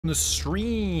The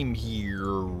stream here.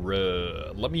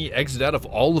 Let me exit out of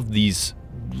all of these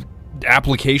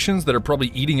applications that are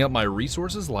probably eating up my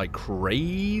resources like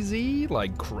crazy,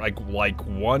 like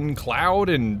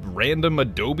OneCloud and random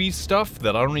Adobe stuff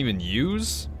that I don't even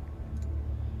use.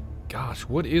 Gosh,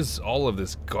 what is all of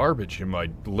this garbage in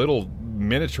my little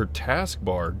miniature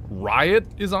taskbar? Riot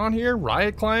is on here?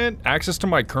 Riot client? Access to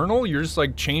my kernel? You're just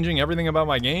like changing everything about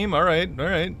my game? Alright.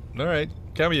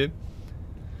 Count me in.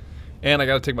 And I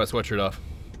gotta take my sweatshirt off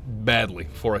badly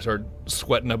before I start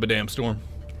sweating up a damn storm.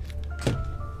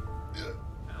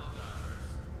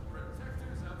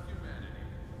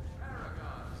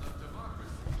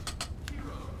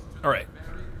 Alright.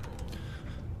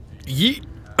 Yeet.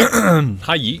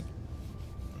 Hi, Yeet.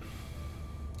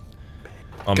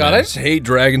 Oh, God, man. I just hate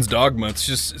Dragon's Dogma. It's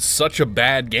just such a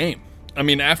bad game. I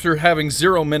mean, after having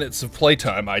 0 minutes of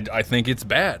playtime, I think it's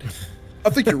bad. I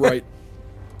think you're right.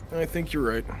 I think you're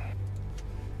right.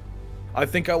 I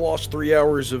think I lost 3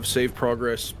 hours of save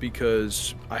progress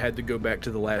because I had to go back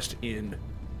to the last inn,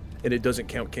 and it doesn't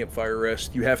count campfire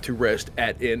rest. You have to rest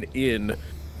at an inn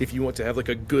if you want to have like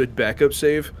a good backup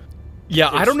save. Yeah,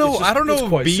 I don't know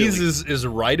if Bees is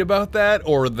right about that,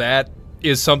 or that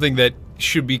is something that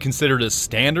should be considered as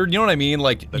standard. You know what I mean?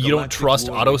 Like, you don't trust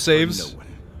autosaves?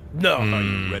 No.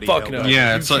 Fuck no.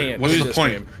 Yeah, it's like, what's the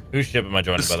point? Whose ship am I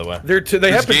joining, by the way?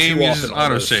 They happen game too uses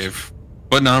often. autosave,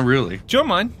 but not really. Join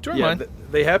mine.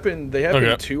 They happen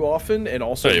Okay. too often, and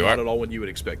also There you not are. at all when you would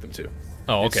expect them to.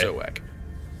 Oh, okay. It's so whack.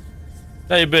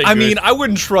 Hey, big I good. mean, I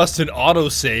wouldn't trust an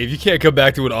autosave. You can't come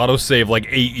back to an autosave like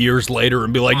 8 years later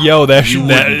and be like, "Yo, that You should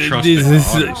wouldn't trust an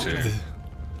autosave.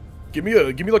 Give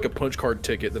me like a punch card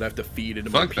ticket that I have to feed into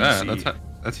Fuck my PC. that.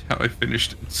 That's how I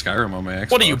finished Skyrim on my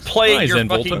Xbox. What are you playing Nice, your Zen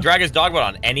fucking Volta. Dragon's Dogma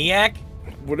on ENIAC?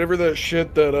 Whatever that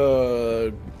shit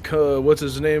that what's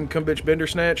his name? Cumbitch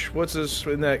Bendersnatch. What's his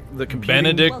in that the computing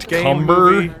Benedict game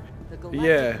Cumber. movie?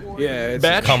 Yeah. It's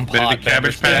Batch? Benedict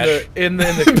Cabbage Patch. in the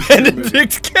computer movie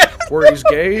Benedict Cat. where he's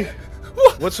gay.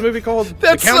 What's the movie called?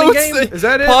 That's the Counting so Game? sad. Is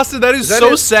that it? Pasta, that is that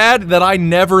so it? sad that I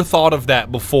never thought of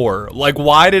that before. Like,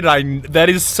 why did I? That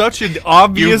is such an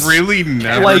obvious. You really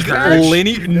never like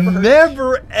heard?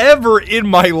 never ever in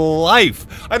my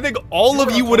life. I think all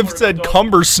of you would have said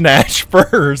Cumber Snatch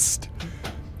first.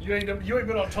 You ain't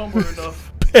been on Tumblr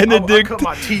enough. Benedict. I cut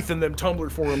my teeth in them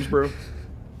Tumblr forums, bro.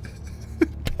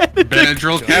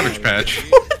 Benadryl Cabbage Patch.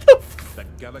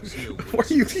 Why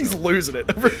are you? He's losing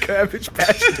it over Cabbage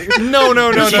Patch, dude. No,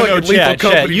 Just fucking Lethal Chad.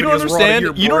 Company You don't videos rotting understand.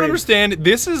 your You don't brain. understand.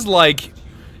 This is like,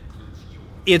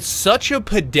 it's such a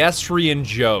pedestrian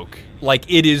joke. Like,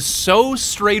 it is so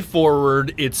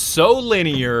straightforward. It's so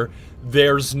linear.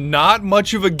 There's not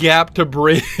much of a gap to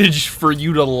bridge for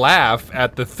you to laugh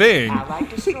at the thing.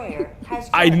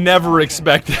 I never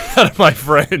expect that out of my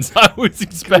friends. I always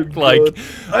expect like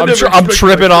I'm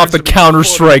tripping off the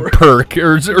Counter-Strike perk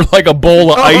or like a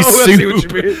bowl of ice I see what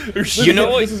soup. you mean. You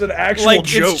know what? This is an actual Like, it's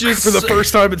joke just- for the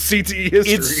first time in CTE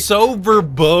history. It's so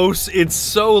verbose, it's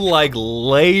so like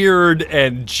layered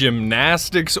and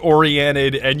gymnastics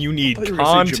oriented, and you need thought you were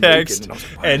gonna say context Jamaican, and I was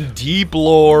like, what? and deep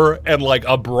lore and like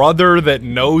a brother that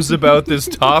knows about this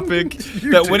topic.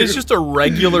 That when it's do. just a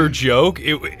regular joke,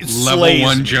 it Level slays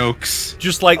 1 me. jokes.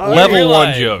 Just like I level 1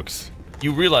 realize- jokes.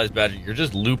 You realize, Badger, you're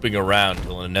just looping around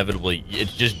until inevitably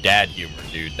it's just dad humor,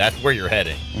 dude. That's where you're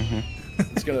heading.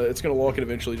 It's gonna lock it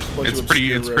eventually. Just a bunch It's of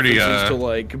pretty- obscure it's pretty, references to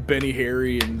like Benny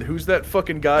Harry and who's that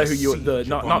fucking guy who you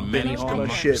not Benny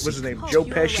shit. What's his name? Joe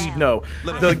Pesci? No,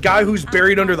 the guy who's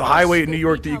buried under the highway in New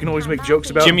York that you can always make jokes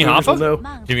about. Jimmy and Hoffa? viewers will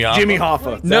know. Jimmy Hoffa? Jimmy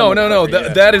Hoffa. No. motherfucker,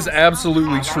 yeah. That is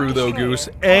absolutely true, though, Goose.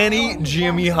 Any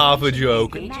Jimmy Hoffa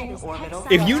joke,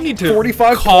 if you need to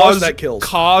 45 cause that kills.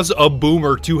 cause a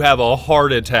boomer to have a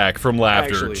heart attack from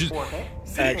laughter, Actually. just,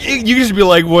 you just be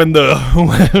like when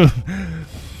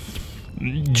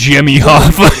Jimmy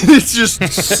Hoffa, it's just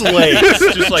slays,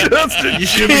 just like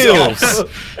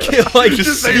kills. Like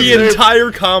Just say the his name.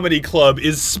 entire comedy club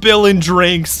is spilling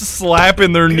drinks,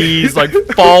 slapping their knees, like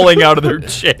falling out of their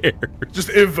chair.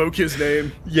 Just invoke his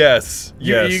name. Yes,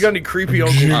 yes. You got any creepy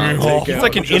uncle? Jimmy you can Hoffa. take He's out?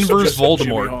 like an Just inverse Jimmy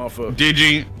Voldemort. Hoffa.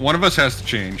 DG, one of us has to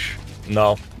change.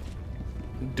 No.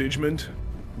 Digimond.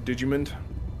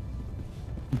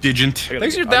 Digent.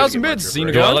 Thanks for your 1,000 bits,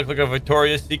 Xenogon. Do I look like a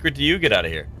Victoria's Secret to you? Get out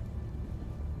of here.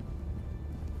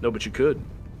 No, but you could.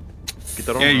 Get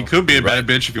that on. Yeah, you could be a bad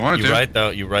bitch if you wanted You're to. right though.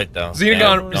 You're right though.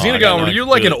 Xenogon, And- no, I got were nothing you to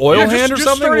like do an with it. oil Yeah, hand or just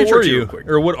something? start What were intro you? real quick.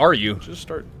 Or what are you? Just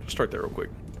start there real quick.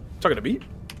 Talking to beat.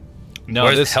 No,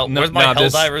 Where's this, Hell- no, where's my no,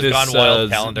 this, Helldivers this, Gone Wild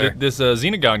calendar? This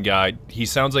Xenogon guy, he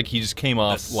sounds like he just came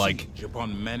off like siege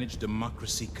upon managed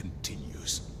democracy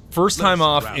continues. first time Let's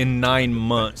off round in 9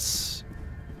 months.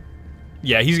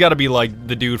 Yeah, he's got to be like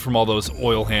the dude from all those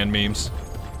oil hand memes.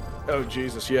 Oh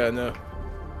Jesus, yeah, no.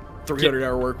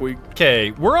 300-hour work week.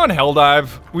 Okay, we're on Helldive.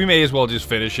 We may as well just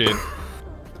finish it.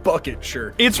 Bucket,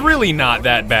 sure. It's really not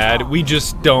that bad. We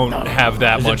just don't have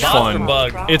that Is it much bugs fun. or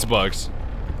bugs? It's bugs.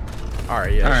 All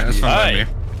right, yeah. Alright, that's fine by Alright.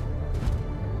 me.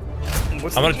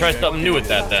 What's I'm the gonna try eject something new with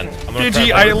that then. I'm gonna Digi,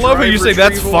 try I love how you say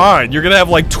that's retrieval. fine. You're gonna have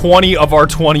like 20 of our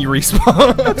 20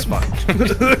 respawn. That's fine.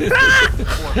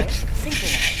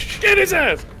 Get his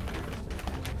ass!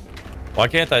 Why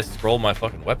can't I scroll my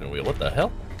fucking weapon wheel? What the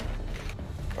hell?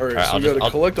 Alright, Alright, so I'll we just- gotta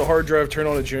I'll- collect a hard drive, turn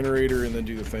on a generator, and then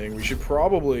do the thing. We should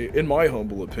probably, in my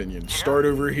humble opinion, start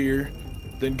over here,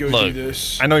 then go Look, do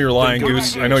this. I know you're then lying, go do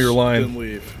Goose. I this, know you're lying. Then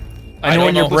leave. I know don't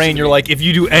in your know. brain Listen you're to me. like, if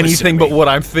you do anything to but me. what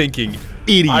I'm thinking,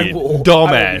 idiot, I will be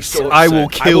dumbass, so I will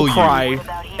upset. kill I will you.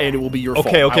 cry, and it will be your fault.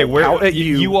 Okay, okay, I will where pout at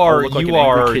you I'll are look like you an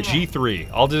angry are kid. G3.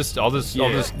 I'll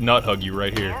just nut hug you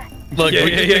right here. Look, Yeah,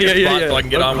 we yeah, can yeah, pick a yeah, spot yeah. so I can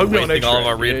get on Hug with me on wasting all of X-ray.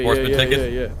 our reinforcement yeah,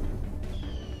 tickets.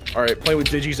 Yeah. All right, playing with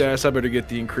Digi's ass. I better get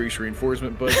the increased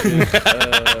reinforcement budget.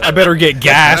 I better get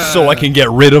gas so I can get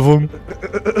rid of them.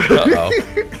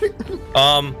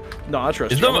 Uh-oh. No, I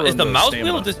trust Is you. I'm gonna the run mouse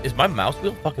stamina. wheel is my mouse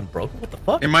wheel fucking broken? What the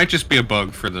fuck? It might just be a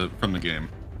bug from the game.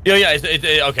 Yeah, it's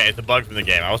okay. It's a bug from the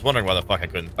game. I was wondering why the fuck I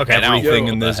couldn't. Okay, Everything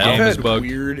now in what this the hell? game I've is had bugged.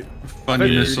 weird, Funny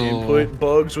weird missile. input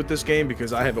bugs with this game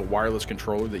because I have a wireless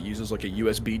controller that uses like a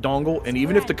USB dongle, and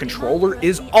even if the controller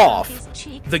is off,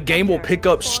 the game will pick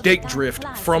up stick drift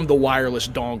from the wireless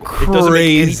dongle. It doesn't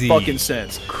make Crazy. any fucking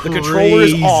sense. The controller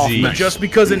is off, Crazy. but just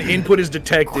because an input is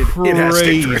detected, it has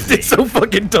stick drift. Crazy. It's so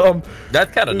fucking dumb.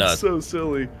 That's kind of It's nuts. so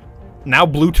silly. Now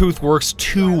Bluetooth works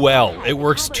too well. It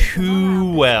works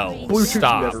too well. Bluetooth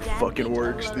Stop. never fucking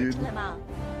works, dude.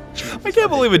 I can't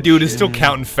believe a dude is still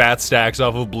counting fat stacks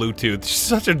off of Bluetooth. It's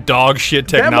such a dog shit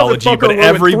That technology, motherfucker but ruined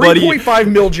everybody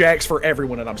 3.5 mil jacks for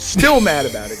everyone, and I'm still mad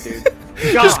about it, dude.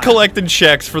 just God. collecting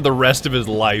checks for the rest of his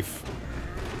life.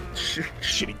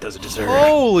 Shit, he doesn't deserve.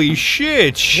 Holy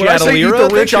shit, When I say eat Chattelera,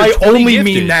 the rich, that's I your 20 only gifted.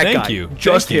 mean that Thank guy. you.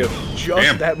 Just Thank him. you. Just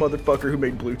Damn. that motherfucker who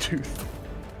made Bluetooth.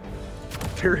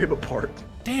 Tear him apart.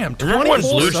 Damn, Remember 20 when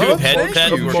full Bluetooth subs? headsets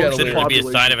Thank were you. Chattelera. considered to be a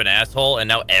sign Population. of an asshole, and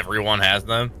now everyone has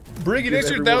them? Brig, an Give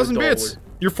extra everyone 1,000 $1. bits.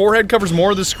 Your forehead covers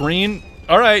more of the screen.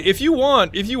 All right, if you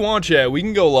want, chat, we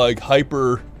can go like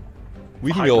hyper.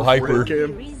 We can go hyper.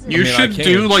 Cam. You mean, I should can.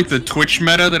 do like the Twitch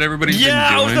meta that everybody's Yeah,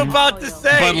 I been was doing. about to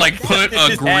say. But like put a His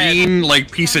head. green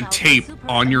like piece of tape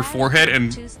on your forehead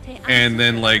and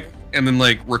then like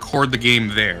record the game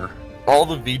there. All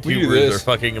the We do VTubers this. are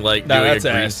fucking like Nah, doing a that's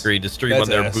green ass. screen to stream That's on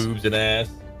their ass. boobs and ass.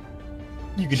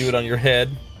 You can do it on your head.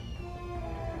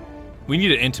 We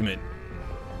need an intimate.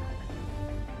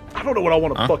 I don't know what I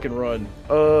want to Huh? fucking run.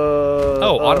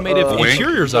 Automated Wing?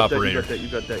 interiors you got that, operator. You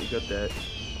got that.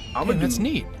 I'm Damn, gonna that's do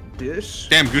neat. this.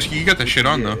 Damn, Gooski, you got the shit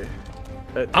on though.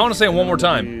 I want to say it one more And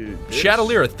time. I'm gonna do this.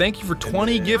 Chattelera, thank you for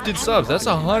 20 gifted subs. That's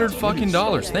 $100 fucking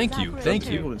dollars. Thank you. Thank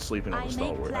People you. been sleeping on the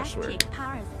Stalwart, I swear. And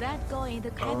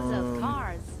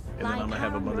then I'm gonna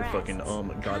have a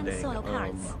motherfucking goddamn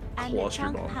cluster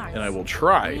bomb, and I will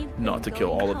try not to kill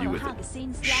all of you with it.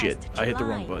 Shit, I hit the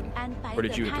wrong button. Or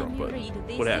did you hit the wrong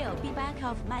button? What happened?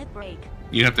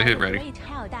 You have to hit ready.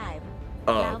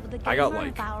 I got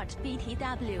like I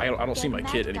don't see my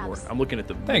kit anymore. I'm looking at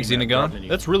the Thanks, menu drop Xenagon. menu.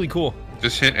 That's really cool.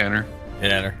 Just hit enter.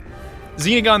 Hit enter.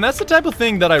 Xenagon, that's the type of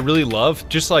thing that I really love,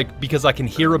 just like because I can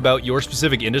hear about your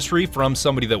specific industry from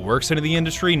somebody that works into the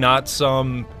industry, not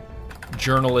some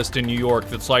journalist in New York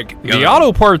that's like, the Yeah.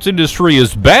 auto parts industry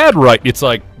is bad, right? It's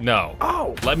like, no.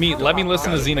 Oh, Let me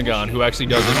listen to Xenagon, who actually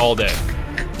does it all day.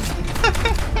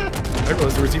 I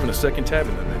realized there was even a second tab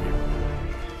in the menu.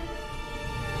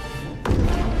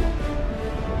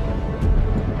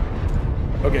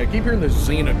 Okay, I keep hearing the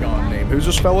Xenagon name. Who's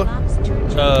this fella?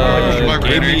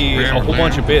 Gave me a whole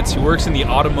bunch of bits. He works in the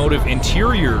automotive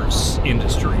interiors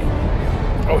industry.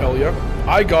 Oh, hell yeah.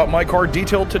 I got my car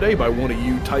detailed today by one of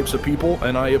you types of people,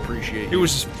 and I appreciate It you.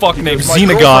 was just fucking named Because my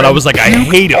Xenagon. girlfriend I was like, I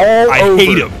puked hate him. all I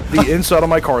hate over him. The inside of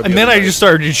my car. the And then other I day. just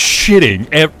started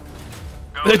shitting.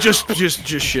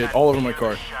 just shit all over my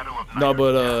car. No,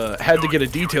 but had to get a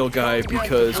detail guy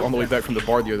because on the way back from the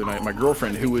bar the other night, my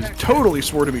girlfriend, who was totally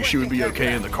swore to me she would be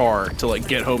okay in the car to like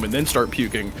get home and then start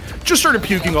puking, just started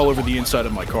puking all over the inside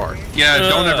of my car. Yeah,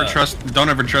 don't ever trust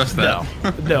that.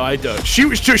 No, I don't. She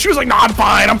was like, no, I'm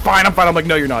fine. I'm like,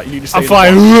 no, you're not. You need to stay I'm in the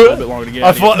fine. car a little bit longer to get I'm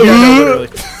out of here." fine. Yeah, no, literally.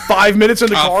 5 minutes in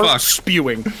the Oh, car, fuck.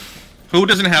 spewing. Who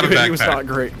doesn't have a It was not backpack?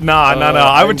 great. Nah.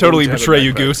 I I'm would going totally to have a betray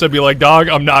you, backpack. Goose. I'd be like, dog,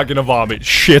 I'm not gonna vomit.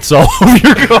 Shit's all over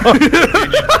your car. Do you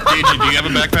have a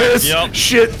backpack? Yep.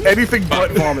 Shit, anything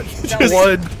but vomit.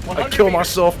 Blood. I kill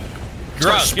myself.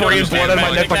 Gross. Spraying blood out of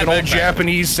my neck like an old backpack.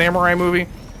 Japanese samurai movie.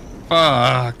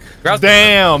 Fuck.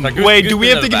 Damn. Like, Goose- Wait, Goose do we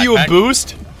is have in to the give you a backpack.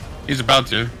 boost? He's about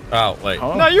to. Oh wait.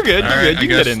 Huh? No, you're good. You're Alright, good. You I can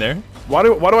get guess. in there. Why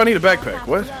do I need a backpack?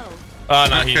 What? Oh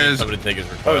no, he Because- somebody take his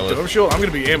Oh, recoilless. dome shield. I'm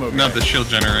gonna be ammo. Not guy. the shield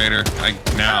generator. I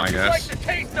guess.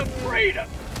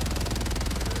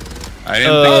 I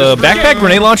didn't think Backpack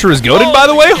grenade launcher is goated, by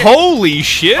the way. Holy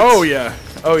shit. Oh yeah.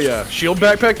 Oh yeah. Shield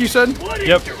backpack. You said?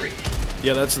 Yep.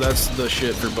 Yeah, that's the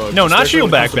shit for bugs. No, not especially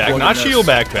shield when it comes to backpack. plugging Not this. shield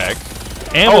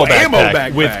backpack. Ammo, Oh, backpack, ammo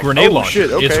backpack. with grenade Oh, launcher.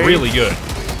 shit, It's okay. really good.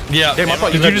 Yeah. Damn, I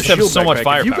thought You you had just the have shield so much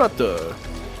backpack. You firepower. got the.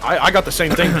 I got the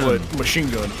same thing, but machine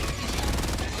gun.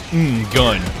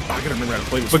 Gun. I gotta remember how to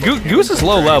play this. But fucking Goose game. is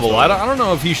low level. I don't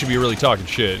know if he should be really talking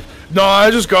shit. No,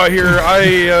 I just got here.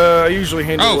 I usually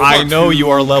handle. Oh, level I know 2, you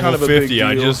are level kind of a big 50.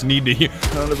 I deal. just need to hear.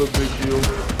 Kind of a big deal.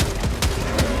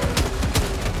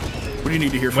 What do you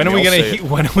need to hear from When are me? we I'll gonna say it.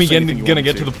 when are we Say anything you gonna want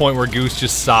get me to the point where Goose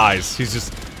just sighs? He's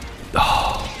just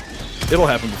It'll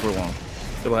happen before long.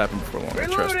 It'll happen before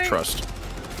long. Trust.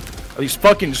 These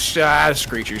fucking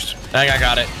screechers. I think I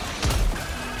got it.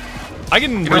 I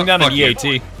can know, bring down an fuck you.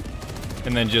 EAT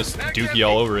and then just dookie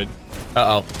all over it.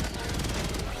 Uh oh.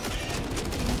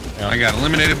 I got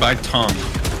eliminated by tongue.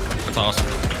 That's awesome.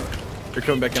 They're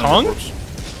coming back down. Tongue? the corpse.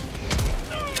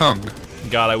 Tongue.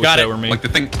 God, I wish Got that it. were me. Like the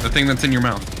thing that's in your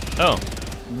mouth. Oh,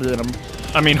 Venom.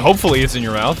 I mean, hopefully it's in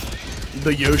your mouth.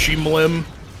 The Yoshi Mlim.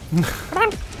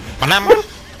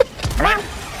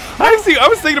 I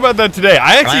was thinking about that today.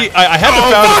 I had to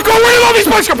Oh found. fuck! Oh wait, all these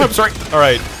spikes come up. Sorry. All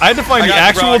right, I had to find I the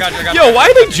got you, bro, actual. I got you, I got Yo, you. why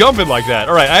are they jumping like that?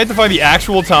 All right, I had to find the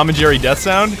actual Tom and Jerry death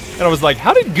sound, and I was like,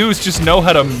 how did Goose just know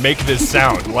how to make this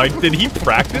sound? Like, did he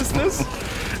practice this?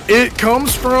 It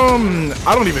comes from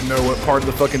I don't even know what part of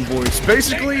the fucking voice.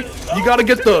 Basically, you gotta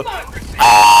get the.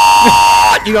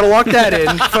 You gotta lock that in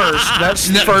first. That's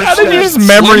the first. How did you step. just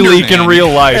memory Slender leak in Man. real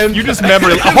life? And- You just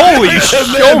memory. Holy shit!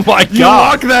 Oh my You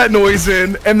god! lock that noise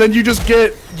in, and then you just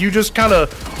kind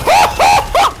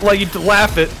of like you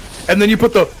laugh it, and then you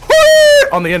put the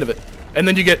on the end of it, and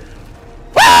then you get.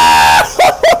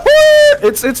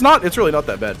 It's really not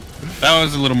that bad. That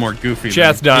was a little more goofy.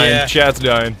 Chat's than- dying. Yeah. Chat's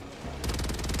dying.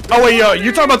 Oh wait,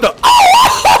 you're talking about the.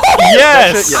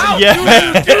 Yes. yeah.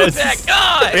 Yes. That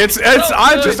guy. It's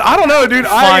I don't know, dude.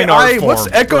 Fine art What's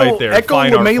form Echo right there, Echo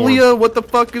fine art Lamalia? What the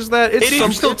fuck is that? It's It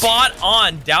some is still it's, bought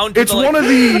on down to it's the, one of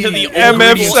the- to the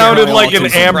MF old sounded school like an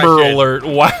autism Amber impression. Alert.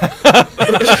 Wow.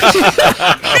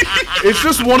 it's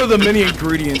just one of the many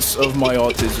ingredients of my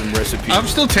autism recipe. I'm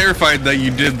still terrified that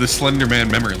you did the Slender Man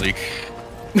memory leak.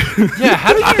 Yeah.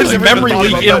 How did you just never memory thought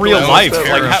leak about in that. real That was life? Like,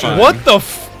 terrifying. what the?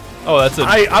 Oh, that's a.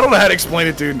 I don't know how to explain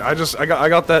it, dude. I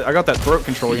got that throat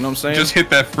control. You know what I'm saying? Just hit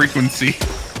that frequency.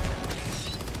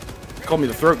 Call me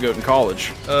the throat goat in college.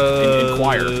 in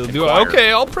choir. In do choir.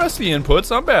 okay, I'll press the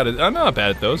inputs. I'm not bad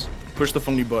at those. Push the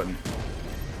phony button.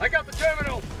 Alright,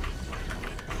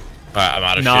 I'm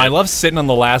out of No, shit. I love sitting on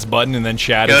the last button and then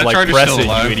Chad Yeah, is that like, charger's press still it, you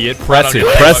alive. idiot. Press don't it.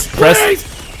 give a Press. fuck.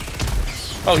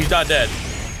 Press. Oh, he's not dead.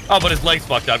 Oh, but his leg's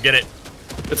fucked up. Get it?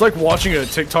 It's like watching a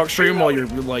TikTok stream while you're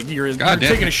God damn,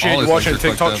 taking a shit, all you're his watching a legs are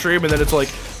fucked TikTok up. stream, and then it's like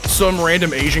some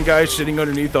random Asian guy sitting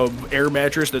underneath a air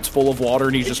mattress that's full of water,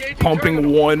 and he's just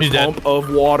pumping one He's dead. pump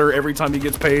of water every time he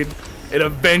gets paid, and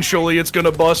eventually it's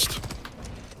gonna bust.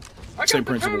 Same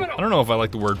principle. I don't know if I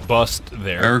like the word bust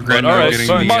there. I regret but all not right, getting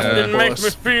fine. the, Bustin' makes me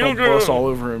Bust, feel bust good. all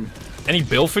over him. Any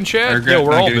Bilf in I chat? regret Yeah,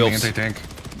 we're not all getting the Bilfs.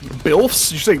 anti-tank.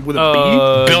 Bilfs? You say with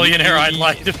a Billionaire I'd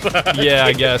like. Yeah,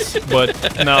 I guess, but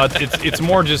no, it's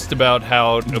more just about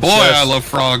how obsessed. Boy, I love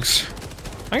frogs.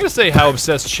 I'm gonna say how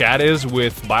obsessed Chad is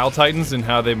with Bile Titans and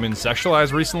how they've been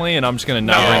sexualized recently, and I'm just gonna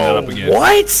not bring that up again.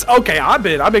 What? Okay, I've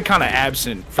been kind of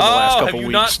absent for the last couple have you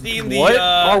weeks. not seen the, what?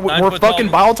 Nine We're Foot fucking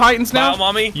Tall Bile Titans now? Bio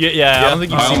Mommy? Yeah, I don't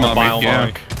think you've Bile seen the Mommy, Bile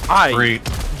yeah. Mommy. Great.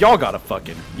 Y'all gotta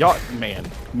fucking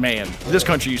man. This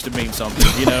country used to mean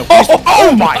something, you know.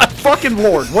 Oh my fucking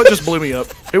lord! What just blew me up?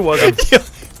 Who was it?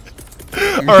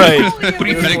 All right. What do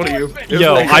you It was one of think? you. It was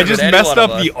Yo, one of you. I just Any messed one of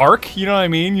up us. the arc. You know what I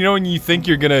mean? You know when you think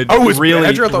you're gonna Oh, it's really,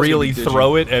 Badger? I thought it was really gonna be Digi.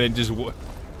 throw it, and it just.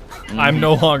 I'm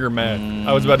no longer mad.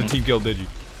 I was about to team kill Digi.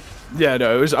 Yeah,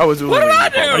 no, it was. I was. What did I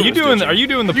do? Are you doing? Are you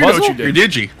doing the You know puzzle? what you You're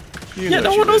did. Digi. Yeah,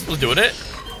 no one else was doing it.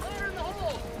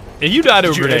 If you died to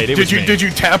a grenade, it was me. Did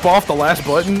you tap off the last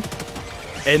button?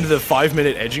 End the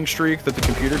 5-minute edging streak that the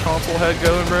computer console had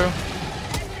going, bro.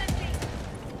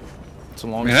 It's a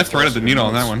long. Man, that threaded the needle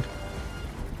on that one.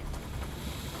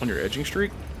 On your edging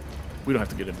streak? We don't have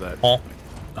to get into that.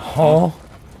 Huh?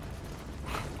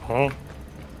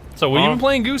 So, what you been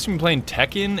playing, Goose? You been playing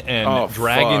Tekken and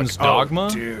Dragon's fuck. Dogma? Oh,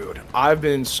 dude, I've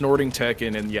been snorting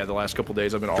Tekken, and yeah, the last couple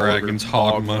days I've been Dragon's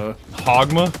all over Hogma.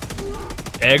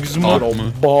 Hogma? Eczema? Good old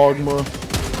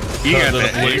Bogma. You got Little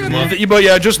that. policeman. But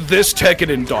yeah, just this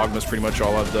Tekken and Dogma's pretty much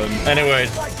all I've done. Anyways,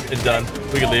 it's done.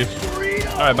 We can leave.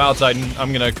 All right, Battle Titan.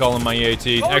 I'm gonna call in my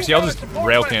EAT. Actually, I'll just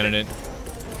rail cannon it.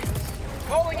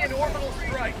 Calling in orbital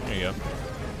strike. There you go.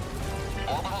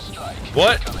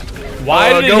 What?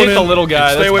 Why did it going hit the in. little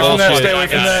guy? Stay away from that. bullshit. Stay away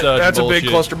from That's that. such That's a bullshit. big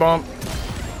cluster bomb.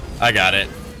 I got it.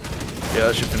 Yeah,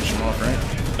 that should finish him off,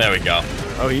 right? There we go.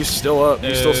 Oh, he's still up.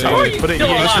 He's still How are standing. you Put it.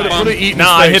 still alive? Put it. Eat. in Nah,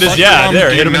 I his hit his face. yeah. There,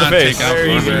 do hit him in the not face. take out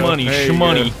Easy Barbara. money, There you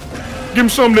shmoney. Give him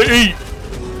something to eat.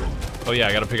 Oh yeah,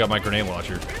 I gotta pick up my grenade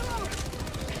launcher.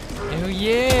 Oh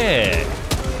yeah.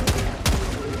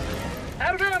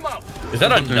 Out of ammo. Is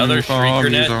that another shrieker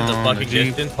net in the on fucking the Jeep.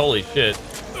 distance? Holy shit.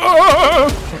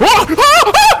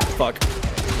 Fuck.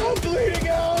 I'm bleeding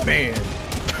out. Man.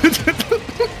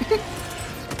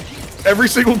 Every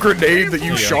single grenade that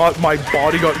you shot, my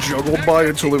body got juggled by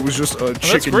until it was just a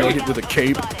chicken great. nugget with a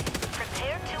cape.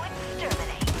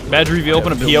 Badger, if you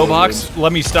open a no PO more box,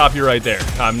 let me stop you right there.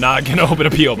 I'm not gonna open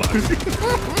a PO box.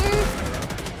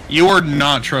 You are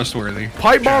not trustworthy.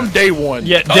 Pipe bomb day one.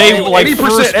 Yeah, day like 80%,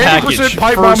 first 80% package.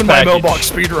 pipe bomb First in my package.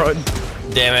 mailbox speedrun.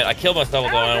 Damn it, I killed myself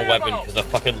with my own weapon because a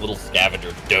fucking little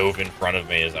scavenger dove in front of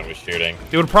me as I was shooting.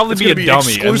 It would probably It's be a gonna be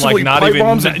dummy and exclusively like not pipe even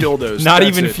bombs and dildos. not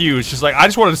That's even it. fused. Just like I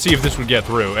just wanted to see if this would get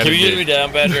through. And Can it you get me did.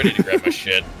 down, Badger? I need to grab my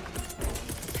shit.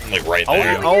 I'm like right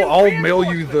there. I'll mail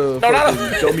you the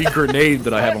fucking dummy grenade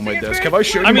that I have on my desk. Have I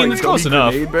shown you I mean, my it's dummy close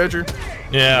enough. grenade, Badger?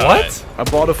 Yeah. What? I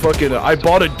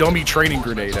bought a dummy training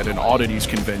grenade at an oddities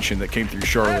convention that came through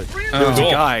Charlotte. There was a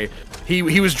Cool. guy.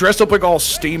 He was dressed up like all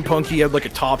steampunk. He had like a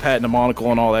top hat and a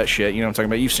monocle and all that shit. You know what I'm talking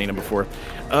about? You've seen him before.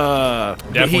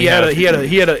 Definitely he had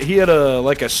have. a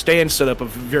like a stand set up of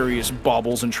various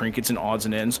baubles and trinkets and odds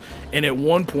and ends. And at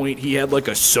one point he had like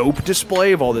a soap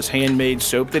display of all this handmade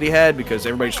soap that he had because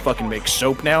everybody just fucking makes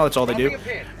soap now. That's all they do.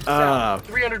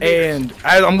 And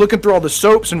I'm looking through all the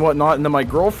soaps and whatnot, and then my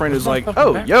girlfriend is like,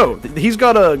 "Oh, yo, he's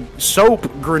got a soap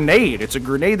grenade. It's a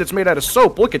grenade that's made out of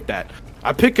soap. Look at that."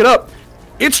 I pick it up.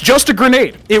 It's just a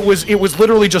grenade. It was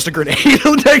literally just a grenade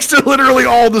next to literally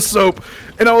all the soap.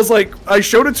 And I was like, I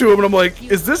showed it to him, and I'm like,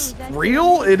 "Is this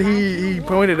real?" And he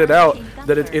pointed it out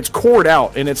that it's cored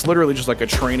out, and it's literally just like a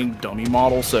training dummy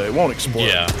model, so it won't explode.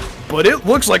 Yeah. But it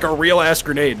looks like a real ass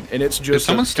grenade, and it's just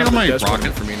someone a- steal kind of a my desk rocket?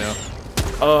 weapon for me now.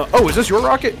 Oh, is this your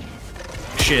rocket?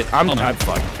 Shit, I'm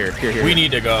fucking here. We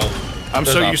need to go. I'm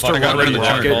so used to I got rid of running the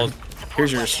rocket. charcoal.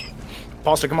 Here's yours.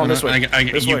 Pasta, come on this way.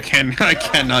 This way. I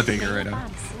cannot take it right now.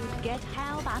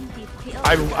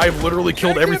 I've literally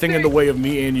killed everything in the way of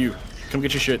me and you. Come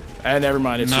get your shit. Never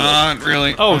mind. It's too late. Not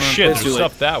really. Oh shit! It's too There's late.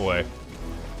 stuff that way.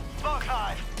 All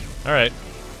right.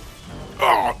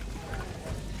 I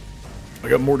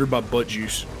got mortared by butt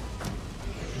juice.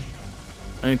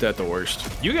 Ain't that the worst?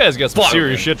 You guys got some Fuck.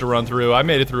 serious shit to run through. I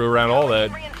made it through around all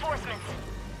that.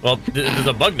 Well, there's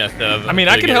a bug nest of. I mean,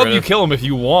 I can help you kill him if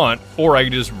you want, or I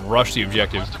can just rush the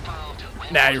objective.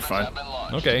 Nah, you're fine.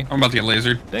 Okay. I'm about to get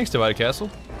lasered. Thanks, Divided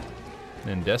Castle.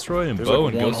 And Destroy and There's Bow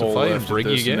like and one Ghost of hole Fight and left at Briggy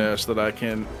this again. nest that I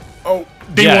can. Oh,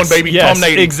 D1 Yes, baby, yes, Tom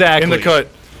Nady exactly. in the cut.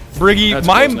 Briggy, That's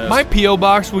my close nest. my PO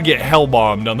box would get hell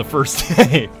bombed on the first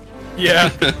day. Yeah.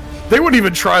 They wouldn't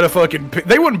even try to fucking.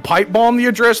 They wouldn't pipe bomb the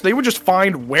address. They would just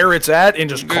find where it's at and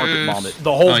just carpet bomb it.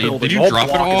 The whole building. Did the you whole drop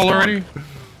it block is all gone. already?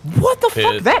 What the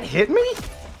fuck? Pissed. That hit me?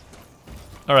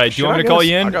 All right, do you want me to call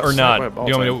you in or not?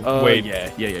 Do you want me to wait?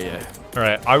 Yeah. All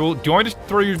right, I will. Do you want me to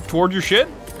throw you toward your shit?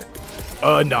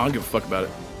 No, I don't give a fuck about it.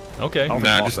 Okay. I don't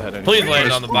Nah, think just- Bossa had anything. Please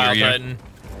land on the Near you. Bile Titan.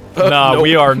 No, nope.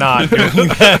 we are not doing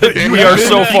that. We are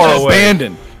so far away.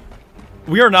 Abandoned.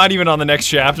 We are not even on the next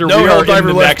chapter. No we are Helldiver in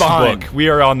the left next behind. book. We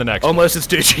are on the next. Unless it's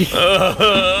Digi.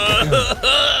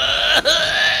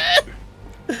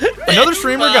 Another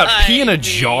streamer got pee in a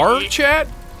jar. Chat.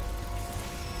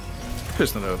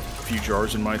 Pissed in a few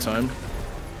jars in my time.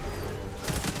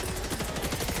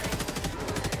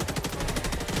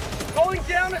 Calling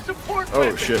down a support Oh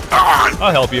weapon. shit.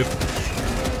 I'll help you.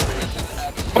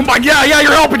 Oh my god, yeah,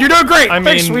 you're helping. You're doing great. I mean,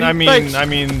 Thanks, sweetie. Thanks. I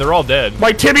mean, they're all dead.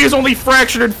 My tibia is only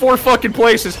fractured in 4 fucking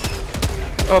places.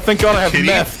 Oh, thank God I have Titty?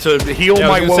 meth to heal Yeah, I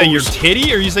my was gonna say your woes.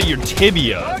 titty, or you say your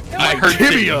tibia? I heard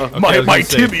Tibia. Okay, I my was my gonna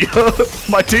say. tibia.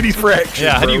 My titty fractured.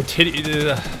 Yeah, how do bro. you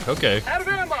titty? Okay. Out of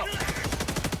ammo.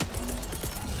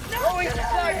 Throwing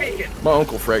supply beacon. My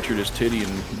uncle fractured his titty in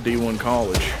D1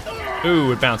 college.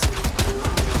 Ooh, it bounced.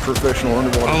 Professional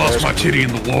underwater. I lost my basketball titty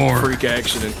in the war. freak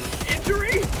accident.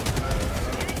 Injury.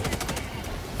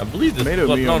 I believe this Tomato is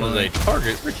what's meal, known as man. a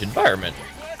target-rich environment.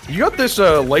 You got this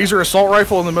laser assault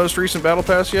rifle in the most recent battle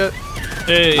pass yet?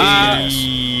 Hey,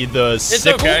 the It's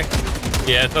sickle. okay.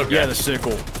 Yeah, it's okay. Yeah, the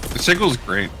sickle. The sickle's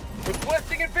great.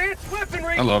 Requesting advanced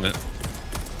weaponry. I love it.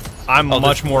 I'm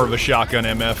much more of a shotgun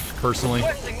MF personally.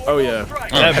 Oh yeah.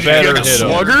 That Do you better have a hit 'em.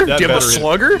 slugger? That Do you have a better hit 'em.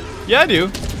 slugger? Yeah, I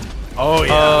do. Oh yeah.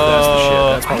 That's the shit.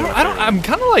 That's probably my favorite. I'm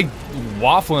kind of like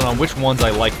waffling on which ones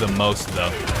I like the most, though.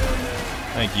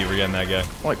 Thank you for getting that guy.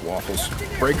 I like waffles.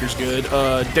 Breaker's good.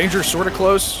 Danger's sort of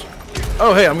close.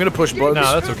 Oh hey, I'm gonna push bugs.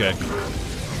 No, that's okay.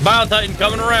 Bile Titan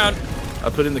coming around. I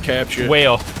put in the capture.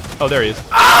 Whale. Oh, there he is.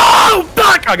 Oh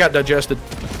fuck! I got digested.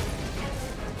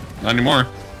 Not anymore.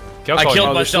 Okay, I'll I call killed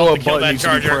you. Oh, there's myself still a to kill button that needs to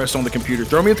be charger. pressed on the computer.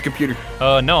 Throw me at the computer.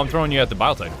 No, I'm throwing you at the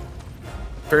Bile Titan.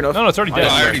 Fair enough. No, it's already dead.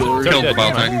 I already It's already killed the dead. Bile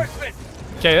Never mind. Titan.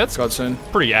 Reinforcements. Okay, that's Godsend.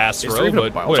 pretty ass Is throw, there even a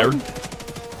but Bile whatever.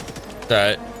 Titan?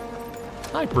 Alright.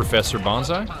 Hi, Professor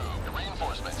Bonsai.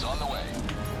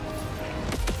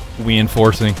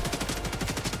 Reinforcing.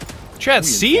 Chat,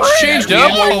 Siege changed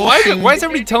up? Why is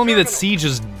everybody telling me that Siege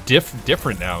is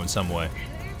different now in some way?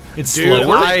 It's Dude,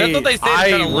 slower? That's what they say to I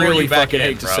kinda lure really you back fucking in,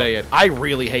 hate to bro. say it. I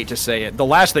really hate to say it. The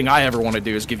last thing I ever want to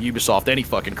do is give Ubisoft any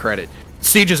fucking credit.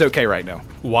 Siege is okay right now.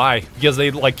 Why? Because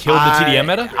they like killed the TDM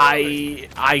meta?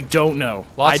 I don't know.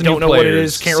 Lots I of don't new know what it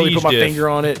players. is. Can't really put Siege my diff. finger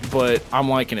on it, but I'm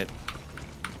liking it.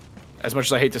 As much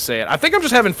as I hate to say it. I think I'm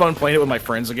just having fun playing it with my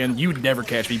friends again. You'd never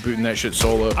catch me booting that shit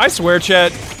solo. I swear,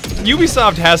 chat,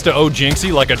 Ubisoft has to owe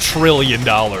Jinxie like $1 trillion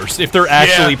if they're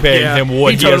actually paying him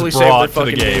what he totally has saved brought their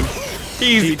to the fucking game.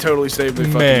 He He's totally saved the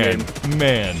fucking game.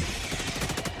 man.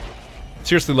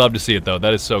 Seriously, love to see it though.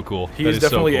 That is so cool. He That is so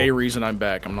definitely cool. a reason I'm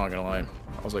back. I'm not gonna lie.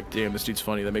 I was like, damn, this dude's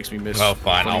funny. That makes me miss. Oh,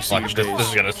 fine. funny I'll fuck Siege it. days. This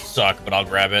is gonna suck, but I'll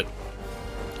grab it.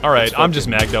 All right, I'm just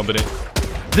mag dumping it.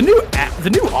 The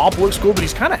new op looks cool, but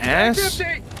he's kind of ass.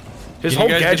 Empty. His Can whole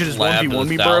you guys gadget just is lab to 1v1 the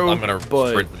me, south? bro. I'm gonna but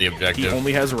sprint for the he objective.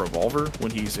 only has a revolver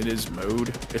when he's in his mode.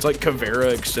 It's like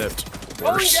Kavera, except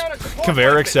Calling worse. down a support Kavera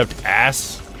weapon. except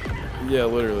ass. Yeah,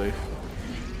 literally.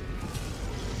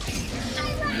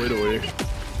 Literally.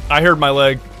 I heard my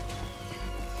leg.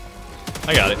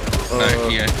 I got it.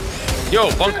 Yeah. Yo,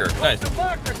 bunker. Nice.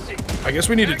 Democracy. I guess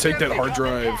we need to take that hard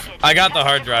drive. I got the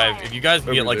hard drive. If you guys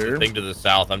can get Over like there. the thing to the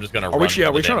south, I'm just gonna Are run. we? for Yeah, the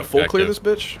are we damn trying to full clear this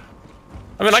objective. bitch?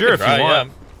 I mean, Sure, I if can you try.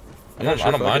 want. Yeah.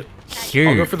 I don't mind.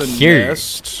 I'll go for the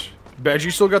nest. Badge,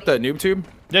 you still got that noob tube?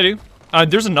 Yeah, dude.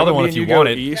 There's another one if you go want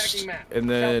it. east, and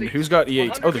then who's got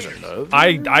E8? Oh, there's another.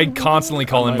 I constantly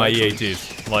call in my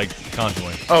EATs, like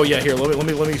constantly. Oh yeah, here. Let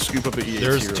me scoop up the E8.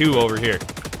 There's here. two over here,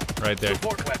 right there.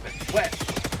 Support weapon.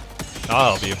 West.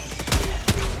 I'll help you.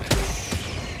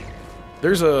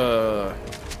 There's a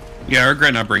Yeah, I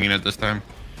regret not bringing it this time.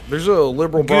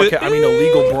 liberal broadcast. I mean, a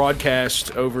legal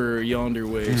broadcast over yonder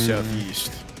way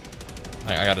southeast.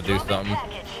 I gotta do something.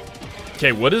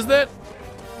 Okay, what is that?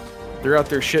 They're out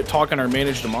there shit talking our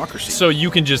managed democracy. So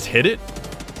you can just hit it?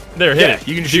 There, hit Yeah, it.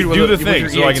 you can shoot do with the with thing your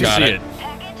so I can EAT. see Got it. it.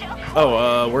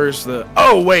 Oh, where's the?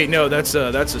 Oh wait, no, that's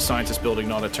a scientist building,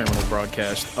 not a terminal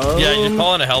broadcast. Yeah, you just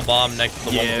call in a hell bomb next to the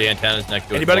one yeah. with the antennas next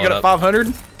to it. Anybody blow got it a up.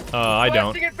 500? I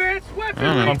don't. Blasting advanced weapon.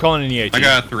 I'm calling an EAT. I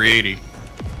got a 380.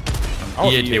 Oh,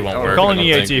 EAT yeah. won't Oh, work. I'm calling I an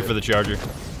don't EAT think. for the charger.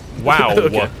 Wow.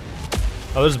 Okay.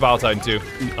 Oh, there's a Bile Titan too.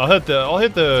 I'll hit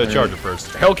the charger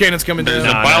first. Hell cannon's coming There's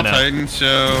down. Nah, a Bile nah. Titan, so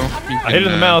you I hit it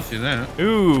in the mouth. Do that.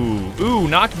 Ooh,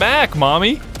 knocked back,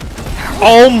 mommy.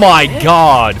 Oh my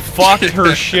god. Fucked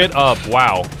her shit up.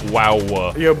 Wow.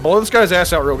 Yo, blow this guy's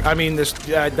ass out real. I mean,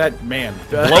 that man.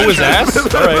 Blow his ass?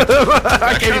 Alright.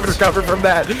 I can't even recover from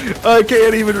that. I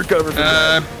can't even recover from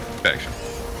that. Action.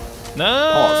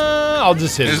 Nah, I'll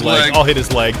just hit his His leg. leg. I'll hit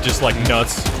his leg just like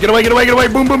nuts. Get away!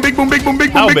 Boom, boom, big, boom, big, boom,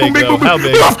 big, boom, How big, boom, big, big, though? boom, How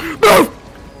big. big? Move!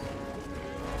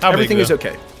 How Everything big, is though?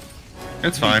 okay.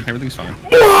 It's fine. Everything's fine.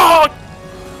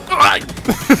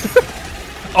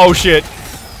 Oh shit.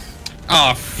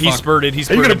 Oh, fuck. He spurted. He Are you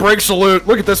spurted. gonna break salute?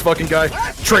 Look at this fucking guy.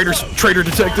 Traitor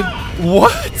detected.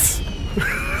 What?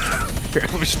 Here,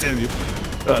 let me stab you.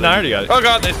 No, I already got it. Oh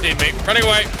god, they see me. Running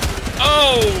away.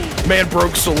 Oh! Man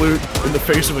broke salute in the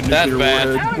face of a That's nuclear bad.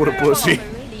 warhead. What a pussy.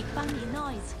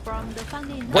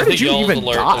 Where I did think you y'all's even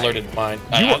die? alerted mine.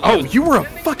 You were a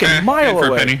fucking Eh, mile for a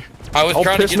away. penny. I was I'll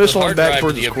trying to piss get the missile him hard back drive to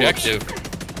towards the his corpse.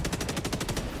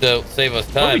 objective. To save us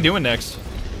What are we time. doing next?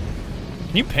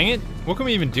 Can you ping it? What can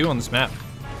we even do on this map?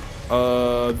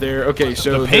 There. Okay,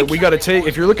 so The pink? we gotta take.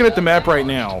 If you're looking at the map right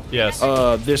now, Yes.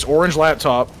 this orange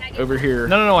laptop over here.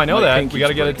 No, I know my that. pink We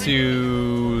gotta keeps get it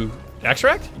to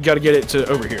extract? You gotta get it to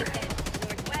over here.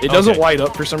 It doesn't Okay. light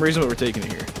up for some reason, but we're taking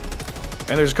it here.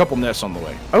 And there's a couple nests on the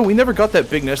way. Oh, we never got that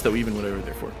big nest that we even went over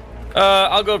there for.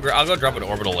 I'll go drop an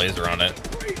orbital laser on it.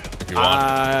 If you want.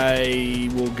 I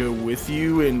will go with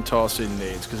you and toss in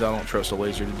nades because I don't trust a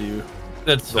laser to do.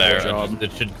 That's the whole fair. job.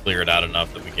 It should clear it out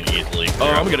enough that we can easily. Oh, clear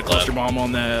I'm out gonna get a what's cluster left. bomb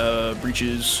on the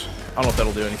breaches. I don't know if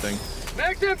that'll do anything.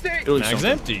 Mag's empty. It'll do Mag's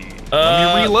something. empty.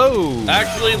 Let me reload.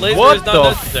 Actually, laser What is not the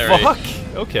necessary. unnecessary.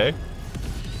 fuck? Okay.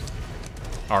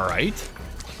 All right.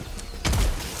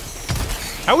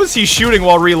 How is he shooting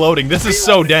while reloading? This is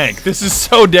so dank. This is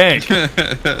so dank.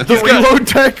 The reload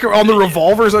tech on the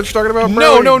revolver, is that what you're talking about,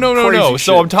 No, bro? no. Crazy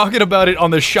So I'm shit. talking about it on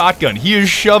the shotgun. He is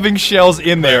shoving shells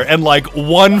in there and like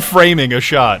one framing a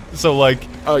shot. So like,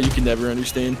 Oh, you can never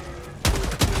understand.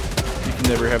 You can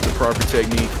never have the proper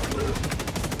technique.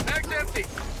 Mag's empty.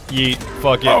 yeet,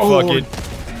 fuck it, Oh, fuck Lord. it.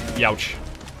 Youch.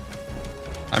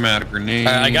 I'm out of grenades.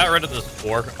 I got rid of the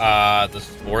spore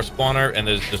spawner, and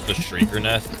there's just a shrieker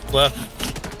nest left.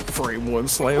 Frame one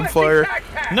slam fire.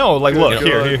 Backpack. No, like look, God.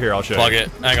 here, I'll show Plug you. it.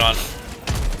 Hang on.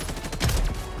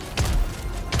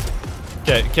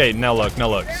 Okay, now look.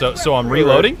 So I'm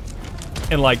reloading,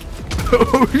 and like,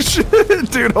 Oh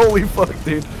shit, dude! Holy fuck,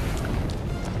 dude!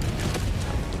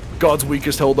 God's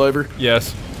weakest holdover.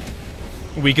 yes,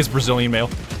 weakest Brazilian male,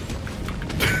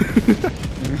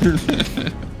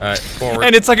 All right, forward.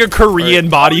 and it's like a Korean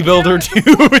bodybuilder too.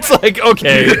 It's like,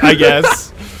 okay, I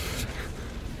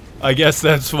guess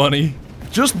that's funny.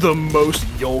 Just the most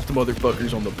yoked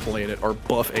motherfuckers on the planet are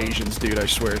buff Asians, dude. I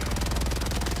swear.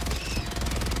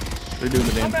 They're doing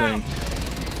the damn thing.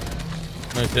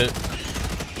 That's it.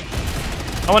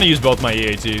 I want to use both my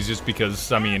EATs just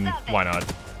because, I mean, why not?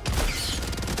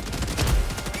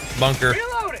 Bunker.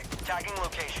 Reloading. Tagging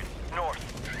location.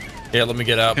 North. Yeah, let me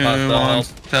get out. Who Past the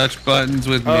wants house. to touch buttons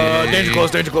with me? Danger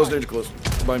close, danger close, danger close.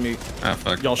 By me. Ah,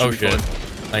 fuck. Y'all should Oh be shit.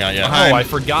 fine. Hang on, yeah. Behind. Oh, I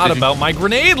forgot Did you- about my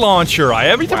grenade launcher.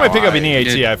 Every time I pick up an I EAT,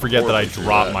 did I forget that I poorly through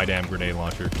drop that. my damn grenade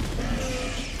launcher.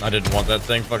 I didn't want that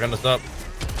thing fucking us up.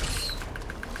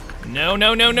 No,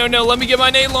 let me get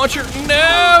my grenade launcher.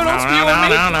 No, don't steal it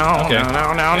me. Okay.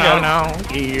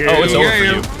 Oh, it's over for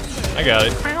you. I got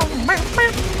it.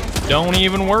 Don't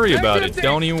even worry about it.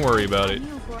 Don't even worry about it.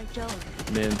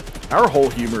 Man, our whole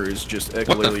humor is just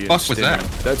echolily fuck was that?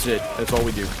 That's it. That's all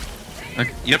we do.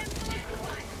 Okay, yep.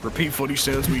 Repeat footy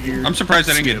sounds we hear. I'm surprised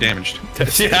I didn't get damaged.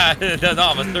 Yeah, no,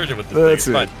 I'm a surgeon with this That's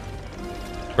thing. it. It's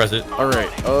fine. Press it. All right.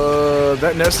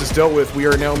 That nest is dealt with. We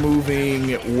are now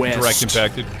moving west. Direct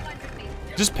impacted.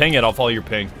 Just ping it. I'll follow your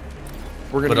ping.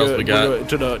 We're gonna What else go, we got? we're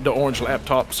gonna- to the orange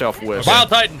laptop southwest. Bile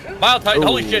Titan! Bile Titan!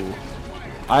 Holy shit! Ooh.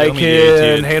 I Tell me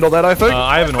can AT. handle that, I think.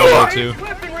 I have an order too.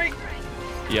 Weaponry.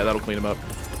 Yeah, that'll clean him up.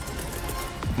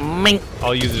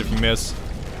 I'll use it if you miss.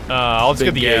 I'll just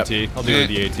Big get gap. the AT. I'll do it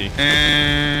with the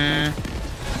AT.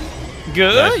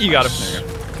 Good. Nice. You got him.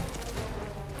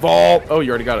 Vault. Oh, you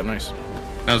already got it. Nice.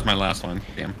 That was my last one.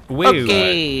 Damn.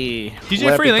 Okay.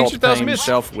 DJ Free, thanks for 1,000 bits.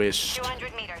 Southwest.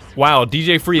 200 meters. Wow,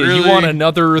 DJ Free, you Really? want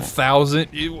another 1,000?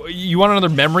 You want another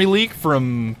memory leak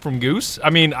from Goose? I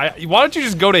mean, why don't you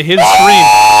just go to his stream?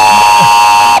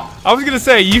 I was gonna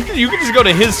say you can just go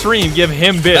to his stream, give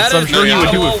him bits. That I'm is sure he the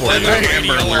would do it whole for you.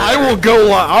 Amber Alert. I will go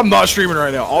live. I'm not streaming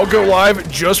right now. I'll go live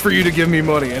just for you to give me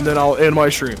money, and then I'll end my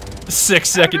stream.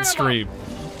 6-second stream.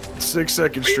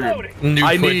 6-second stream. Reloading. New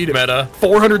I Twitch need meta.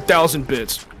 400,000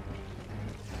 bits.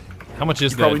 How much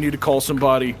is that? Probably need to call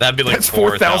somebody. That'd be like That's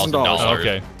 $4,000. $4,000.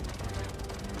 Okay.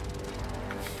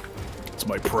 It's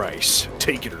my price.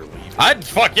 Take it or leave. I'd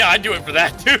do it for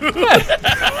that too.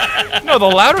 No, the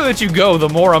louder that you go, the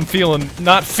more I'm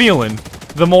not feeling,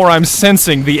 the more I'm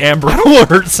sensing the Amber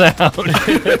Alert sound.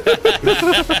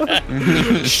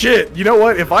 Shit. You know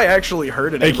what? If I actually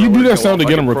heard it, Hey, can you do that sound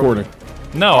again? I'm recording.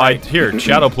 No, here,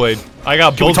 Shadow played. I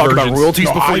got Can we both talk versions. about royalties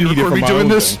No, before I you need it record for me my doing own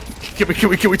this? Can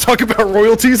we talk about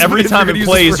royalties? Every If time we're it gonna use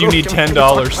plays, this you for need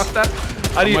royalties?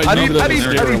 $10. I need Might need that as a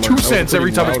zero alert. 2 That was a cents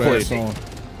every pretty time it's loud-ass played. song.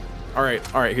 All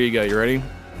right, here you go. You ready?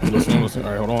 Listen.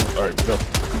 All right, hold on. All right, go.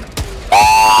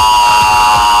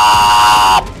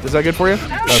 Is that good for you?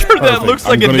 That's Sure, that perfect. looks I'm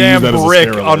like a gonna use damn that as a brick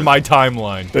scare on alert. my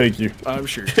timeline. Thank you. I'm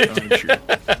sure. I'm sure.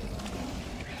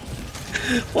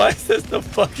 Why is this so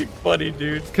fucking funny,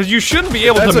 dude? Because you shouldn't be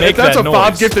able to If make that's that a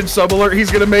 5 noise gifted sub alert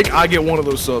he's gonna make, I get one of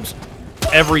those subs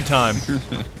every time.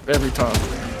 every time.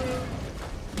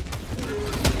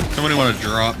 Somebody want to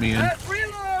drop me in?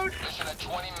 Reload.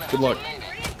 Good luck.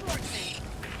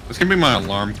 It's gonna be my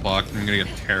alarm clock. I'm gonna get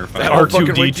terrified. That'll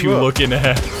fucking wake you R2D2 up. looking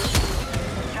at.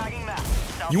 Tagging map.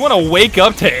 You want to wake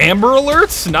up to Amber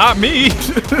Alerts? Not me.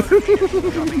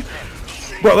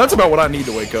 Bro, that's about what I need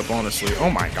to wake up, honestly. Oh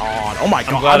my god. Oh my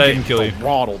god. glad I getting didn't kill you.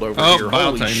 throttled over Oh, here. Bile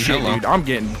Holy Titan, shit, hello. dude. I'm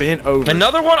getting bent over.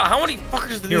 Another one? How many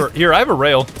fuckers did Here, I have a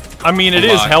rail. I mean, it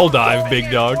is lot. Hell Dive,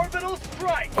 big dog. Orbital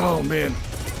strike. Oh man.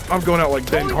 I'm going out like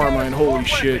Ben Carmine. Holy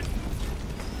shit.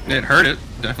 It hurt it,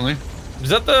 definitely. Is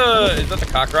that the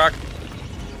cock rock?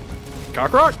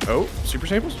 Cockrock? Oh, super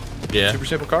samples? Yeah. Super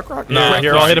sample cockrock? Nah,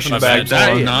 here, I'll hit it from the back. Did that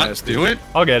Hold on. not Nasty. do it?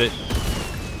 I'll get it.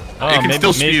 Oh, It can maybe,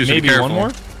 still spew, so be maybe one careful.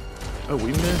 more? Oh,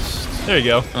 we missed. There you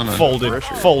go. Oh, no. Folded,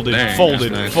 folded, Dang,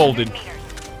 folded, that's nice. folded.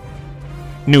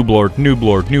 Noob lord, noob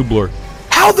lord, noob lord.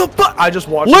 How the fuck? I just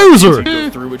watched Loser! that go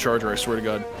through a charger. I swear to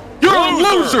God. You're a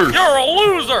loser. You're a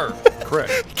loser.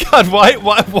 Correct. God, why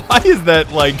is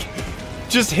that like?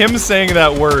 Just him saying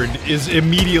that word is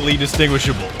immediately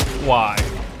distinguishable. Why?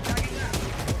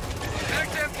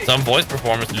 Some voice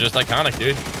performances are just iconic,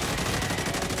 dude.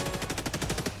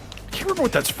 I can't remember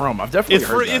what that's from. I've definitely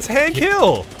heard that. It's Hank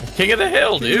Hill. King of the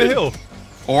Hill, King dude. of the Hill.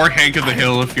 Or Hank of the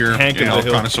Hill if you're Hank you of know, the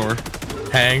Hill. connoisseur.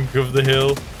 Hank of the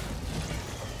Hill.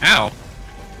 Ow.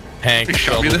 Hank. He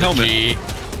shot me the spelled with a helmet.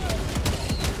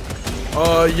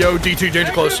 G. Yo, D2,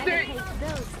 danger close.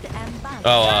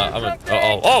 Oh, I'm a.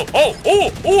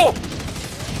 Oh.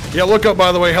 Yeah, look up,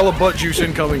 by the way. Hella butt juice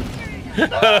incoming.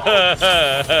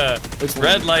 It's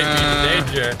Red light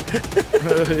means danger.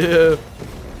 Yeah.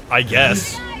 I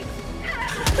guess.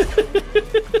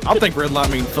 I think red light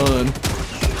means fun.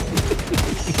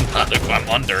 Not if I'm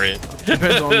under it.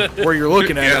 Depends on where you're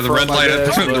looking at. Yeah, it the from, red I light.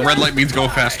 guess, The but- red light means go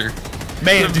faster.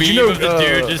 Man, The did you meme know of the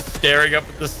dude just staring up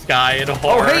at the sky in Oh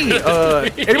horror. hey,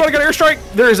 anybody got airstrike?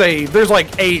 There's like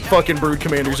 8 fucking brood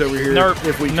commanders over here. Nerp,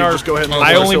 If we can nerp. just go ahead and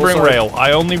I let only ourselves bring off. rail.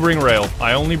 I only bring rail.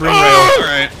 I only bring rail. All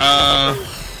right.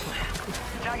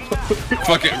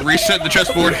 Fuck it. Reset the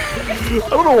chessboard. I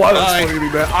don't know why that's Bye. funny to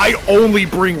me, man. I only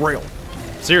bring rail.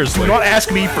 Seriously. Do not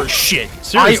ask me for shit.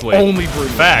 Seriously. I only bring rail.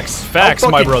 Facts. How Facts,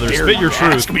 my fucking brother. dare Spit you your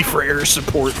truth. Ask me for air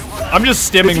support. I'm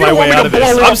just stimming If my you way want out me of to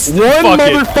this. blow I'm up one fuck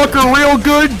it. motherfucker real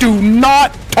good, do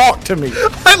not talk to me.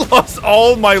 I lost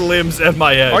all my limbs and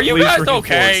my head. Are you Please guys reinforce.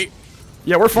 okay?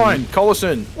 Yeah, we're fine. Call us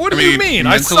in. What do I you mean, mean?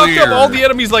 I sucked mentally up all or- the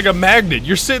enemies like a magnet.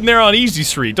 You're sitting there on Easy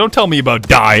Street. Don't tell me about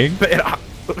dying. Man, I-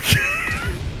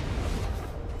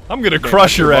 I'm gonna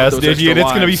crush your about ass, those Digi, and extra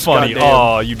it's gonna be lives. funny. Goddamn.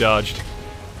 Aw, you dodged.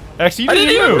 Actually, you I didn't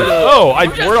didn't move. even- Oh, I.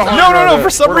 We're the No, hard no, no. drive. For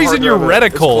some We're the reason, hard your drive.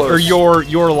 It's reticle or close.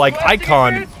 your like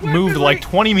icon moved like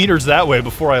 20 meters that way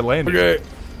before I landed. Okay.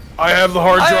 I have the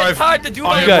hard I had drive. time to do I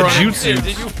my am got running. jutsu. and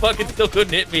you fucking still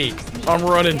couldn't hit me. I'm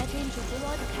running.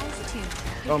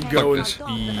 I'm Fuck going. this. Yeah,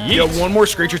 Yeet. one more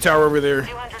Screecher Tower over there.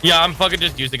 Yeah, I'm fucking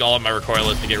just using all of my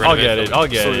recoilless to get rid I'll of it. get it. I'll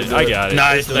get So it. do I it. got it.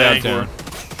 Nice, Downtown. thank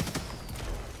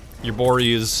Your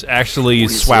Bori is actually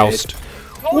What is swoused.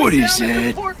 What is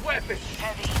it? Support weapon.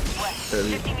 Heavy.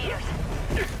 50 meters.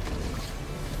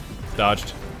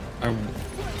 Dodged.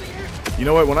 You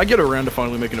know what? When I get around to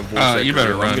finally making a voice actor, you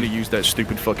better I'm run. gonna use that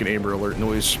stupid fucking Amber Alert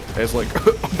noise as like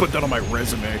I'll put that on my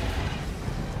resume.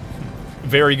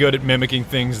 Very good at mimicking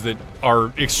things that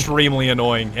are extremely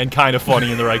annoying and kind of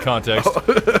funny in the right context.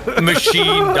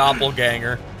 Machine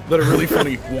doppelganger. That are really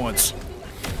funny once.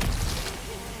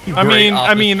 I mean,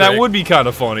 office that trick. would be kind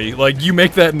of funny. Like you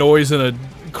make that noise in a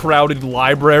crowded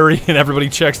library and everybody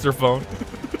checks their phone.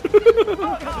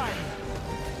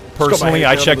 Personally, I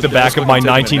hand check under the the back desk of like my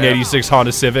I'm taking a nap. 1986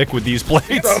 Honda Civic with these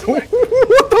plates. What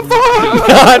the fuck?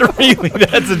 Not really.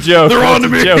 That's a joke. They're That's on to a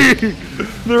me. joke.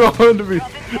 They're on to me.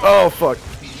 Oh fuck.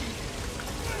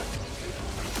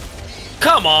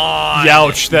 Come on.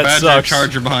 Youch, that Badger sucks.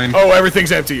 charger behind. Oh,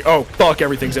 everything's empty. Oh fuck,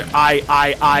 everything's empty. What did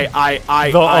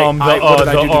the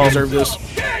I do to arm. deserve this?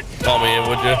 Call me in,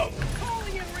 would you?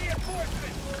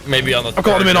 Maybe on the. I'm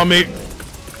calling him in on me.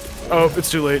 Oh,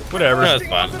 it's too late. Whatever. That's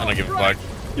fine. I don't give a fuck.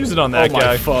 Use it on Oh that my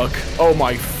guy. fuck. Oh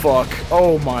my fuck.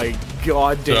 Oh my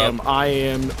goddamn. I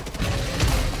am.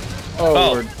 Oh,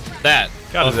 Oh, lord. that.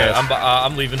 Got his Okay, ass.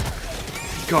 I'm leaving.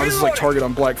 God, this is like Target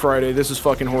on Black Friday. This is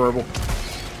fucking horrible.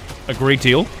 A great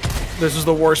deal. This is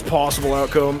the worst possible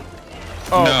outcome.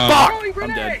 Oh No. fuck! I'm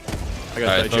dead. I got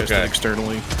Alright, digested okay.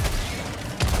 externally.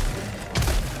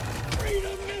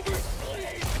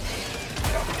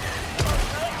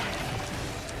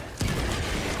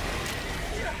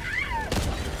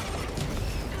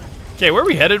 Okay, where are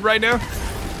we headed right now?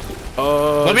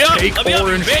 Let me up, Take let me up,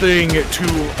 orange bitch. thing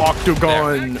to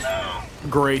octagon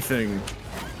gray thing.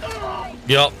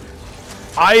 Yup.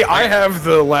 I have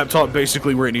the laptop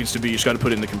basically where it needs to be. You just got to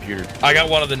put it in the computer. I got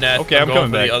one of the nets. Okay, I'm going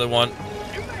coming for back. the other one.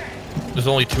 There's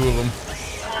only 2 of them.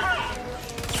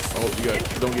 Oh, you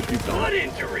got don't get puked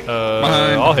on.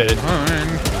 Behind. I'll hit it. Behind.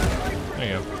 There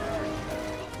you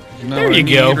go. No, There I you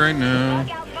need go. Right now.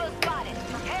 Outpost spotted.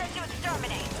 Prepare to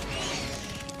exterminate.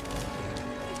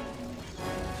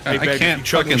 Hey, I babe, can't you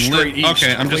chugging fucking straight live. east,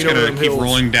 Okay, I'm just clean over gonna them keep hills.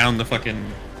 rolling down the fucking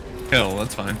hill.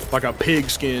 That's fine. Like a pig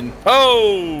skin.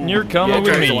 Oh! You're coming Yeah, with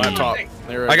there's me. the laptop.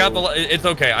 There I got go. it's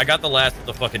okay. I got the last of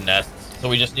the fucking nests, so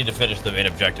we just need to finish the main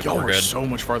objective. Y'all We're were good. so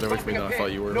much farther away from me than I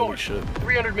thought you were. Holy North, shit.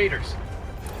 300 meters.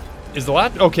 Is the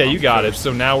lap? Okay, you got it.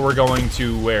 So now we're going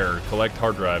to where? Collect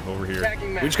hard drive over here. Attacking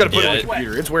We map. just gotta put it on Yeah, the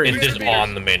computer. It's where it It's needs just to be.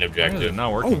 on the main Why is objective. it not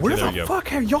Oh, working? where Okay, there the you go. fuck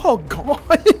have y'all gone?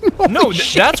 No, Holy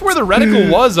shit. that's where the reticle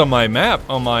was on my map,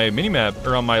 on my mini map,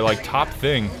 or on my like top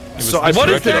thing. It was So I this What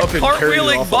is picked it that up and carried it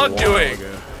cartwheeling off a bug while doing? ago.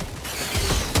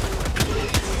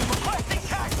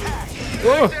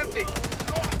 Mag's empty.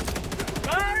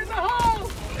 Fire in the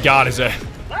hole. God, is that?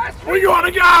 Last We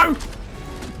gotta go!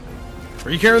 Are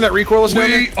you carrying that recoilless down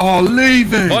there? We are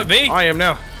leaving. What, me? I am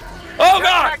now. Oh,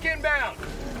 God! back inbound.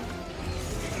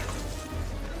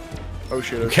 Oh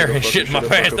shit. Carrying shit in my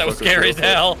pants. That was scary as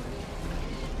hell.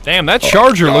 Damn, that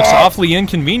charger looks awfully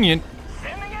inconvenient.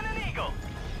 Sending in an eagle.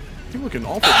 You're looking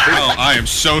awful Oh, I am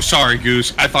so sorry,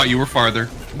 Goose. I thought you were farther.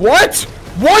 What?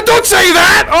 What? Don't say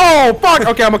that! Oh, fuck!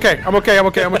 Okay, I'm okay. I'm okay.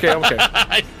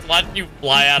 I just watched you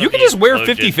fly out You of can the just wear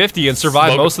explosion. 50-50 and survive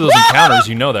Smoke. most of those encounters.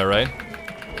 You know that, right?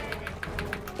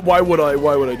 Why would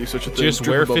I do such a thing? Just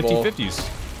wear Drip above all.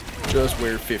 50-50s. Just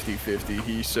wear 50-50.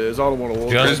 He says, I don't want to look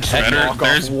Just like better- knockoff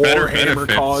there's better Warhammer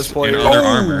benefits cosplay. in other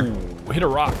armor. Oh, hit a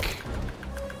rock.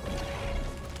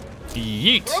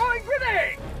 Yeet. Throwing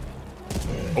grenade.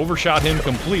 Overshot him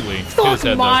completely. Hit his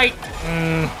head,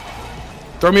 though.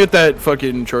 Throw me at that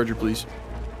fucking charger, please.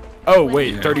 Oh,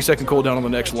 wait. 30-second cooldown on the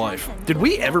next life. Did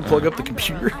we ever plug up the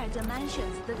computer?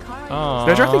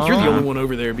 Badger, I think you're the only one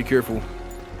over there. Be careful.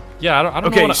 Yeah, I don't,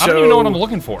 Okay, know what, I don't even know what so- I'm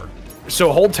looking for.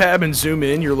 So hold tab and zoom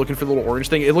in. You're looking for the little orange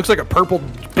thing. It looks like a purple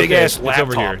big-ass it's laptop.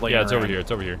 over here. laying Yeah, it's over around. here.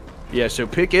 It's over here. Yeah, so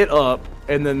pick it up,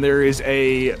 and then there is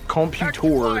a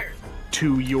computer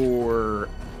to your...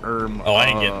 Oh, I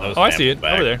ain't getting those. Oh, I see samples it.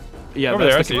 back. Over there. Yeah, Over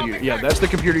that's there, I the computer. Yeah, that's the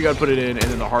computer you gotta put it in, and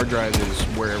then the hard drive is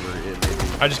wherever it may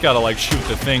be. I just gotta, like, shoot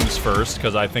the things first,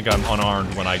 because I think I'm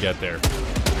unarmed when I get there.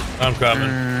 I'm coming.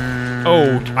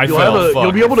 Oh, I You'll, fell. have a, Fuck,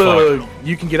 you'll be able to... fuck.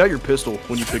 You can get out your pistol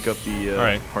when you pick up the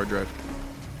Alright. hard drive.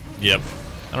 Yep.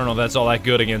 I don't know if that's all that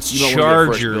good against You don't wanna get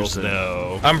fresh chargers, built in.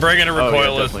 though. I'm bringing a Oh, yeah,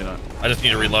 recoilless. definitely not. I just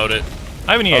need to reload it.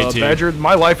 I have an EAT. Badger,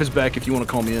 my life is back if you want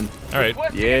to call me in. All right.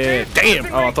 Yeah,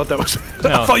 damn. Oh, I thought that was...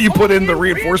 No. I thought you put in the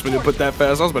reinforcement and put that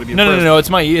fast. I was about to be No, impressed.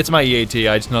 it's my EAT.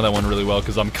 I just know that one really well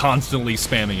because I'm constantly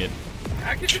spamming it.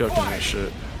 Chucking that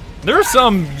shit. There are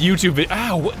some YouTube videos.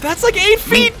 Ow, that's like 8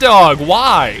 feet, dog.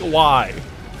 Why? Why?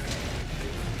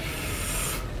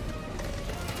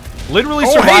 Literally Oh,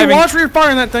 hey, surviving watch where you're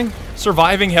firing that thing.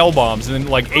 surviving hell bombs and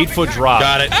then like 8-foot drop.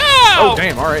 Got it. Oh,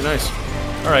 damn. All right, nice.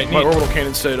 All right, My neat. orbital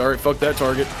cannon said, all right, fuck that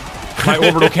target. My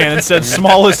orbital cannon said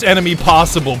smallest enemy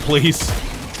possible, please.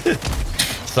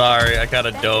 Sorry, I kind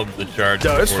of domed the charge.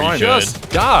 No, it's before you fine. should. Just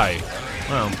die.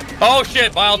 Wow. Oh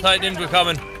shit! Bile Titan ninja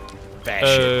coming.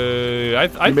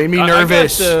 I You made me I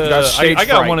nervous. You got got, stage I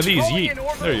got fright. one of these.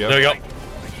 Yeet. There you go. There you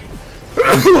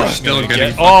go. Still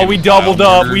getting Oh, we fucking doubled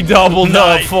up. murdered. We doubled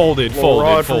up. Nice. Folded. Little Folded.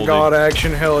 rod for Folded. God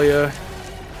action, hell yeah.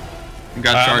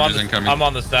 Got I'm on charges the- incoming. I'm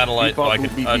on the satellite, so I Beep,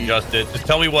 can beep, beep. adjust it. Just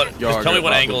tell me what. Just tell me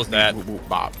what angle is that?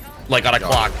 Like on a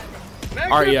clock. All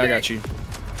right, yeah, I got you.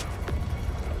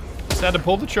 Just had to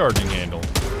pull the charging handle.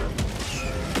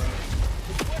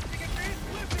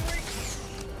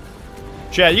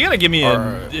 Chad, you gotta give me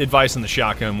advice on the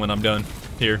shotgun when I'm done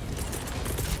here.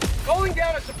 Calling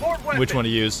down a support weapon. Which one to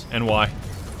use and why?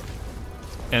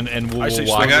 And I say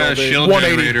why? I got a all day. shield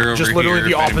 180, generator over just literally here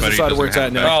the if opposite anybody side of where doesn't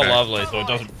it's at have now. a Oh, backpack. lovely. So it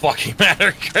doesn't fucking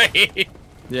matter. Great.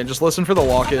 Yeah, just listen for the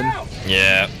lock-in.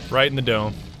 Yeah. Right in the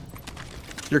dome.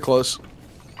 You're close.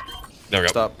 There we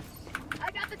go. Stop.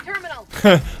 I got the terminal.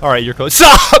 All right, you're close.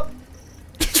 Stop!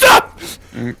 Stop!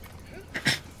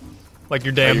 Like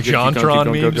your damn You're good, keep going, JonTron keep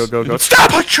going, memes. Go, go, go, go.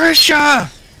 Stop, Patricia!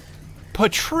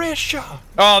 Patricia.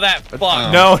 Oh, that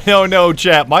fuck. No,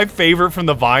 chat. My favorite from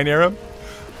the Vine era.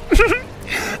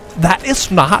 That is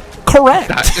not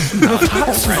correct.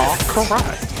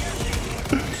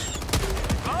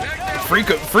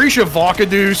 Freesha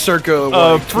Vakadu circa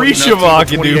like, Freesha 2019 to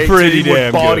Vakadu, 2018 pretty with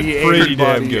damn body good. and Pretty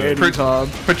damn body good. and Tom.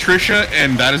 Patricia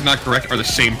and that is not correct are the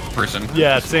same person.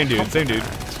 Yeah, same dude. Same dude.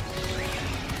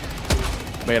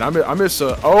 Man, I miss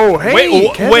oh hey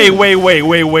Kevin.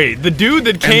 Wait. The dude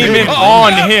that came then- in Oh,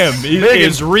 on yeah. him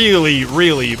is really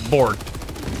borked.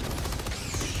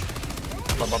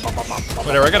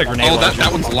 Whatever, I got a grenade Oh, launcher.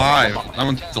 that one's live. That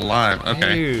one's alive.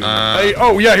 Okay. Dude. Hey,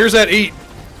 oh yeah, here's that eat.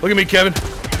 Look at me, Kevin.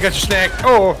 I got your snack.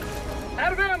 Oh,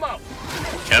 Out of ammo.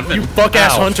 Kevin. you fuck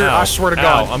ass Ow, hunter! ow, I swear to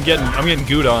ow. God. I'm getting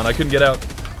good on. I couldn't get out.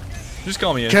 Just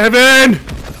call me in. Kevin!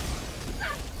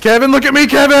 Kevin, look at me,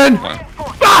 Kevin! What?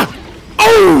 Ah!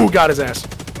 Oh, got his ass.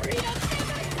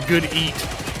 Good eat.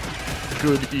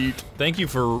 Good eat. Thank you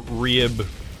for rib.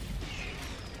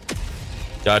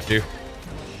 Got you.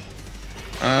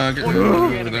 All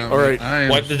Alright. I am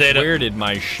Wipe the data. Where did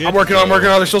my shit? I'm working on.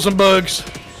 There's still some bugs.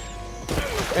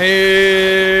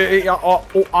 Hey,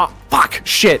 fuck,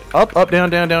 shit. Up, up, down,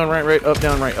 down, down, right, right, up,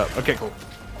 down, right, up. Okay, cool.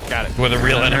 Got it. Where the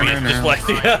real enemy is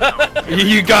dyslexia.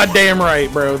 You goddamn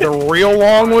right, bro. The real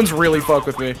long ones really fuck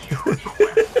with me.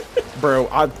 Bro,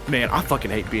 man, I fucking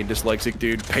hate being dyslexic,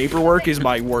 dude. Paperwork is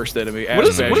my worst enemy. What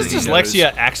is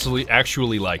dyslexia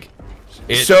actually like?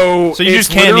 So you it's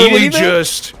just can't eat literally anything?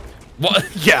 just What?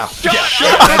 yeah.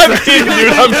 I'm kidding,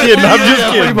 dude. I'm kidding. I'm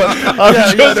just kidding. I'm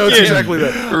just no, it's kidding. exactly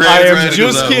that. I am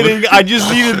just kidding. I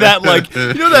just needed that, like,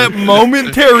 you know, that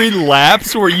momentary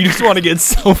lapse where you just want to get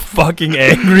so fucking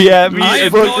angry at me.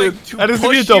 I'm going to I just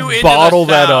push needed you to into bottle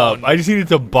the that up. sound. I just needed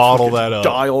to bottle that up.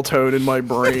 Dial tone in my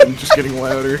brain just getting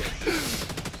louder.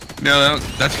 No,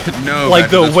 that's no.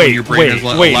 Like that's when wait, your brain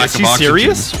has wait, lack is of she oxygen.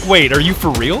 serious? Wait, are you for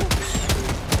real?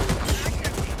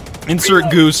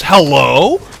 Insert goose.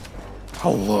 Hello?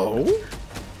 Hello?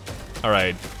 All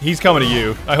right, he's coming to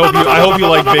you. I hope you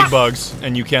like big bugs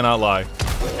and you cannot lie.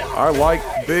 I like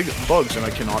big bugs and I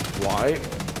cannot lie.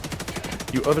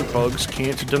 You other bugs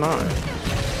can't deny.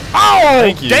 Oh,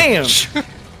 Thank you. damn!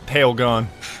 Hail gone.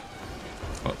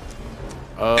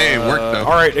 Hey, it worked though.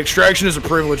 All right, extraction is a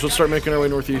privilege. Let's start making our way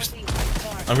northeast.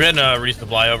 I'm getting a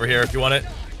resupply over here if you want it.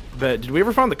 Bet. Did we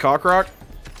ever find the cock rock?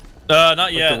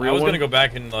 Not yet. real I was one? gonna go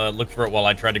back and look for it while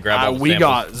I tried to grab all the We samples.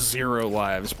 got 0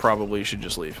 lives. Probably should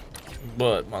just leave.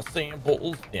 But my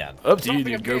samples, yeah. Up to you,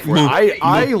 dude. Go for it.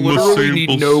 I literally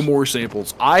need no more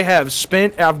samples.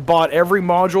 I've bought every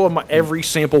module and every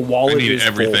sample I wallet need is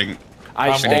everything. full.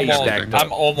 I stay stacked up.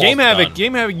 I'm almost Game done.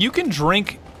 Havoc, you can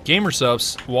drink Gamer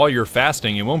Subs while you're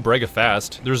fasting. It won't break a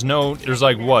fast. There's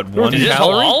like what, 1 Is this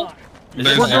calorie? halal?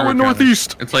 There's We're 0 going calories.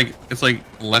 northeast. It's like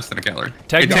less than a calorie.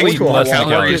 Technically it takes more less than a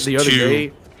calorie. calories The other day,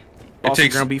 it Boston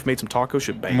takes ground beef made some taco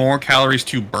shit bang. more calories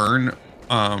to burn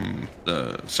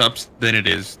the subs than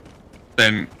is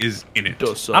in it.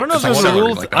 I don't know if It's there's a like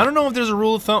rule. like I that. don't know if there's a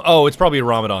rule of thumb. Oh, it's probably a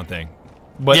Ramadan thing.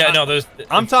 But Yeah, no, there's.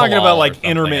 I'm it's talking halal about or like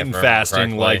something, intermittent if I remember fasting,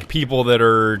 correctly. like people that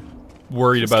are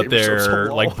worried about Gamer Subs their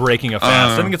halal. like breaking a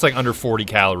fast. I think it's like under 40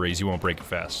 calories. You won't break a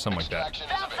fast, something like that.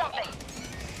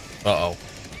 Uh-oh.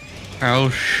 How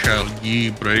shall ye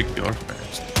break your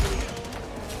fast?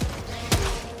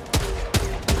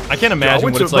 I can't imagine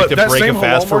went what to- it's like but to that break a same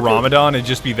fast halal for market- Ramadan and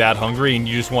just be that hungry and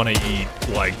you just want to eat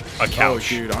like a Oh, couch.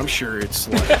 dude, I'm sure it's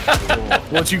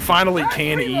like once you finally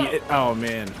can eat it. Oh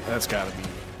man, that's gotta be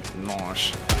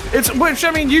nosh. Which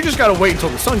I mean, you just gotta wait until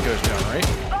the sun goes down, right?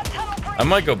 I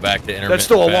might go back to intermittent That's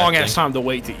still a long fasting. ass time to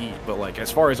wait to eat. But like,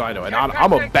 as far as I know, and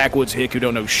I'm a backwoods hick who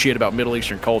don't know shit about Middle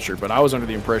Eastern culture. But I was under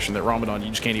the impression that Ramadan you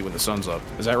just can't eat when the sun's up.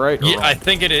 Is that right? or Yeah, wrong? I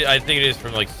think it is. I think it is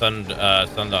from like sun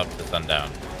up to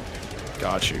sundown.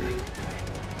 Got you.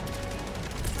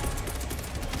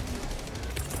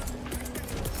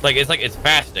 Like it's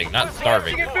fasting, not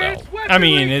starving itself. I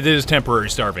mean, it is temporary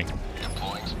starving.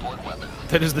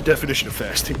 That is the definition of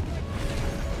fasting.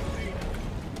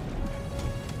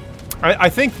 I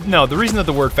think no. The reason that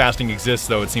the word fasting exists,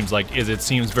 though, it seems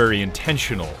very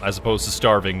intentional as opposed to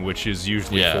starving, which is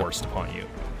usually Yeah. forced upon you.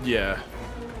 Yeah,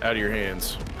 out of your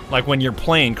hands. Like when your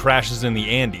plane crashes in the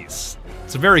Andes.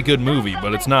 It's a very good movie,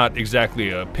 but it's not exactly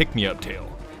a pick-me-up tale.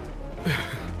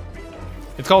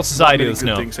 It's called Society Many of the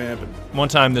good Snow. things happen. One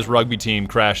time, this rugby team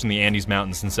crashed in the Andes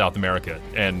Mountains in South America,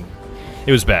 and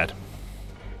it was bad.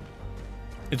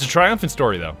 It's a triumphant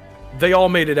story, though. They all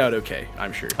made it out okay,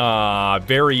 I'm sure.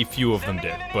 Very few of them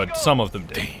did, but some of them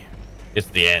did. It's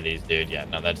the Andes, dude. Yeah,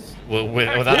 no, that's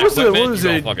without What was equipment, it?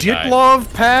 you're gonna fucking die.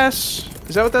 Ditlov Pass?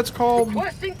 Is that what that's called?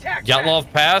 Requesting tax.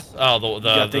 Yatlov Pass? Oh,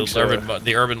 Yeah, I think so.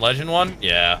 the urban legend one?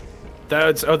 Yeah.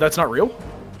 That's not real.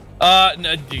 No,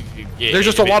 yeah, There's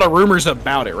just a lot of rumors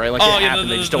about it, right? Like Oh it yeah,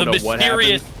 happened, they just don't know what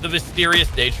happened. the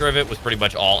mysterious nature of it was pretty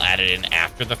much all added in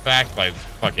after the fact by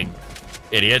fucking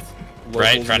idiots,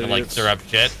 right? Locals Trying and to like idiots. stir up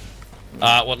shit.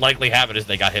 What likely happened is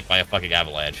they got hit by a fucking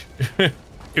avalanche.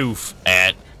 Oof.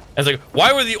 And it's like,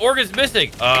 why were the organs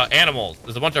missing? Animals.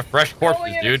 There's a bunch of fresh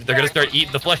corpses, dude. They're gonna start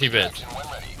eating the fleshy bits.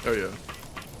 Oh yeah.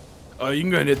 Oh, you can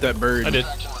go and hit that bird. I did.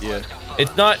 Yeah.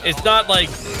 It's not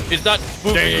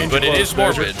spooky, but it is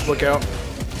morbid. Look out.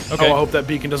 Okay. Oh, I hope that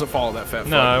beacon doesn't follow that fat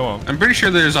No, fuck. I won't. I'm pretty sure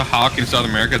there's a hawk in South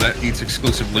America that eats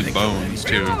exclusively bones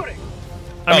too.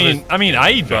 I mean,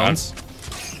 I eat bones.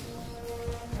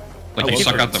 Like I you love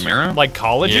suck out the bones. marrow. Like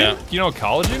collagen? Yeah. Do you know what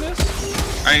collagen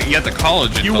is? You get the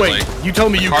collagen. You but, wait. Like, You tell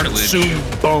me the you cartilage.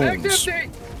 consume bones.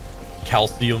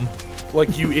 Calcium.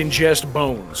 Like you ingest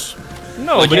bones.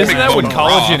 No, Like but you isn't make that what bone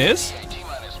collagen broth. is?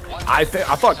 I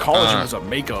thought collagen Uh, was a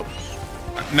makeup.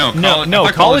 No, No, I no.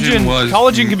 thought Collagen was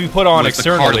collagen can be put on like the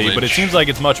externally, but it cartilage. seems like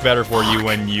it's much better for you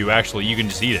when you can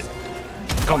just eat it.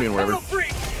 Call me whatever.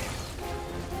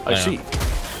 I Yeah. see.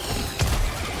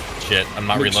 shit. I'm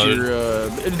not Makes reloaded.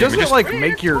 Your, doesn't it like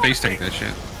make your Face tank that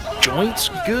shit. joints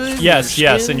good? Yes,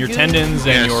 yes, skin and your good? tendons and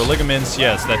Yes. your ligaments,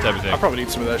 yes, that type of I thing. probably need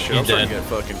some of that shit. You I'm starting did. to get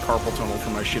fucking carpal tunnel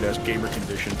from my shit ass gamer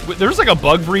condition. There's like a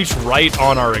bug breach right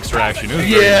on our extraction. It was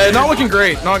very Yeah, weird. not looking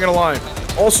great. Not gonna lie.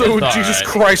 Also, It's Jesus alright.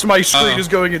 Christ, my screen is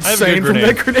going have a good insane from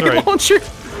that grenade. grenade Alright. launcher.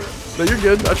 No, you're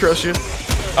good. I trust you.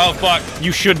 Oh fuck.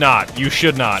 You should not. You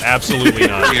should not. Absolutely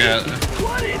not. Yeah.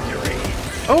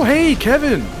 Oh, hey,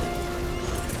 Kevin.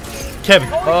 Kevin.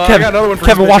 I Kevin. got another one for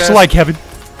Kevin, you, watch bitch the ass. light, Kevin.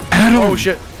 Oh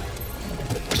shit.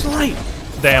 Where's the light?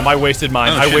 Damn, I wasted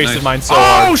mine. Oh, I shit, wasted nice. mine so Oh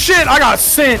hard. shit! I got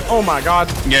sent. Oh my god.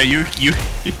 Yeah, you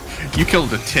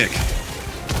killed a tick.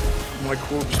 My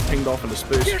corpse pinged off into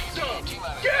space. Get some!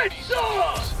 Get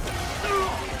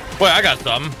some! Wait, I got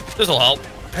something. This'll help.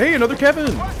 Hey, another Kevin.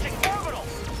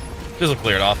 This'll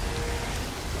clear it off.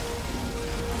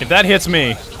 If that hits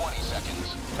me,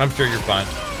 I'm sure you're fine.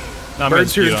 I'm gonna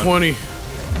Birds here speed at on. 20.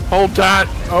 Hold tight.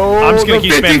 Oh, I'm just gonna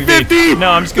keep spamming V. 50-50. No,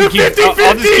 I'm just gonna keep. The I'll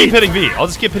just 50-50. keep hitting V. I'll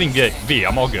just keep hitting V.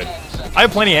 I'm all good. I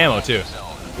have plenty of ammo too,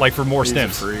 like for more He's a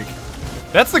stims. freak.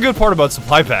 That's the good part about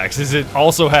supply packs is it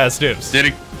also has stims. Did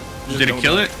it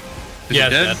kill it? Is Yeah, it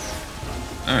dead? it's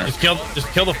Alright. Just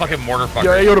kill the fucking mortar fucker.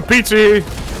 Yeah, yo to pizza.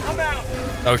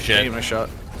 Oh shit. Hey, my shot.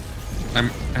 I'm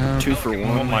 2 for I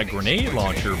want 1. my grenade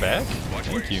launcher back.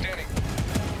 Thank you.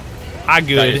 I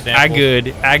good. Got your I sample?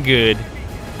 good. I good.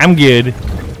 I'm good.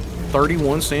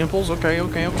 31 samples. Okay.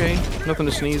 Nothing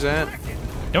to sneeze at.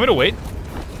 You want me to wait?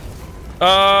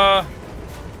 Are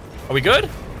we good?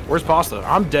 Where's pasta?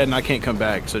 I'm dead and I can't come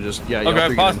back. So just y'all Okay,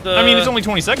 figure it pasta. I mean, it's only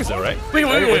 20 seconds though, right? We can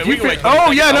wait. We can wait.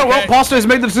 Oh yeah, no. Well, Okay. pasta has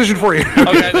made the decision for you.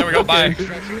 Okay, there we go. Bye.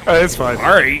 It's fine. All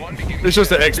right. It's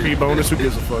just an XP bonus. Who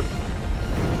gives a fuck?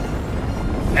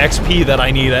 XP that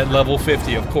I need at level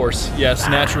 50, of course. Yes,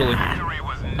 naturally.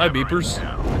 Hi, Beepers.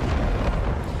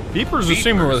 Beepers was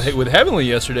streaming with Heavenly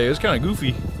yesterday. It was kind of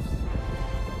goofy.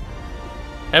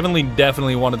 Heavenly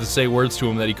definitely wanted to say words to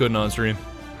him that he couldn't on stream.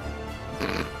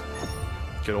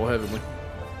 Good old Heavenly.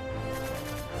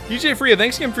 DJ Freya,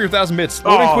 thanks again for your 1,000 bits. Oh,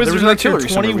 Loading there Quizzers was in an like your artillery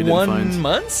somewhere we didn't 21 find.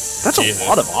 months? That's Jesus. a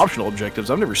lot of optional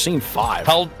objectives. I've never seen 5.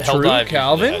 Hell True, dive.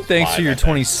 Calvin. Yeah, Thanks five, for your I think.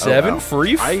 27. Oh, wow.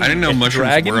 Free. I didn't know mushrooms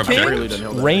Dragon were up King. there. I really didn't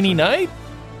know that. Rainy Night.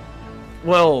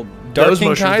 Well, Dark those King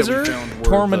mushrooms that we Kaiser, found were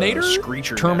Torminator, the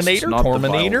screecher Terminator, nests, not the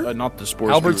Torminator, vile- not the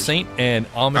spores. Albert doers. Saint and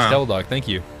Amish Devil Dog. Thank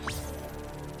you.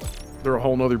 They're a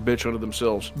whole nother bitch unto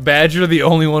themselves. Badger, the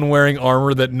only one wearing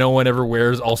armor that no one ever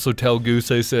wears. Also, tell Goose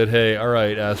I said, "Hey, all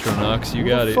right, Astronox, you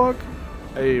got it." Fuck.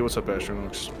 Hey, what's up,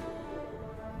 Astronauts?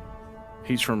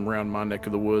 He's from around my neck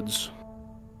of the woods.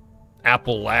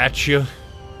 Appalachia.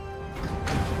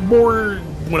 More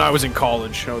when I was in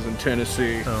college. I was in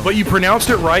Tennessee. Oh. But you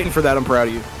pronounced it right, and for that, I'm proud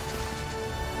of you.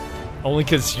 Only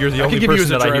because you're the I only can give you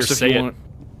his person that I hear address if say you it. want.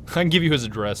 I can give you his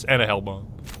address and a hell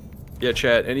bomb. Yeah,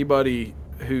 chat. Anybody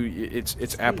who it's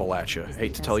Appalachia.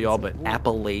 Hate to tell y'all, but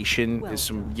Appalachian is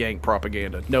some Yank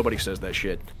propaganda. Nobody says that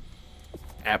shit.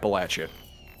 Appalachia.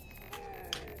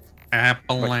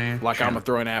 Appalachian. Like I'm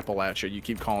throwing Appalachia. You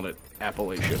keep calling it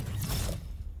Appalachia.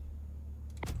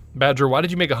 Badger, why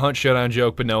did you make a Hunt Showdown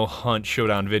joke but no Hunt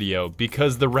Showdown video?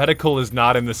 Because the reticle is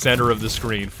not in the center of the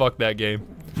screen. Fuck that game.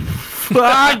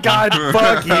 Ah, God,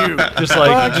 fuck you. Just like,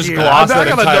 Fuck just you. gloss I that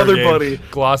got entire another game. buddy.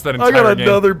 Gloss that I entire got game.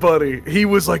 another buddy. He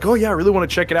was like, "Oh yeah, I really want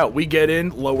to check it out." We get in,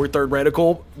 lower third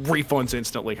reticle, refunds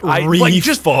instantly. Refunds.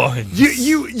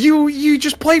 You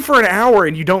just play for an hour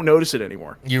and you don't notice it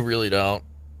anymore. You really don't.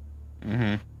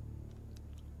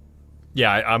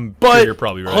 Yeah, I'm But sure you're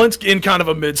probably right. Hunt's in kind of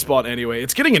a mid spot anyway.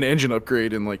 It's getting an engine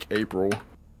upgrade in like April.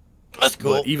 That's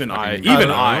cool. But even I I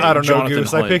don't know, Jonathan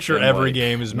Goose. I Hunt, picture am every like,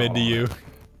 game is mid to no. you.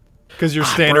 Because your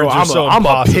Bro, standards are so I'm a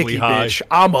impossibly picky high. bitch.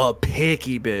 I'm a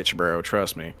picky bitch, bro.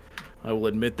 Trust me. I will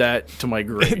admit that to my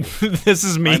grave. This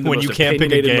is me I'm the when you most can't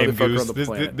pick a opinionated game, motherfucker Goose. on the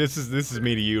planet. This is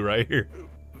me to you right here.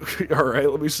 All right,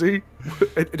 let me see.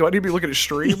 Do I need to be looking at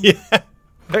stream? Yeah.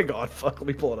 Hang on, fuck. Let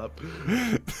me pull it up.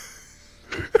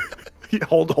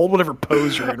 hold whatever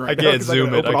pose you're in right I now. can't 'cause I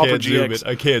zoom gotta it. I open Opera can't zoom GX. it.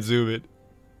 I can't zoom it.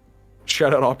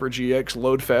 Shout out Opera GX.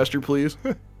 Load faster, please.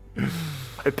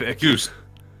 I beg you. Goose.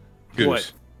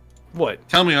 Goose. What?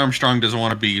 Tell me Armstrong doesn't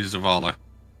want to be Zavala.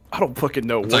 I don't fucking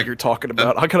know what like- you're talking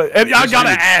about. I gotta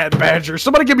like- add Badger.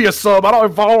 Somebody give me a sub. I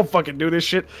don't fucking do this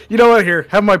shit. You know what? Here,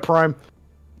 have my prime.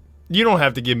 You don't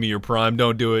have to give me your prime.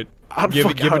 Don't do it. Give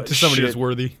it to somebody that's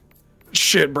worthy.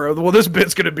 Shit, bro. Well, this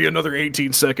bit's gonna be another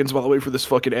 18 seconds while I wait for this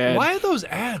fucking ad. Why are those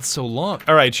ads so long?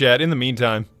 All right, Chad. In the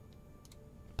meantime,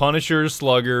 Punisher,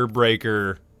 Slugger,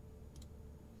 Breaker,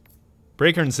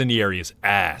 Breaker Incendiary is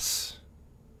ass.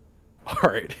 All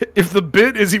right. If the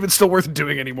bit is even still worth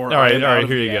doing anymore. All right, I'm out of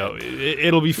here the you go. ad.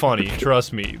 It'll be funny.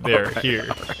 Trust me. There, All right, here.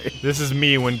 all right. This is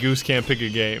me when Goose can't pick a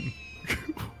game.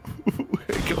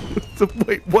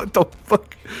 Wait, what the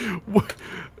fuck? What?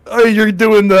 Oh, you're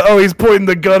doing the. Oh, he's pointing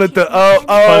the gun at the.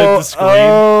 the screen.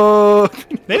 Oh.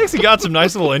 They actually got some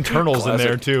nice little internals in there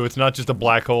Classic. too. It's not just a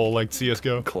black hole like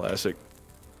CS:GO. Classic.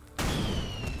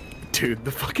 Dude,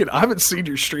 the fucking. I haven't seen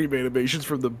your stream animations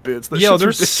from the bits. That Yo, shit's they're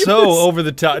ridiculous. so over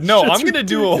the top. No, Shit's I'm gonna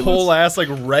do a ridiculous. whole ass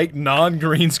like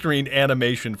non-green screen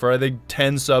animation for I think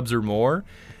 10 subs or more.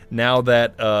 Now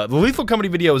that the Lethal Company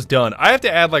video is done, I have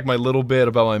to add like my little bit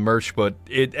about my merch, but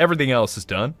everything else is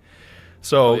done.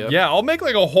 So yeah, I'll make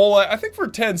like a whole. I think for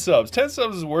 10 subs, 10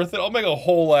 subs is worth it. I'll make a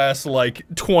whole ass like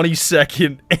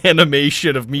 20-second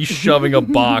animation of me shoving a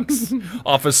box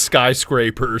off a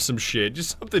skyscraper or some shit,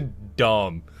 just something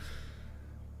dumb.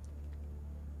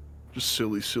 Just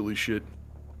silly shit.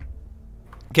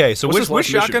 Okay, so What's which this last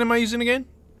shotgun mission? am I using again?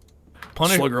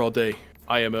 Punisher. Slugger all day.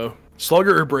 IMO.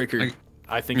 Slugger or Breaker?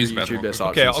 I think use are your Battlefield. best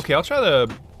Okay, options. okay, I'll try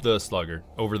the Slugger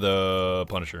over the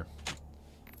Punisher.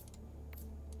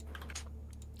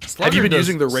 Have you been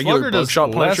using the regular Slugger does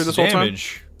buckshot Punisher less this whole time?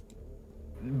 damage.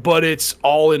 But it's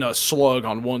all in a slug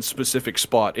on one specific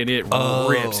spot, and it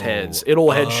rips heads. It'll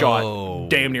headshot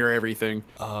damn near everything.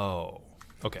 Oh,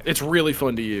 okay. It's really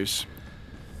fun to use.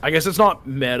 I guess it's not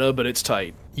meta, but it's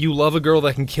tight. You love a girl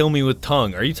that can kill me with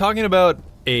tongue. Are you talking about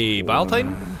a Bile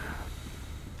Titan?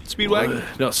 Speedwagon?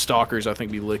 No, stalkers I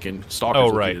think be licking. Stalkers Oh,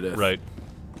 lick you right, to death, right.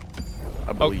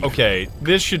 I Oh, believe. okay,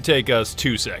 this should take us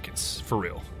 2 seconds, for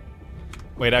real.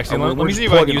 Wait, actually, we're let me just see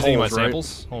if I can plugging use any of my holes, right?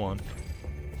 samples. Hold on.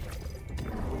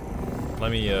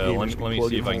 Let me we're just see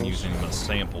plugging if I can holes. use any of my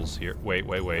samples here. Wait.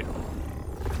 Let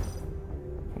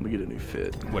me get a new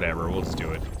fit. Whatever, we'll just do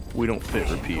it. We don't fit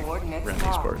repeat around these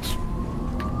parts.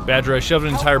 Badger, I shoved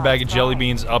an entire bag of jelly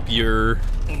beans up your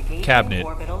cabinet.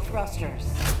 Orbital thrusters.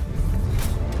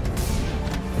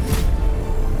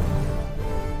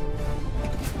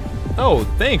 Oh,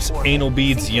 thanks, Anal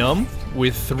Beads Yum,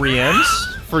 with 3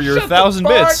 M's for your Shut the 1,000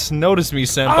 fuck! bits. Notice me,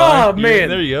 senpai. Oh man,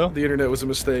 There you go. The internet was a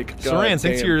mistake. God Saran, thanks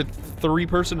damn. to your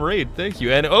 3-person raid. Thank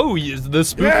you. And oh, the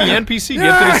spooky Yeah! NPC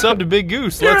Yeah! gifted a sub to Big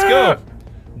Goose. Let's Yeah! go.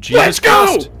 Jesus Let's go!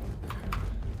 Christ.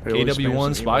 Hey, let me spam AW1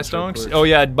 some spy emails real stonks. quick. Oh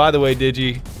yeah, by the way,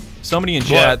 Digi, somebody in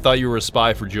chat thought you were a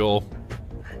spy for Joel.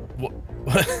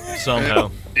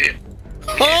 Somehow.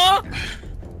 Huh?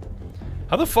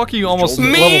 How the fuck are you almost Joel-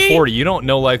 level Me? 40? You don't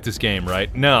no life this game,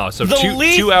 right? No, so The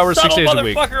least 2 hours, 6 subtle days a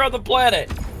week. motherfucker on the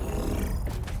planet.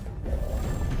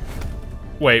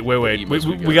 Wait. emails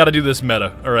we We got? got to do this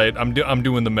meta. All right, I'm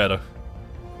doing the meta.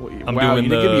 I'm doing you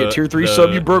didn't give me a tier 3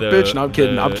 sub, you broke bitch. No, I'm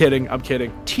kidding. I'm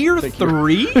kidding. Tier Thank you.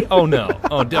 3? Oh no.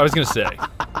 Oh, I was gonna say.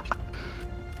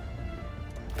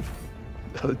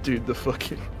 Dude, the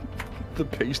fucking the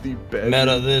pasty bed.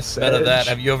 Meta this, meta that.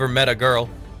 Have you ever met a girl?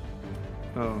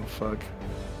 Oh fuck.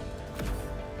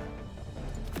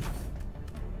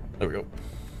 There we go.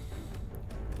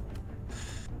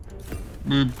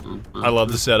 I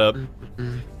love the setup.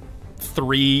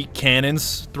 3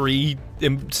 cannons, 3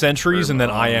 sentries, and then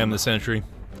I am the sentry.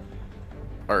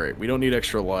 All right, we don't need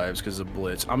extra lives because of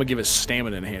Blitz. I'm gonna give it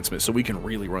stamina enhancement so we can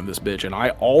really run this bitch. And I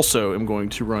also am going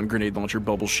to run grenade launcher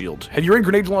bubble shield. Have you run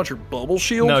grenade launcher bubble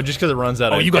shield? No, just because it runs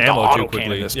out of you got the ammo too autocannon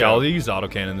quickly. this Yeah, guy. I'll use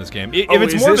autocannon in this game. If Oh,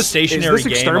 it's is more of a this- stationary is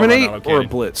this game, I'll run exterminate or autocannon.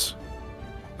 Blitz?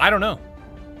 I don't know.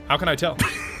 How can I tell?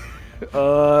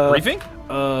 Briefing?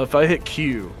 If I hit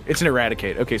Q, it's an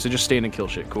eradicate. Okay, so just stand and kill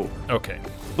shit. Cool. Okay.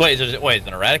 Wait, is it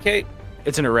an eradicate?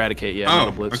 It's an eradicate. Yeah. not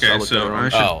a Oh, Blitz. okay, looked so at it I wrong.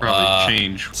 should Oh, probably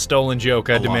change. Stolen joke.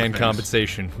 I A lot of demand things.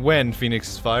 compensation. When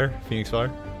Phoenix Fire? Phoenix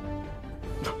Fire?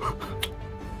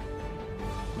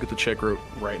 Get the check wrote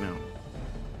right now.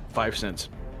 5 cents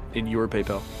in your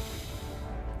PayPal.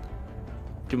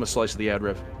 Give him a slice of the ad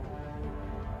rev.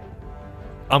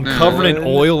 I'm covered in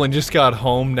oil and just got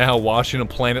home now watching a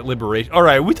Planet Liberation. All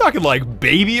right, we talking like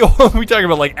baby oil? We talking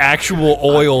about like actual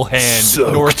oil hand,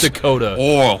 Soaked. North Dakota.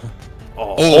 Oil.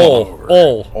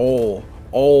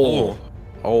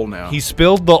 Oil now. He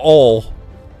spilled the oil.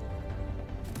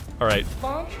 All right.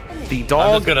 the I'm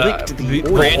dog just gonna, licked the the-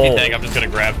 oil. Randy thing, I'm just gonna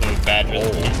grab some badges.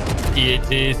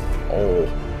 EATs. Oil.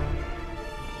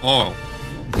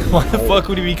 Why the fuck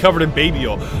would he be covered in baby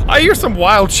oil? I hear some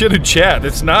wild shit in chat.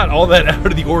 It's not all that out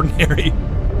of the ordinary.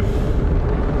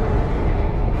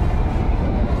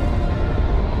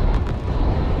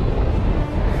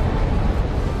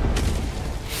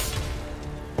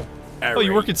 Oh,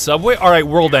 you work at Subway? All right,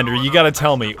 World Ender, you gotta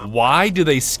tell me, why do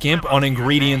they skimp on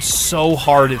ingredients so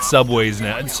hard at Subway's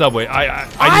now? Subway,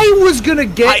 I was gonna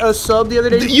get a sub the other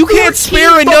day. you can't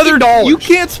spare another. You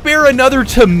can't spare another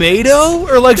tomato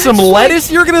or like some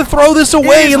lettuce. You're gonna throw this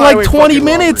away in like 20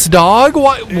 minutes, dog.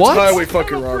 What? It's highway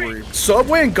fucking robbery.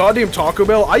 Subway and goddamn Taco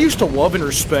Bell. I used to love and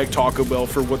respect Taco Bell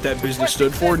for what that business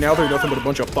stood for. Now they're nothing but a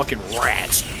bunch of fucking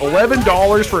rats.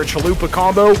 $11 for a chalupa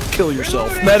combo. Kill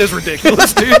yourself. That is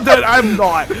ridiculous, dude. I'm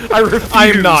not. I refuse.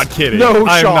 I'm not kidding. No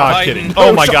I'm shot. not kidding. No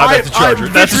Oh my shot. god, that's a charger.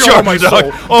 That's a vitriol on charger, my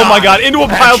dog. soul. Oh my Die. god, into a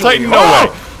pile Actually. titan? No way.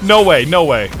 No way, no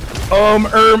way.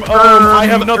 I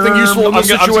have nothing useful in this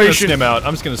I'm just gonna situation. stim out.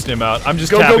 I'm just gonna stim out. I'm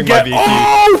just Go tapping my get. VQ.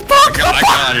 Oh fuck! I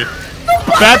got it.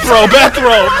 Bad throw,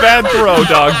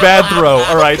 dog. Bad throw.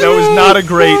 All right, that was not a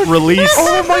great release.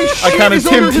 Oh my shit! I kind of is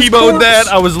Tim under his Tebow'd corpse. that.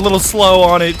 I was a little slow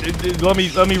on it. Let me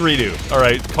redo. All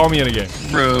right, call me in again.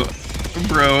 Bro.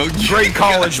 Great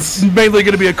college. Mainly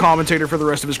going to be a commentator for the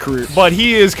rest of his career. But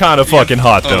he is kind of fucking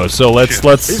hot though. So let's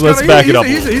back it up.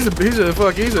 He's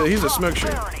a smoke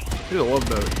show. He's a love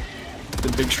boat.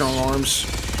 The big strong arms.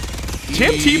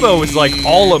 Tim Tebow is like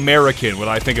all American when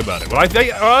I think about it. When I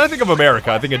think of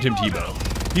America, I think of Tim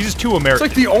Tebow. He's just too It's American.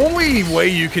 like the only way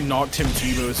you can knock Tim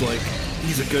Tebow is like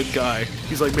he's a good guy.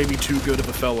 He's like maybe too good of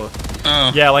a fella.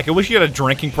 Yeah, like I wish he had a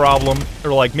drinking problem,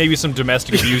 or like maybe some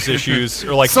domestic abuse issues,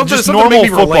 or like Something- just something to normal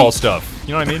make me football relate. stuff.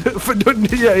 You know what I mean?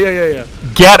 Yeah.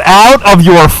 Get out of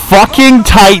your fucking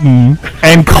Titan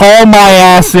and call my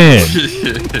ass in.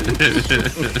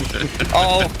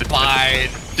 Oh, fine.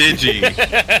 Digi.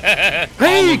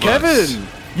 Hey, of Kevin.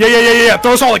 Yeah.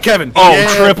 Throw us all at Kevin. Oh,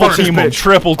 Yeah, triple fuck this team him, bitch.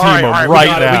 triple team All him all right we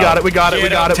now. got it. We got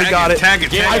it. Tag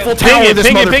it. Eiffel Ping Tower it, this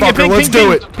ping it, ping it, motherfucker. ping, Let's ping,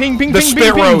 do it. ping, ping, The ping, spit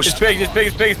ping, ping. roast. It's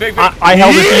big. I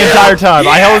held it the entire time.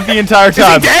 I held it the entire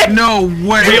time. No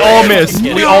way. We all missed.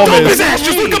 We all Dope his missed. ass.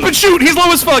 Just look up and shoot. He's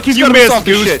low as fuck. He's You gonna be missed, soft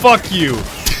as Goose. shit. Fuck you.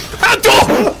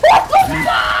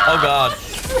 Oh god.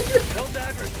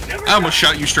 I almost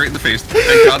shot you straight in the face.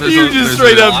 Thank God there's You a, just there's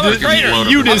straight a- up, I'm a traitor.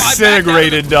 you I'm back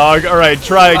disintegrated, dog. All right,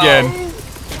 try again.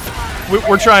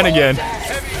 We're trying again.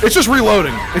 It's just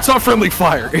reloading. It's not friendly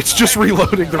fire. It's just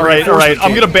reloading. The All right.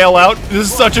 I'm gonna bail out. This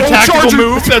is such a Oh, tactical charger.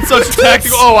 move. That's such a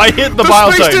tactical. Oh, I hit the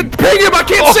bile space titan. did ping him. I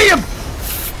can't see him.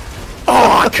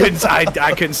 Oh, I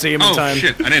couldn't see him in Oh time.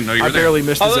 shit! I didn't know you I were there. barely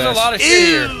missed Oh, his there's a ass. lot of shit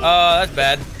here. That's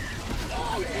bad.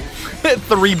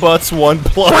 3 butts, 1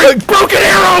 plug. Broken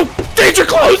arrow. Danger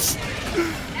close.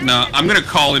 No, I'm gonna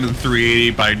call into the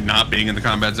 380 by not being in the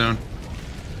combat zone.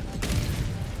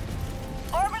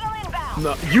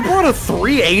 No, you brought a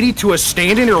 380 to a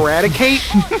stand and eradicate?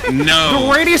 No.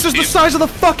 The radius is the size of the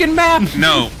fucking map.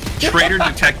 No. Traitor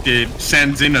detected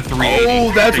sends in a 380.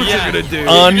 Oh, that's what Yeah. you're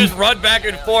gonna do. You just run back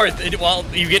and forth while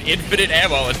you get infinite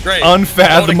ammo. It's great.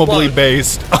 Unfathomably Don't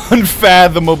based.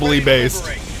 Unfathomably based.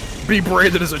 Be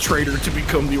branded as a traitor to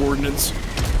become the ordinance.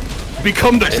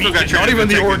 Become the I still got beacon, not traitor even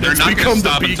the detected. ordinance. They're not Become gonna the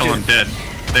stop until I'm beacon. dead.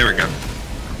 There we go.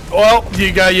 Well,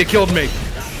 you killed me.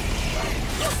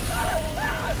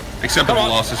 Acceptable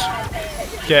losses.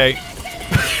 Okay.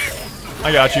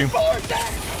 I got you.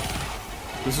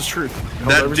 This is truth.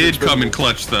 That did come in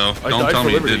clutch, though. I Don't died tell for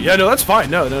me it liberty. didn't. Yeah, no, that's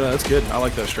fine. No, that's good. I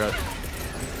like that strat.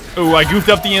 Ooh, I goofed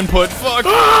up the input. Fuck.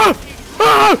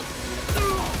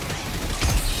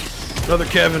 Another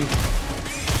Kevin.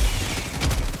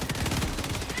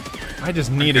 I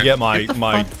just need to get my Out of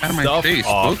my stuff face,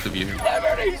 off. both of you.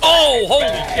 Oh, holy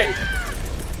shit.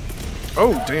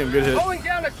 Oh, damn, good hit. Pulling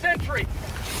down a sentry.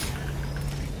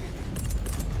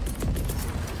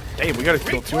 Damn, we gotta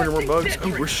kill 200 more bugs. Oh,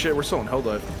 we're still on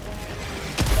Helldive.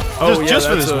 Just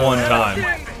for that's this a- one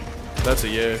time. That's a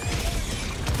yeah.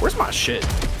 Where's my shit?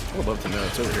 I would love to know.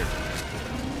 It's over here.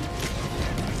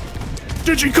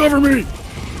 Did you cover me?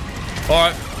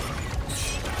 Alright. Alright,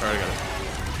 I got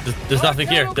it. There's nothing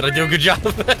here. Did I do a good job?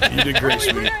 You did great,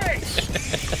 sweet.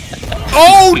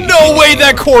 Oh, no way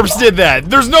that corpse did that.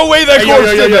 There's no way that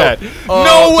corpse did that.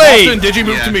 No way. Poston, did you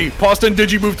move to me? Poston,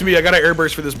 did you move to me? I got an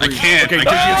airburst for this I breach. can't. Okay, I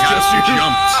Digi, it's just you.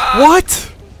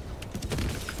 jumped.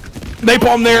 What?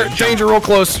 Napalm there. Danger, real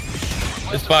close.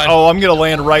 It's fine. Oh, I'm gonna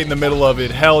land right in the middle of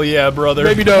it. Hell yeah, brother.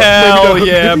 Maybe don't, Hell maybe don't.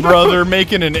 yeah, brother.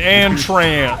 Making an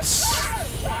entrance.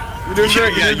 You're doing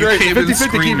great. Yeah, You're doing you great. came in 50-50 keeping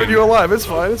screaming. you alive. It's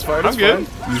fine. It's fine. It's I'm good.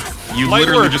 fine. You Light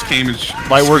literally work. just came and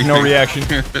Light work, no screaming. reaction.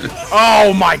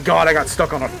 Oh my god, I got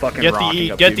stuck on a fucking Get rock. the and eat.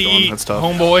 got Get puked the on. eat, That's tough.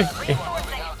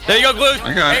 homeboy. There you go, Glue.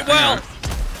 I got Hey, it. well.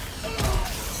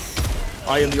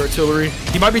 I am the artillery.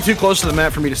 He might be too close to the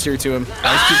map for me to steer to him.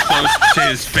 I was too close to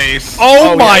his face.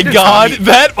 Oh yeah, my it's god, probably-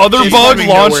 that other it's bug probably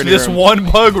nowhere launched near this him. one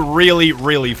bug really,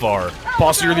 really far.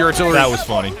 Boss, you're the artillery. That was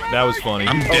funny. That was funny.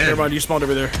 I'm Oh, never dead. mind. You spawned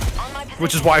over there.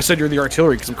 Which is why I said you're the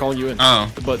artillery, because I'm calling you in.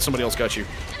 Oh. But somebody else got you.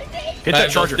 Hit that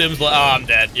charger. No stims. Oh, I'm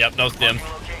dead. Yep, no stims.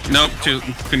 Nope,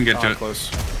 couldn't get to it.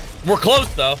 Close. We're close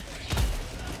though.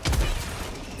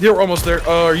 Yeah, we're almost there.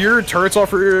 Are your turrets off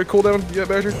for your cooldown yet,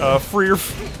 Badger? Freer.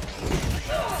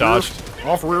 Dodged.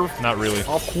 Off rear. Not really.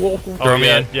 Off cool. Oh, me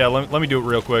yeah, in. yeah. Let me do it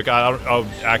real quick. Oh,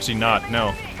 actually not.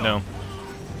 No.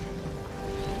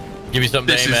 Give me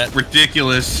something This to aim is at.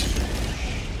 ridiculous.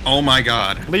 Oh my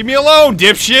god. Leave me alone,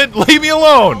 dipshit. Leave me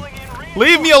alone.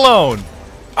 Leave me alone.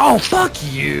 Oh, fuck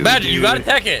you. Imagine you gotta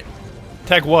tech it.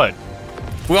 Tech what?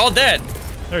 We're all dead.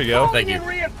 There you go. Thank you.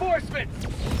 Reinforcements.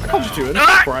 I called you to it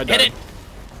before I died. Hit it.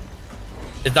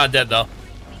 It's not dead though.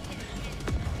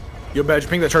 Yo, Badger,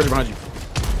 ping that charger behind you.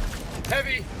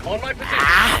 Heavy on my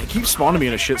position. It keeps spawning me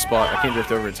in a shit spot. I can't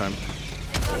drift over in time.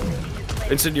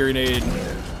 Incendiary nade.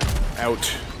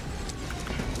 Out.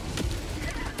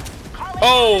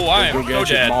 Oh, I Go am so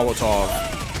Gadget dead. Molotov.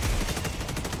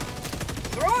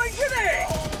 Throwing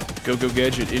grenade. Go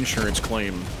Gadget insurance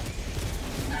claim.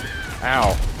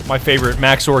 Ow. My favorite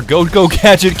Maxor Go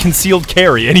Gadget concealed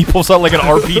carry, and he pulls out like an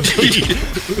RPG.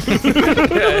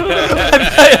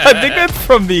 I think that's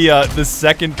from the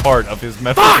second part of his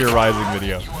Metal Gear Rising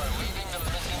video.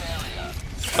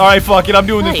 All right, fuck it. I'm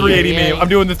doing the 380 meme. I'm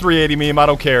doing the 380 meme. I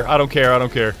don't care.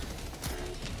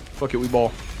 Fuck it, we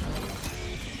ball.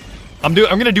 I'm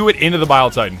gonna do it into the Bile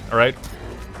Titan. All right.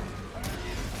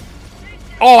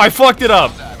 Oh, I fucked it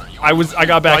up. I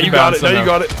got back. You got it. somehow. No, you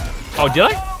got it. Oh, did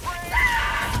I?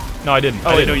 No, I didn't. Oh,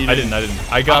 I wait, didn't. no, you I didn't.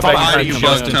 didn't. I got back thought in you time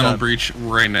bug just in Tunnel time. breach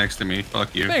right next to me.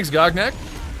 Fuck you. Thanks, Gognak.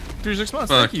 3-6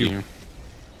 months. Fuck Thank you. you.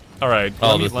 All right.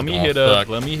 Oh, let me this hit is gonna up. suck.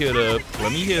 Let me hit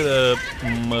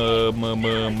up.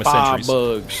 My 5 sentries.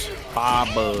 bugs.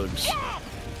 5 bugs.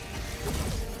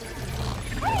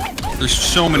 There's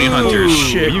so many hunters.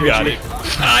 Shit, You got it.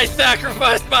 I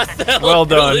sacrificed myself Well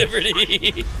for done.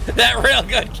 liberty. That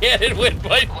railgun cannon went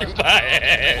right through my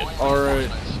head. Alright.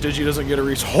 Digi doesn't get a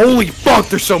reach. Holy fuck,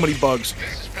 there's so many bugs.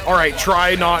 Alright,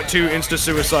 try not to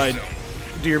insta-suicide.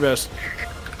 Do your best.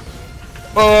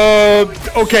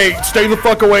 Okay, stay the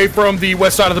fuck away from the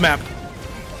west side of the map.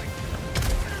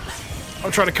 I'm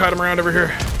trying to kite him around over here.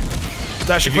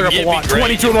 That should clear up a get me lot. great.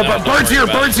 22 more Don't birds worry here,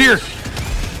 about birds it. here.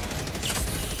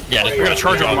 Yeah, You're gonna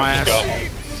charge on my ass. Go.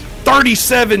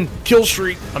 37 kill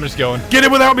streak. I'm just going. Get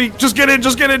in without me. Just get in,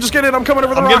 just get in, just get in. I'm coming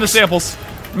over the I'm rocks. getting the samples.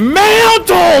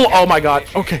 Mantle! Oh my god.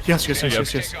 Okay, yes. you go.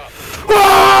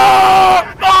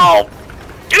 Ah! Oh!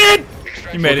 Get in!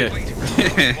 You made it.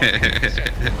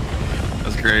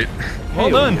 That's great. Well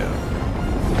done.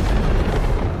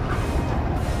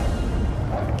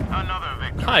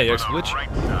 Hi, X-Glitch.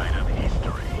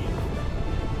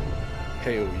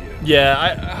 Hell yeah.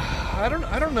 Yeah, I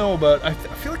don't know about. I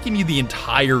feel like you need the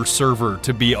entire server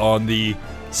to be on the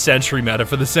Sentry meta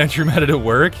for the Sentry meta to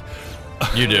work.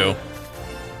 You do.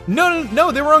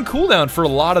 No, they were on cooldown for a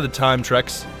lot of the time,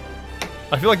 Trex.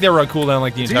 I feel like they were on cooldown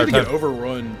like the It's entire easy to time. get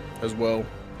overrun as well.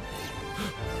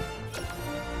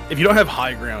 If you don't have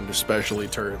high ground, especially,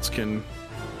 turrets can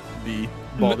be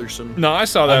bothersome. No, I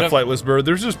saw that flightless bird.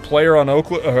 There's this player on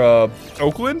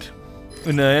Oakland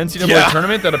in the NCAA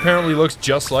tournament that apparently looks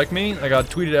just like me. I got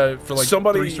tweeted at it for like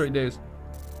 3 straight days.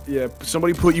 Yeah,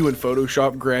 somebody put you in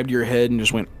Photoshop, grabbed your head, and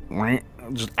just went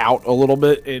just out a little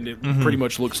bit, and it pretty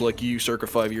much looks like you circa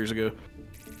 5 years ago.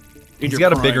 He's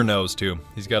got a bigger nose too.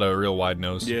 He's got a real wide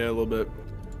nose. Yeah, a little bit.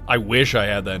 I wish I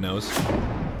had that nose.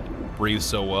 Breathes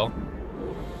so well.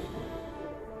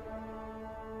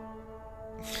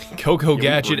 Coco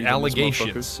Gadget breathe on this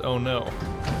allegations. Oh no.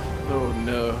 Oh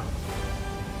no.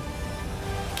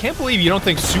 Can't believe you don't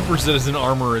think Super Citizen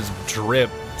armor is drip.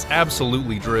 It's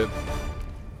absolutely drip.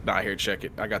 Nah, here, check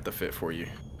it. I got the fit for you.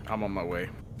 I'm on my way.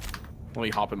 Let me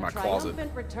hop in my closet.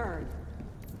 Triumphant return.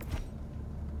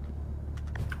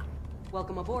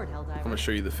 Welcome aboard, Helldiver. I'm gonna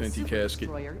show you the Fenty Super casket.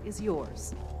 Destroyer is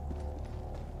yours.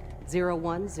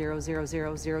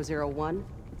 01000001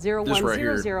 This right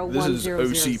here. This is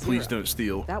OC. Please don't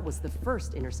steal. That was the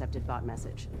first intercepted bot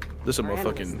message. This a Our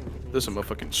analysts think it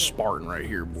motherfucking means- Spartan right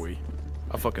here, boy.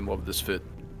 I fucking love this fit.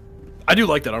 I do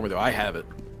like that armor though. I have it.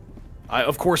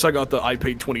 Of course I got the I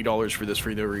paid $20 for this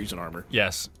for no reason armor.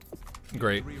 Yes.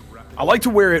 Great. I like to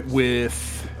wear it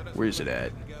with where is it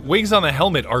at? Wings on the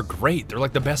helmet are great. They're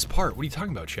like the best part. What are you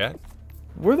talking about, chat?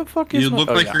 Where the fuck is You my- look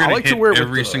oh, like yeah. you're I gonna like hit to wear it with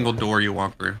every the- single door you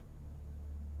walk through.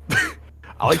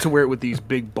 I like to wear it with these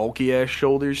big bulky ass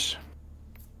shoulders.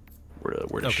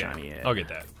 Where the shiny at? I'll get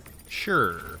that.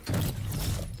 Sure.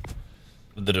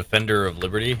 The Defender of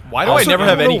Liberty. Why do I Also, never I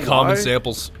have don't any know common why.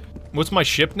 samples? What's my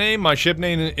ship name? My ship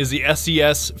name is the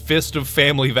SES Fist of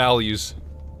Family Values.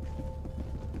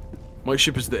 My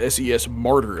ship is the SES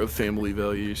Martyr of family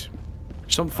values.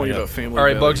 Something funny about family All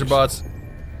right, values. bugs or bots?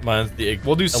 Mine's the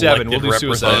We'll do 7. We'll elected do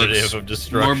suicide. representative of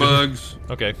destruction. More bugs.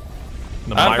 Okay.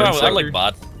 The I Myron sector. like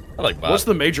bots. I like bots. What's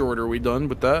the major order? Are we done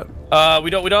with that?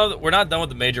 We're not done with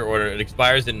the major order. It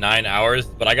expires in 9 hours,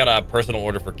 but I got a personal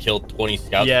order for kill 20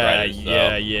 scout striders. So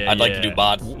I'd like to do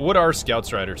bots. What are scout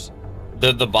striders?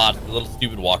 The bots, the little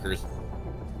stupid walkers.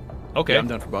 Okay. Yeah, I'm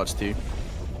down for bots too.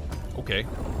 Okay.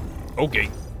 Okay.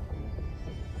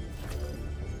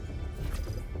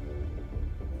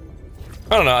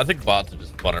 I don't know. I think bots are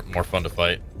just more fun to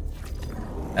fight.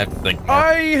 I have to think more.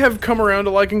 I have come around to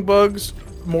liking bugs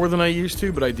more than I used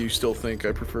to, but I do still think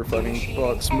I prefer fighting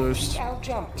bots most. I'll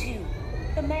jump to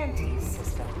the Mantis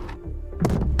system.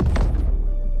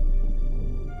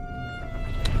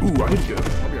 Ooh, I need to go.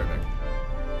 I'll be right back.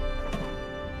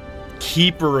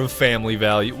 Keeper of family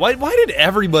value. Why did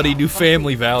everybody do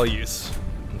family values?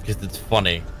 Because it's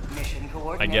funny. Mission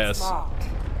coordinates I guess. locked.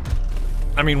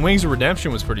 I mean, Wings of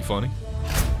Redemption was pretty funny.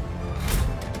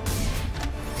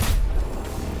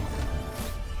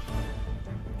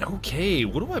 Okay,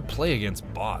 what do I play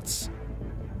against bots?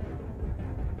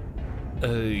 I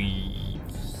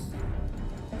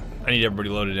need everybody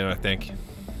loaded in, I think.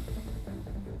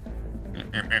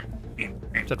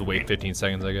 Just have to wait 15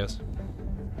 seconds, I guess.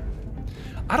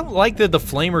 I don't like that the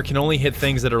flamer can only hit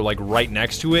things that are like right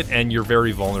next to it, and you're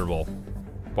very vulnerable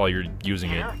while you're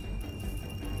using it.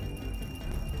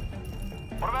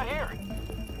 What about here?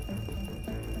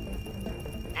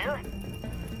 Here?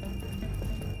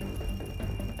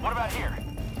 What about here?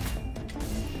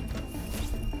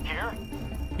 Here?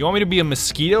 You want me to be a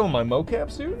mosquito in my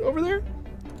mocap suit over there?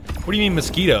 What do you mean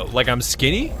mosquito? Like I'm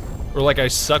skinny? Or like I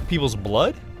suck people's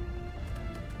blood?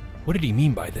 What did he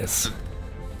mean by this?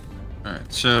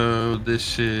 Alright, so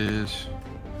this is...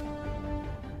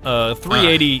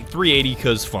 380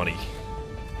 cause funny.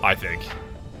 I think.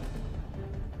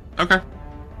 Okay.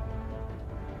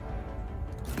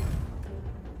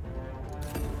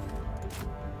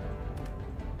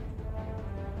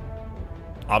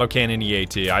 Autocannon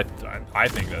EAT. I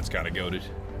think that's kind of goated.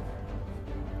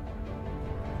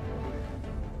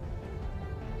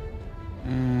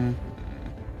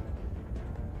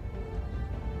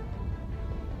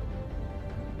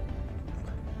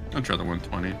 I'll try the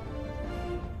 120.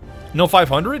 No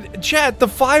 500? Chat, the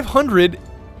 500...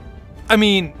 I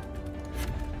mean...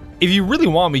 If you really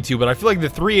want me to, but I feel like the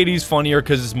 380 is funnier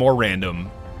because it's more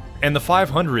random. And the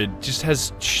 500 just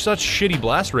has such shitty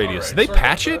blast radius. Did they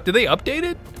patch it? Did they update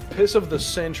it? Piss of the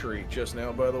century just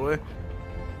now, by the way.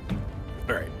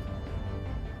 Alright.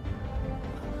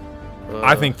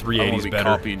 I think 380 is I better.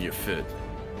 Copying you fit.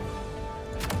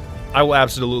 I will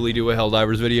absolutely do a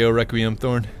Helldivers video, Requiem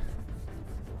Thorn.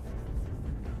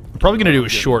 I'm probably gonna do a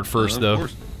short first, Of though.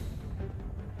 course.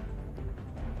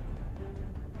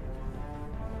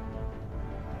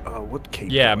 What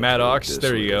cape? Yeah, do I Maddox, do? This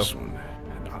there or you go. This one?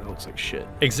 No, that looks like shit.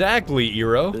 Exactly,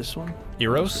 Eero. This one?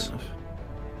 Eros? Close enough.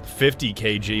 50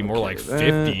 kg, more like that.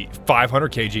 50.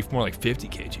 500 kg, more like 50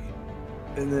 kg.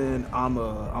 And then I'm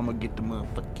gonna get the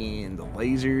motherfucking the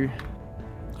laser.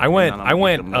 I went No, no,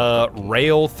 get the motherfucking-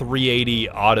 rail 380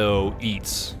 auto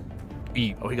eats.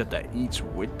 Eat. Oh, he got that eats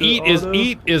with the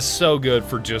Eat is so good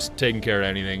for just taking care of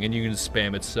anything, and you can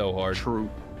spam it so hard. True.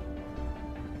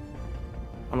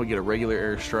 I'm gonna get a regular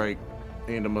airstrike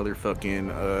and a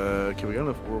motherfucking can we get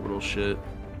enough orbital shit?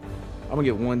 I'm gonna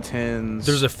get 110s.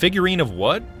 There's a figurine of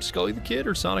what? Scully the Kid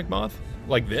or Sonic Moth?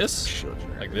 Like this? Shut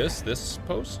your- Like this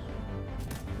pose?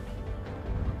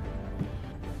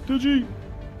 Digi.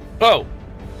 Oh!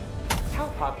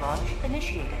 Hellpod launch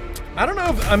initiated. I don't know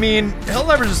if, I mean,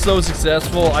 Helldivers is so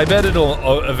successful, I bet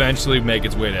it'll eventually make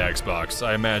its way to Xbox.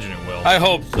 I imagine it will. I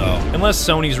hope so. Unless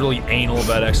Sony's really anal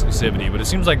about exclusivity, but it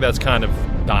seems like that's kind of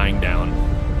dying down.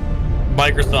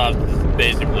 Microsoft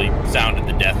basically sounded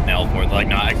the death knell for it. Like,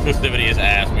 nah, exclusivity is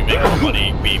ass. We make more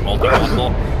money, be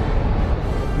multi-console.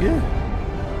 Yeah.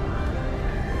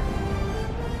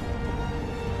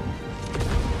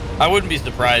 I wouldn't be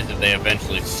surprised if they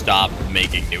eventually stopped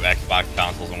making new Xbox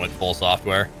consoles and went full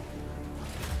software.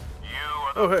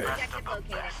 Oh hey. Objective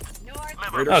located.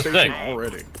 North. Radar Oh, station sick.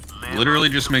 already. Literally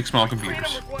just make small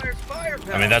computers. Requires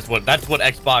firepower. I mean, that's what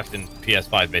Xbox and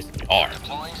PS5 basically are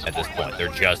at this point. They're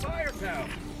just Firepower.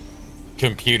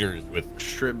 computers with,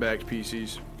 Strip back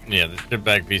PCs. yeah, the stripped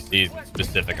back PCs with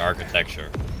specific architecture.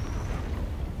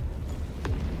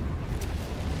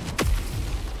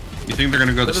 You think they're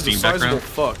gonna go the That is a Steam Deck sizable route?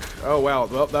 fuck. Oh wow,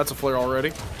 well that's a flare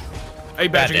already. Hey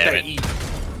God Badger, you damn gotta it. eat.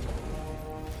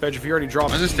 Badger, if you already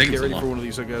dropped Why is this it, taking get so ready long? for one of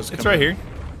these, I guess. It's right here.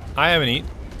 I haven't eaten.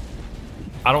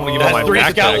 I don't want to give Oh, all my Three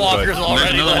backpack, Skywalkers but There's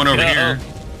already. another one let's over go. here.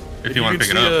 If you want to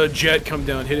pick it see up. a jet come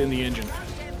down, hit it in the engine.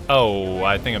 Oh,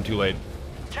 I think I'm too late.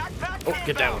 Oh,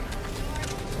 get that one.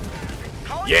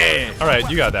 Yeah. All right,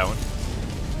 you got that one.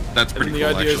 That's And pretty the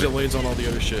cool, idea is it actually. lands on all the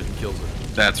other shit and kills it.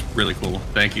 That's really cool.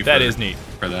 Thank you. That is neat.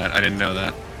 For that, I didn't know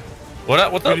that. What's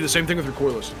You up? do the same thing with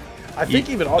recoilless. I think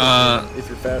even auto if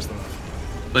you're fast enough.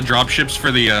 The drop ships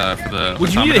for the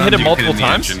Would you need to hit it automatons, multiple in the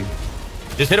times? engine.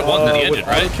 Just hit it once in the engine, With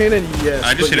right? autocannon, yes.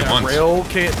 I just but hit it yeah, once.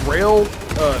 not rail, not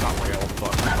rail,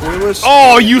 fuck. Recoilless.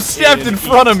 Oh, you stepped it in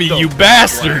front of me, eats you the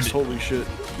bastard! blast, Holy shit.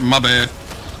 My bad.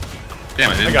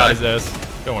 Damn it! I didn't got die. his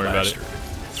ass. Don't worry about it.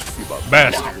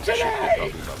 Bastard.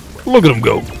 Look at him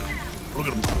go.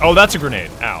 Oh, that's a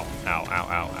grenade. Ow, ow, ow,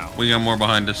 ow, ow. We got more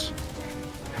behind us.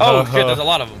 Oh shit, there's a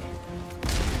lot of them.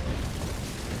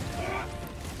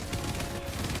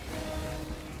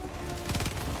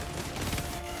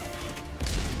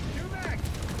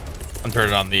 I'm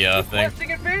turning on the thing.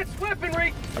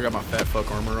 I got my fat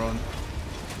fuck armor on.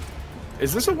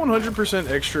 Is this a 100%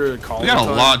 extra call? We got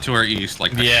a lot to our east,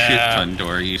 like a Yeah. shit ton to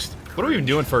our east. What are we even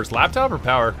doing first? Laptop or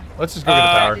power? Let's just go to the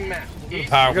power.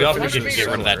 Power. We gotta also finish need to this get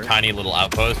rid of that right? tiny little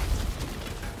outpost.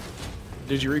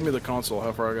 Did you read me the console?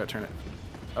 How far I got to turn it?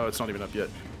 Oh, it's not even up yet.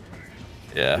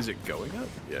 Yeah. Is it going up?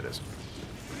 Yeah, it is.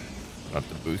 I have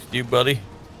to boost you, buddy.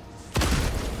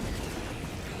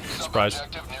 Surprise.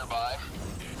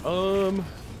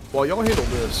 While y'all handle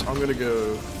this, I'm gonna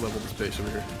go level the space over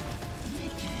here.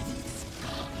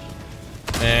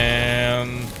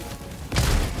 And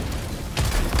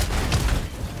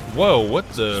Whoa, what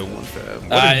the? One fab. What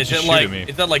did you it's just at shoot like at me?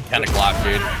 it's at like 10 o'clock,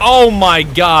 dude. Oh my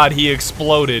god, he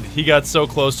exploded. He got so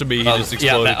close to me, he just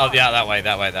exploded. That way.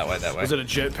 Is it a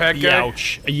jetpack guy?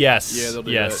 Ouch. Yes. Yeah, they'll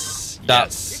do yes.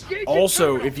 that. Yes.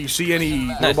 Also, if you see any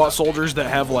robot soldiers that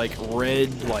have like red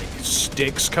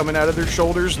sticks coming out of their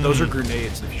shoulders, those are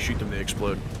grenades. If you shoot them, they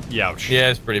explode. Youch. Yeah,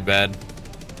 it's pretty bad.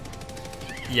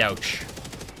 Youch.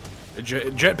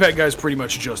 Jetpack guys pretty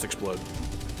much just explode.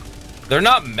 They're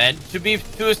not meant to be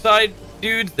suicide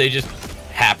dudes. They just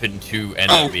happen to end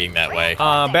up being that way.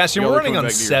 Bastion, Y'all we're are running coming on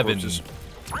back to your 7. corpses.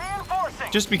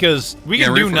 Just because we Yeah,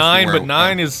 can do reinforce 9, the but world.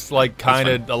 9 is like kind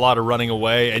fine. of a lot of running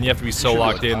away, and you have to be so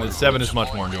locked in that 7 is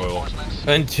much more enjoyable.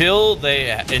 Until they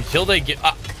get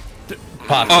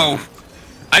pop. Oh,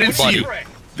 I didn't see Buddy.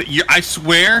 you. I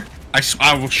swear,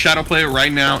 I will shadow play it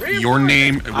right now. Your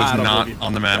name was I don't not believe you.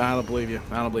 on the I map. don't believe you.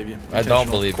 I don't believe you. I don't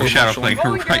believe We're you. shadow playing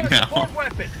her right now.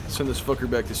 Send this fucker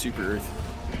back to Super Earth.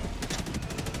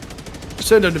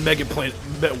 Send him to Mega Planet.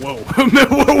 Whoa.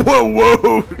 Whoa, whoa,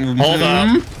 whoa. Hold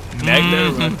up.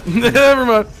 Never mind. Never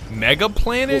mind. Mega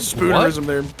Planet? Spoonerism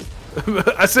there.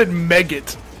 I said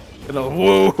Megget. And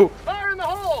whoa. Fire in the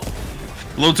hole!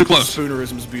 A little too close.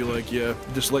 Spoonerisms be like, yeah,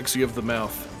 dyslexia of the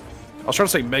mouth. I was trying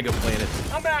to say Mega Planet.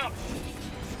 I'm out!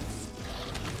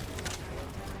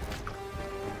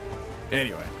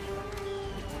 Anyway.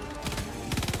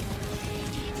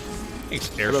 Thanks,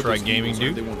 What about those Airstrike Gaming, Eagles?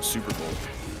 dude. They won a Super Bowl.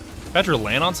 Petra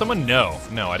land on someone? No.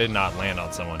 No, I did not land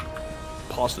on someone.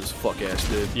 Pasta's fuck ass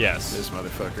did. Yes. This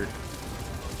motherfucker.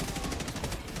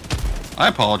 I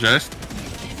apologize.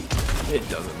 It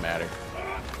doesn't matter.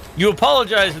 You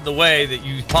apologize in the way that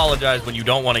you apologize when you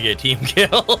don't want to get team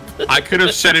killed. I could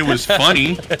have said it was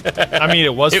funny, I mean,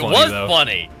 it was It funny, was though.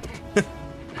 funny.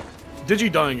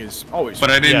 Digi-dying is always but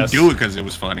I didn't Yes. do it because it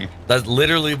was funny. That's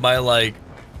literally my like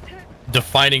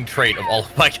defining trait of all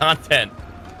of my content.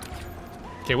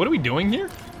 Okay, what are we doing here?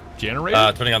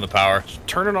 Generator? Turning on the power.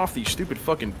 turning off these stupid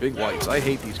fucking big lights. I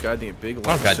hate these goddamn big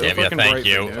lights. goddamn, yeah, fucking thank bright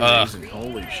you. for no reason.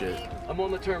 Holy shit. I'm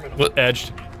on the terminal.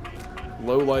 Edged.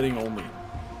 Low lighting only.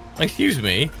 Excuse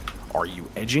me. Are you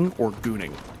edging or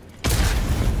gooning?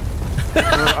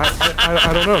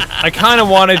 I don't know. I kind of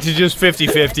wanted to just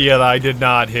 50-50, and I did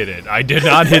not hit it. I did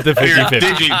not hit the Here,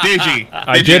 50-50. Digi.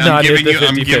 I did not hit the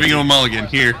I'm 50-50. giving you a mulligan.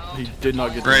 Here, He did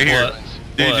not get right here. What?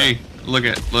 Digi,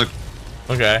 look.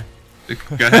 Okay.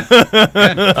 Go ahead.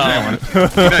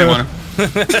 Yeah, you want it.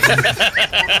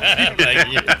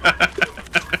 Thank you.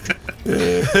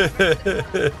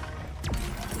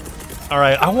 All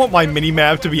right, I want my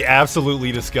mini-map to be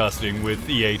absolutely disgusting with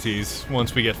EATs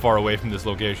once we get far away from this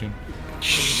location.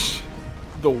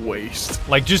 The waste.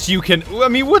 Like, just you can... I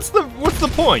mean, what's the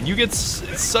point? You get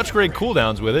such great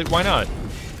cooldowns with it. Why not?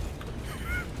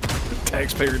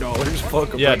 Taxpayer dollars.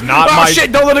 Fuck 'em. Yeah, not oh, my...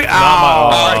 shit, don't let it... Oh, all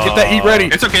right, get that eat ready.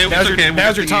 It's okay. Now's It's your, okay.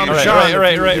 now's your time to Alright, shine.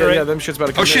 right. Yeah, them shit's about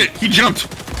to come Oh shit, he jumped.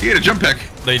 He had a jump pack.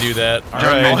 They do that. All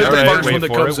right, I'll hit all the right, first wait one that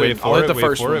for comes it, wait in. for I'll hit it, the wait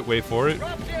first for one. it, wait for it.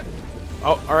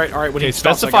 Oh, all right. When Okay, he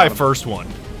stops, I specify got him. first one.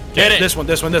 Get it. This one.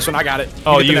 I got it.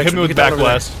 Oh, get the you next hit me one, with get that back over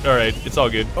there. west. All right, it's all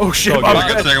good. Oh shit, It's all my good. I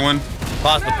got the bad. second one.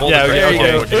 Possible. Pull Yeah, the okay,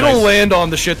 trigger. okay. It'll land on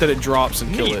the shit that it drops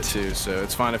and kill Neat. it too, so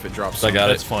it's fine if it drops. I got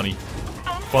That's it. funny.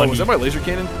 Oh, was that my laser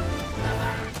cannon?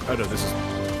 Oh no, this is.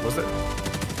 Was that?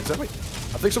 Is that my?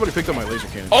 I think somebody picked up my laser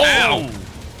cannon. Ow!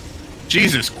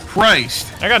 Jesus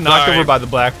Christ! I got knocked Sorry. over by the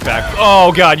black back.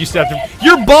 Oh god, you stepped him.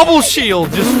 Your bubble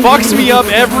shield just fucks me up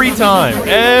every time.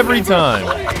 Every time.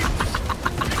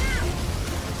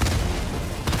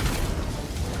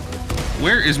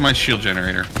 Where is my shield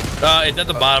generator? It's at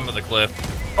the bottom of the cliff.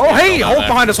 Oh hey, Don't Hulk know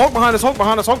behind us! Hulk behind us! Hulk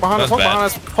behind us! Hulk behind us! Hulk That's behind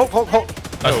us! Hulk! Hulk! Hulk!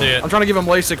 I see it. I'm trying to give him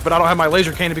LASIK, but I don't have my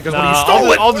laser cannon because when you Nah,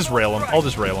 stole it. I'll just rail him. I'll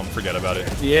just rail him. Forget about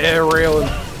it. Yeah, railing.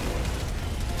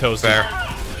 Toasted.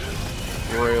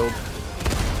 Fair. Railed.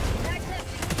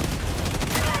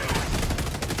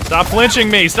 Stop flinching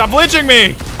me! Stop flinching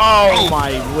me! Oh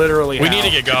my, literally. We how. need to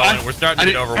get going. We're starting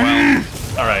to get overwhelmed.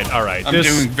 All right, all right. I'm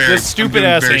doing very, this stupid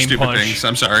ass very aim stupid punch. things.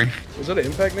 I'm sorry. Was that an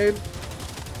impact nade?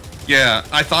 Yeah,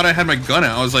 I thought I had my gun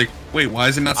out. I was like, wait, why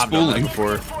is it not I've done that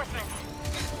spooling? before.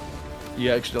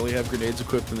 You accidentally have grenades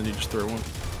equipped and then you just throw one.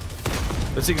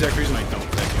 That's the exact reason I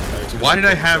don't. Why did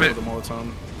I have it? Them all the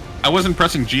time. I wasn't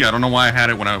pressing G. I don't know why I had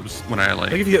it when I I think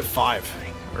like. if you hit 5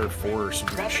 or 4 or some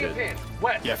Dropping shit. a pin.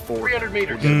 West. Yeah, 4. 300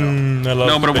 meters.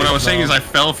 No, but what I was saying is I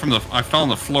fell on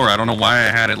the floor. I don't know why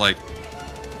I had it like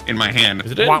in my hand.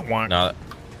 Is it in? Wah, wah. No.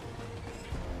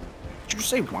 Did you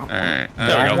say womp? All right.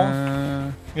 There we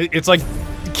go. It's like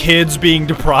kids being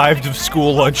deprived of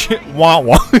school lunch. Wah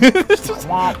wah.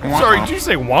 Sorry, did you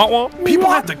say wah wah? People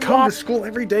have to come to school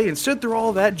every day and sit through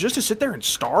all that just to sit there and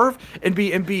starve and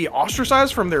be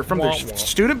ostracized from their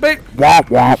student base. Womp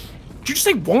womp. Did you just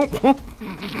say womp womp?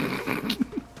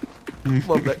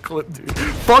 Love that clip, dude.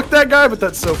 Fuck that guy, but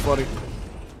that's so funny.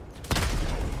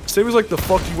 Same as like the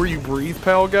fuck you where you breathe,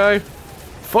 pal guy.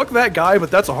 Fuck that guy,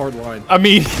 but that's a hard line. I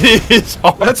mean, it's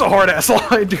hard. That's a hard ass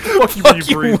line, dude. Fuck you where you Fuck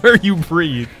you breathe. where you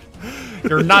breathe.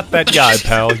 You're not that guy,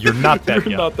 pal. You're not that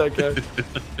You're guy. not that guy.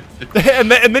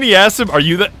 And then he asked him, "Are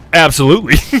you that?"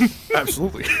 Absolutely.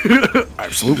 Absolutely.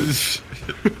 Absolutely.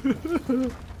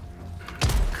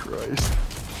 Christ.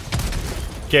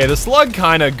 Okay, the slug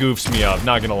kind of goofs me up.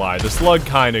 Not gonna lie, the slug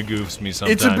kind of goofs me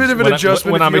sometimes. It's a bit of an When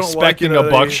adjustment when if I'm you don't like expecting it, a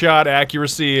buckshot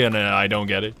accuracy and I don't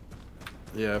get it.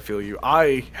 Yeah, I feel you.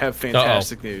 I have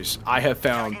fantastic news. I have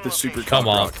found the super Come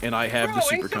on. rock, and I have the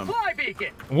super supply beacon.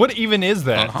 What even is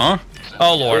that? Huh?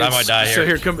 Oh lord, I might die here. So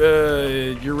here, come.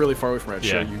 You're really far away from it.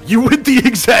 Yeah. Show you. You went the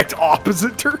exact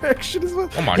opposite direction as well.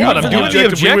 Oh my God, god, I'm doing the We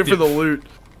went for objective. the loot.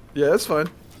 Yeah, that's fine.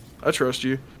 I trust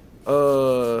you.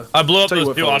 I blew up Tell you those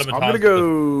what, two fellas, automatons.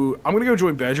 I'm gonna go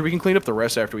join Badger. We can clean up the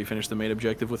rest after we finish the main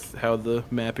objective with how the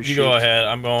map is You shaped. go ahead.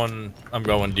 I'm going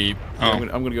deep. I'm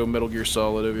gonna go Metal Gear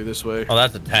Solid over this way. Oh,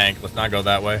 that's a tank. Let's not go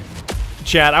that way.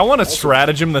 Chat, I want a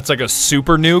stratagem that's like a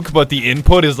super nuke, but the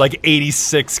input is like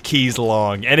 86 keys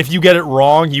long. And if you get it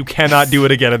wrong, you cannot do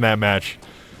it again in that match.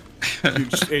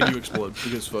 And you explode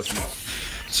because fuck you.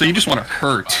 So you just want to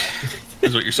hurt,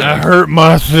 is what you're I saying? hurt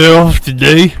myself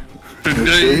today.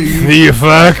 See if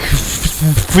I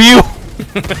feel.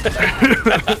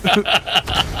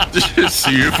 Just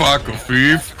see if I can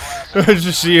feel.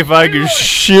 Just see if I can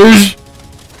shiz.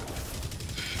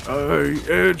 I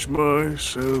edge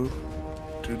myself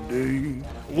today.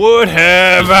 What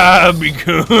have I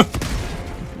become?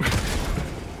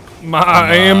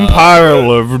 My empire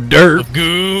of dirt.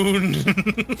 Goon.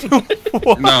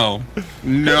 No.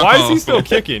 No. Why is he still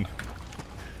kicking?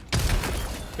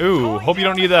 Ooh, hope you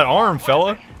don't need that arm,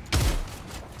 fella.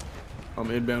 I'm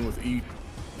inbound with E.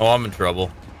 Oh, I'm in trouble.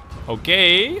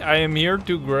 Okay, I am here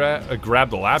to grab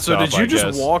the laptop. So did you I just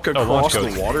guess. walk Oh, launch across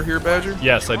code. the water here, Badger?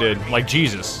 Yes, I did. Like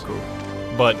Jesus, Cool.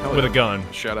 but Hell with a yeah. gun.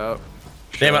 Shout out.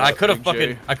 Damn it! Shout I out, could have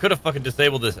Big J. fucking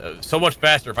disabled this so much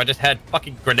faster if I just had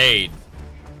fucking grenades.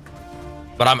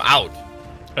 But I'm out.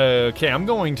 Okay, I'm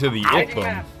going to the Taking Ikbum.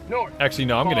 map. North. Actually,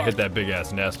 no, I'm gonna hit that big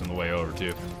ass nest on the way over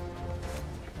too.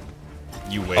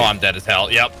 You wait. Oh, I'm dead as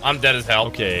hell. Yep, I'm dead as hell.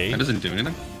 Okay, That doesn't do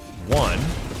anything. one.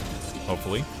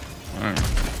 Hopefully. Alright.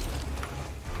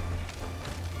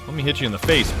 Let me hit you in the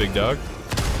face, big dog.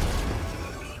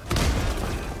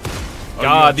 Oh,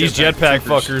 God, you these have jetpack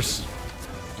troopers. fuckers.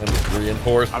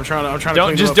 Reinforced. I'm trying to Don't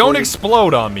clean just them up don't for you.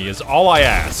 explode on me. Is all I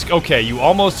ask. Okay, you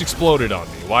almost exploded on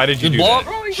me. Why did you Just do blow that?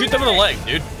 up. Shoot them in the leg,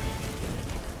 dude.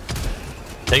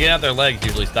 Taking out their legs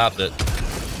usually stops it.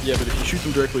 Yeah, but if you shoot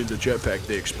them directly into the jetpack,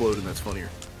 they explode, and that's funnier.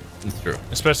 It's true.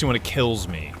 Especially when it kills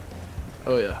me.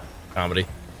 Oh yeah. Comedy.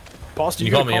 Boss, did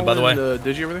You you call me in, by the way?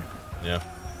 Did you everything? Yeah.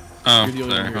 Oh, You're the only one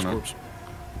there, near his hold on. corpse.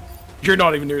 You're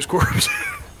not even near his corpse.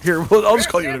 Here, well, I'll just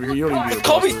call you over here. You don't even be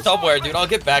Call me somewhere, dude. I'll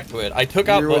get back to it. I took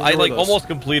out. You're with- I you're like with us. almost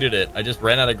completed it. I just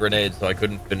ran out of grenades, so I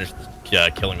couldn't finish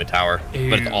killing the tower. But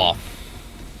it's Ew. off.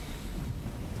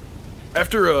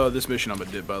 After this mission, I'm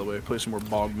gonna dip. By the way, play some more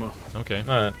Bogma. Okay.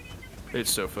 Alright. It's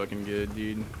so fucking good,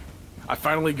 dude. I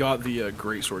finally got the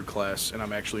Greatsword class, and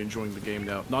I'm actually enjoying the game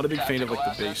now. Not a big fan of like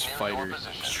the base fighter,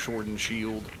 sword and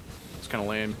shield. It's kind of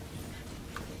lame.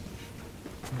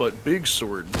 But big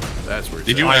sword, that's where it's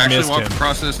Did you I actually missed walk him.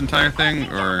 across this entire thing,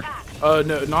 or?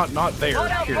 No, not there.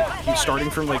 Here, he's starting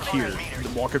from like here.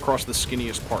 Walk across the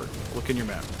skinniest part. Look in your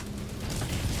map.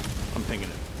 I'm thinking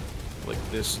it. Like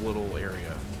this little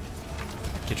area.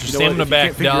 Get your You know what, stamina if you back,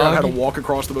 can't figure out how to dog. walk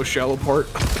across the most shallow part,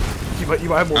 you might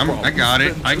have more problems. I got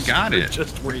it. than I just- got it.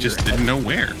 Just where Just you're at. didn't know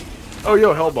where. Oh,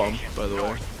 yo, Hellbomb, by the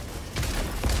way.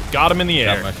 Got him in the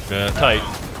Got air. my shit.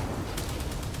 Tight.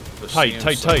 The Tight, Sam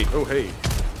tight, side. tight. Oh, hey.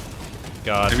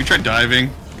 God. Have you tried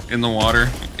diving in the water?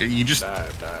 You just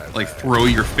Dive. like throw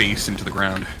your face into the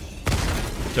ground.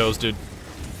 Toasted.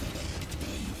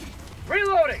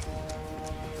 Reloading.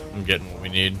 I'm getting what we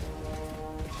need.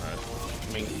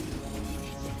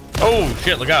 Oh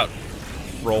shit! Look out!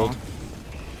 Rolled.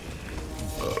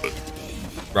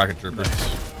 Rocket trooper.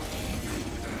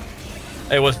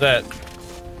 Hey, what's that?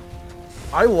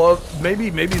 I love, maybe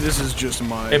this is just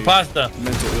my Hey, pasta.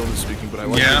 mental illness speaking, but I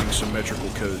like Yeah. having symmetrical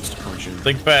codes to punch in.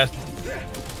 Think fast.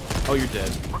 Oh, you're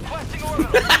dead.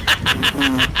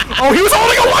 Oh, he was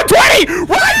holding a 120!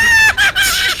 What?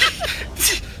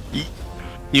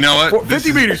 You know what?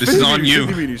 50 meters. This 50 is on meters, you.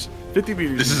 50 meters. 50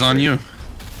 meters. This is on you.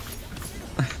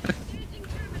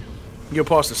 Yo,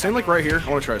 pasta, stand like right here. I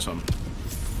want to try something.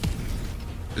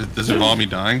 Does it involve me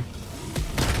dying?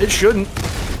 It shouldn't.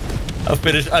 I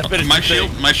finished. My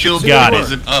shield Got it.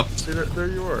 wasn't up. See, there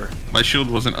you are. My shield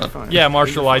wasn't up. Fine. Yeah,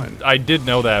 Marshall, You're I fine. did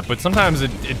know that, but sometimes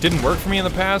it didn't work for me in the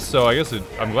past, so I guess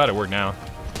I'm glad it worked now.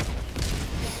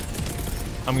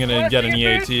 I'm gonna get an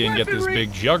EAT and get this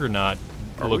big juggernaut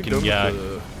Are we looking done with guy.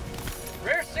 the-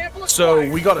 Rare sample So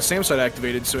acquired. we got a SAM site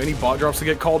activated, so any bot drops that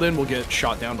get called in will get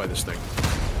shot down by this thing.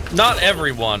 Not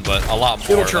everyone, but a lot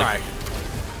more. It'll try.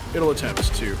 It'll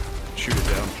attempt to shoot it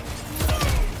down.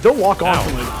 They'll walk on Ow.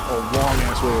 from a long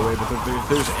ass way away, but if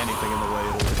there's anything in the way,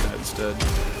 it'll hit that instead.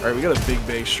 Alright, we got a big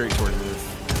base straight toward the move.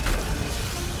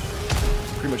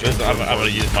 Pretty much. I'm gonna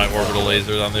use my orbital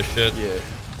lasers on this shit. Yeah.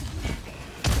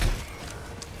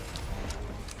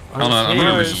 Hold on, I'm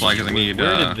gonna Where- resupply because I need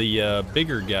Where did the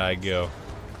bigger guy go?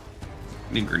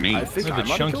 need I grenades. think Where I did the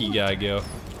might have chunky killed him. guy go?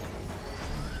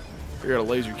 We got a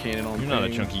laser cannon on. You're not a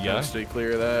ping. chunky Gotta guy. Stay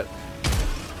clear of that.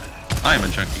 I am a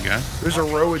chunky guy. There's a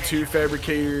row of 2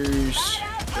 fabricators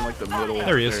in like the middle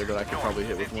There he is. that I could probably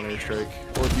hit with one airstrike.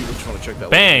 Or if you just want to check that.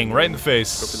 Bang! laser, Right in the Go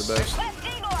face. for the best.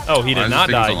 Oh, he Why did is not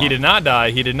this thing so die. He long? did not die.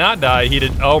 He did not die. He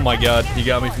did. Oh my god, he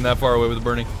got me from that far away with the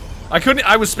burning. I couldn't.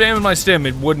 I was spamming my stim.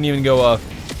 It wouldn't even go up.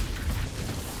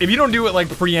 If you don't do it like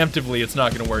preemptively, it's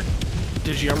not gonna work.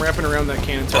 Digi, I'm wrapping around that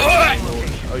cannon.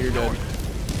 Oh, you're dead.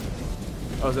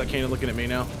 Oh, is that cannon looking at me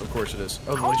now? Of course it is.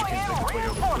 Oh, the laser cannon's making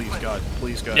its way over. Please, God.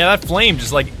 Please, God. Yeah, that flame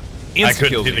just like I insta couldn't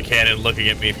killed see me. the cannon looking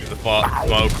at me through the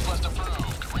smoke.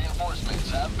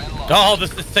 Oh,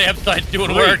 this is Sam site's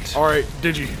doing work. Alright,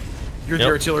 Digi. You're the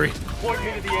Yep. artillery. Point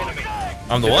me to the enemy.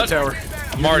 I'm the Hit what? the tower.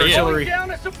 I'm already in. artillery.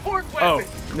 Down a support Oh,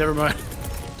 weapon. never mind.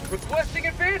 Requesting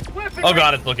advanced weapon. Oh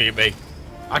god, it's looking at me.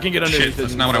 I can get underneath Shit, it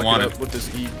that's and not what I fuck it wanted. up with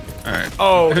this E. Alright.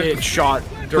 Oh, it shot.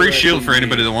 Free directly shield for me.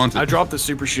 anybody that wants I it. dropped the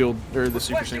super shield, or the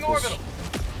super Requesting samples orbital.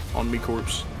 on me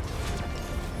corpse.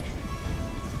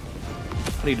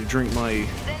 I need to drink my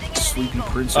Sleepy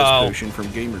Princess Oh. potion from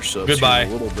Gamer Subs Goodbye.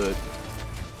 here in a little bit.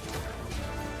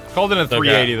 Called in a Okay.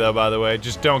 380 though, by the way.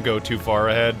 Just don't go too far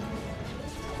ahead.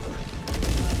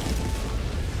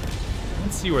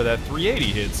 Let's see where that 380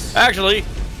 hits. Actually,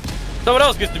 someone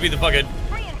else gets to be the fucking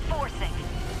Reinforcing.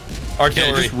 Yeah, it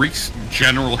artillery. just wreaks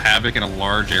general havoc in a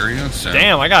large area. So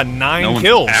Damn, I got 9 No one's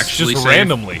kills actually just safe.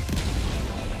 randomly.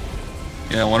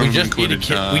 yeah, one of We them just need to included.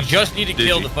 kill. We just need to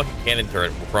kill Digi. the fucking cannon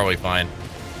turret. We're probably fine.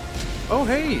 Oh,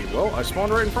 hey. Well, I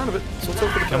spawned right in front of it, so let's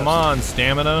hope for the Come best. on,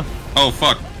 stamina. Oh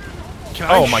fuck! Can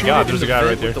Oh I my shoot God, it in there's the a guy vent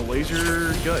right there. with the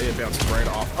laser gun? It bounces right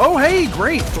off. Oh, hey,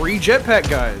 great. 3 jetpack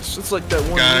guys. It's like that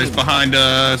one. Guys meme. behind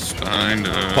us! Behind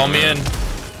us! Call me in.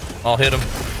 I'll hit him.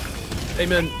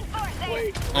 Amen.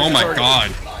 Oh my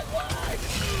god!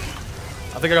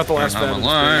 I think I got the last I'm fab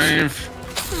in space.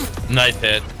 alive. Nice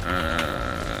hit.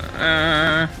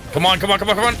 Uh, Come on, come on, come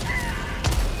on, come on.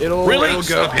 It'll Really? go.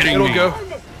 Stop hitting It'll me. go.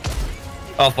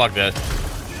 Oh fuck this.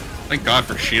 Thank God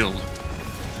for shield.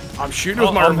 I'm shooting with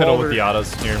I'll my hit him revolver. with the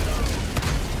autos. Here.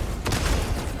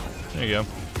 There you go.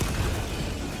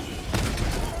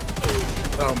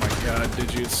 Oh my God,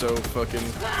 did you? It's so fucking.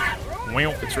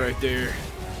 Wow. It's right there.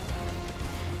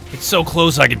 It's so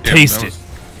close I can Damn, taste that it.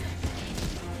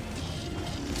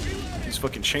 These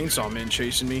fucking chainsaw men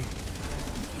chasing me.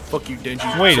 Fuck you,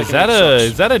 Denji. Wait, is that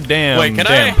a damn Wait, can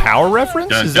damn I- power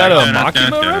reference? Is that a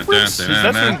Makima reference?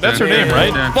 That's her name,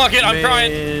 right? Fuck it, I'm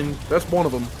trying. Man, that's one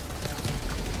of them.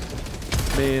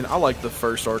 Man, I like the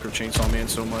first arc of Chainsaw Man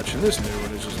so much, and this new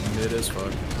one is just mid as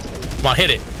fuck. Come on, hit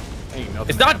it. Ain't nothing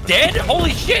It's not happening. dead?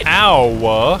 Holy shit! Ow!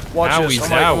 Watch Owie this. I'm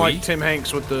zowie. like Tim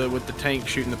Hanks with the tank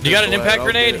shooting the pistol. You got an at it. impact I'll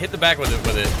grenade? get Hit the back with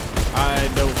it. I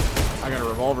don't. I got a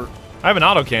revolver. I have an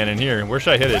autocannon here. Where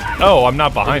should I hit it? Oh, I'm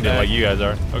not behind it like you guys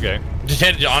are. Okay. Just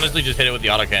hit it. Honestly, just hit it with the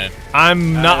autocannon.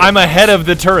 I'm not. I'm ahead of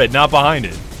the turret, not behind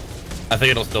it. I think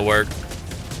it'll still work.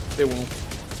 It won't.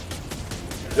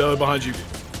 Behind you,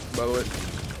 by the way.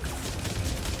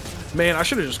 Man, I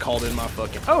should have just called in my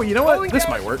fucking. Oh, you know what? This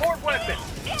might work.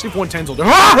 See if 110s will do.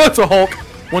 Ah, that's a Hulk.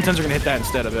 110s are gonna hit that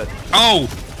instead of it. Oh!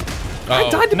 I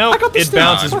died. No, I got the it stim.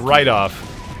 bounces right off.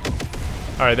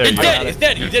 All right, there It's you dead. go. It's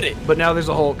dead. You did it. But now there's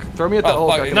a Hulk. Throw me at the Oh,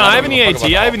 Hulk. fuck I it. can No, I have an don't give a fuck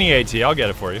EAT. about I have an EAT. I'll get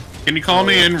it for you. Can you call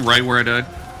me in right where I died?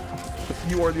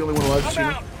 You are the only one alive.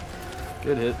 Cena.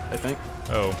 Good hit, I think.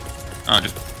 Oh.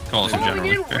 Just call us in Calling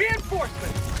general. in Okay.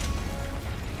 reinforcements.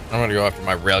 I'm gonna go after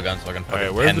my railgun so I can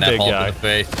fucking where's pen the that big Hulk guy? in the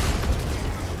face.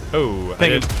 Oh. I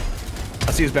Thank did. you.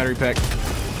 I see his battery pack.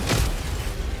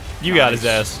 You got his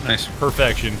ass. Nice.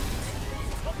 Perfection.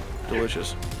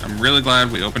 Delicious. I'm really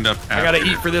glad we opened up. I gotta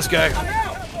eat for this guy.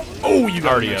 Oh, you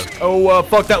got Already missed. up. Oh,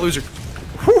 fuck that loser.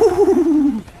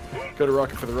 Go to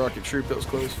rocket for the rocket troop. That was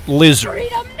close. Lizard.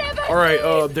 All right,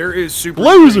 there is super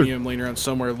Loser. uranium laying around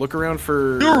somewhere. Look around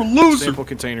for You're a loser. sample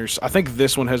containers. I think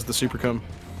this one has the super cum.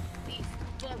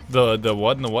 The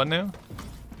what and the what now?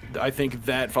 I think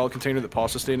that file container that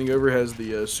Pasta's standing over has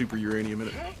the super uranium in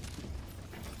it.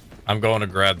 I'm going to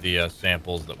grab the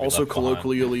samples that we Also left behind.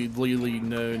 colloquially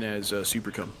known as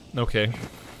super cum. Okay.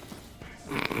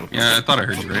 Yeah, I thought I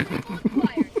heard you right.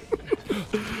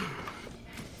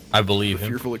 I believe him.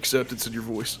 Fearful acceptance in your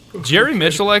voice. Jerry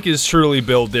Michalek is truly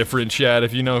built different, Chad,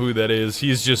 if you know who that is.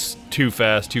 He's just too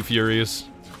fast, too furious.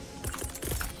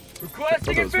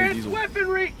 Requesting that was Vin advanced Diesel.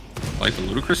 weaponry. Like the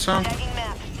Ludacris song? Tagging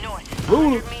map. North.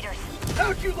 100 meters.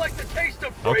 How'd you like the taste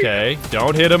of freedom? Okay,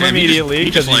 don't hit him Damn, he immediately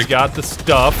just because he's like- got the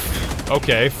stuff.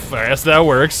 Okay, fast that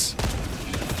works.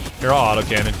 Here, I'll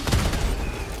autocannon.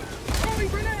 Throwing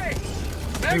grenade.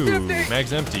 Mag's Ooh, empty.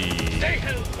 mag's empty. Say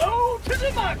hello to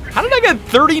democracy. How did I get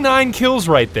 39 kills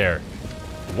right there?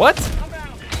 What?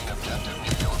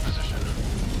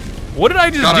 What did I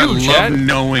just God, do, I Chad? love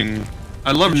knowing.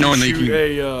 I love knowing that you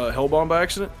Shoot can. a hell bomb by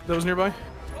accident that was nearby.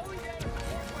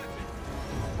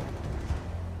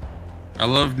 I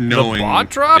love The knowing. bot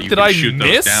drop? that you Did can I shoot those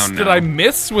miss? down Did now. I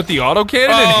miss with the autocannon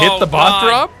and hit the bot God.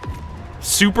 drop?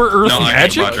 Super Earth No, I hate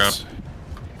Magic? bot drop.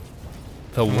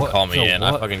 The what? Call me the in.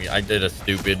 what? I did a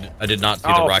stupid. I did not see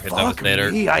the rocket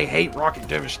devastator. Me, I hate rocket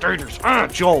devastators.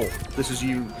 Joel, this is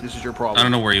you. This is your problem. I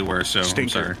don't know where you were, so I'm Stinker.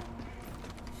 sorry.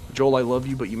 Joel, I love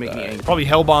you, but you make me angry. Probably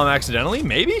Hellbomb accidentally,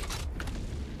 maybe?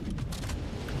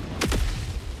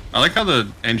 I like how the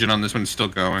engine on this one's still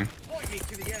going. Point me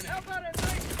to the end. How about a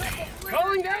nice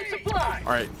calling down supply.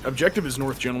 All right, objective is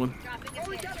north, gentlemen.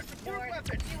 Only got a support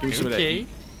weapon. Give me some of that. Okay. heat.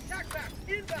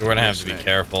 We're gonna have to be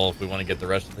careful if we want to get the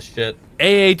rest of the shit.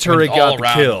 AA turret all got the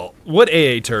around. kill. What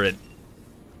AA turret?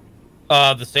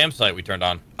 The SAM site we turned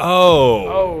on. Oh.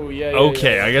 Oh, yeah.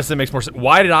 Okay, I guess that makes more sense.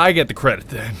 Why did I get the credit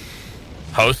then?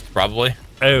 Host, probably.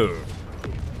 Oh.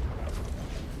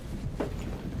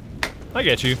 I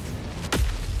get you.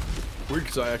 Weird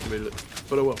because I activated it,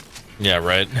 but oh well. Yeah,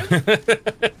 right.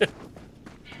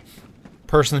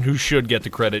 Person who should get the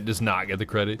credit does not get the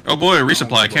credit. Oh boy, a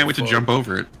resupply. I can't wait to jump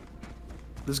over it.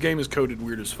 This game is coded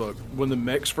weird as fuck. When the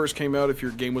mechs first came out, if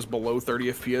your game was below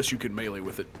 30 FPS, you could melee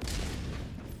with it.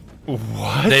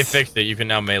 What? They fixed it. You can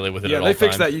now melee with it Yeah, at all they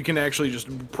fixed times. that. You can actually just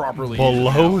properly use it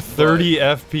Below now. 30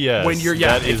 FPS. When you're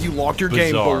That if is you locked your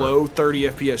game bizarre. below 30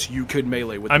 FPS, you could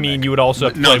melee with. I the mean, mech. you would also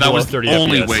have to No, play that below was 30 the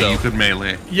only FPS. way so. you could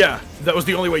melee. Yeah, that was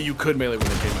the only way you could melee when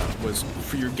it came out, was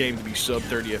for your game to be sub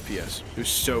 30 FPS. It was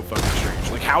so fucking strange.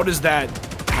 Like, how does that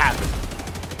happen?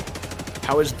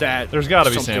 How is that? There's gotta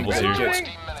be something samples that here.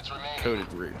 gets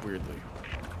coded weirdly.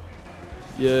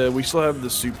 Yeah, we still have the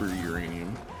super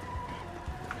uranium.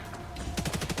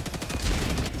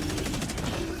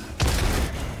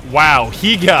 Wow,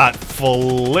 he got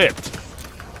flipped.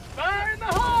 Fire in the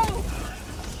hole.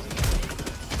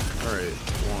 Alright,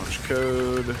 launch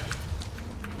code.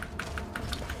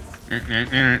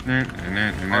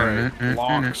 Alright,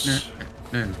 locks.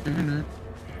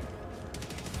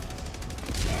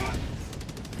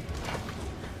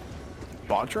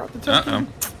 Bot drop detected? Uh-oh.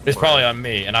 It's probably on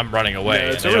me, and I'm running away, Yeah,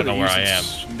 and it's I don't know already where I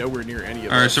used. am. It's nowhere near any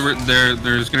of Alright, us. so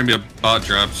there's gonna be a bot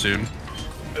drop soon.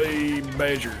 a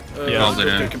badger. Yeah. I'll do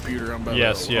the it. computer. I'm about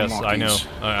Yes, to yes, unlock I know. these.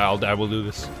 I will do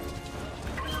this.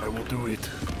 I will do it.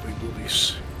 We will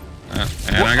this.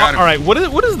 And I got it. All right, what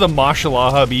is the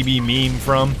Mashallah Habibi meme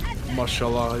from?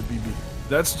 Mashallah, Habibi.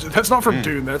 That's not from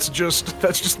Dune. That's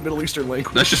just Middle Eastern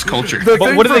language. That's just culture. The But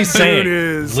thing what are they from saying?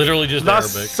 Dune is Literally just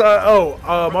that's, Arabic.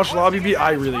 Mashallah, Habibi.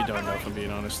 I really don't know if I'm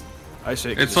being honest. I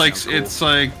say it 'cause It's it like sounds cool. it's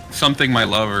like something my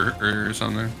love or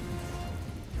something.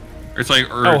 It's like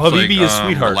Oh, it's Habibi like, is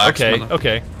sweetheart. relax, Okay, mother-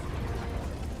 okay.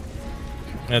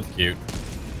 That's cute.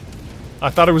 I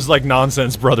thought it was like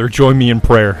nonsense, brother. Join me in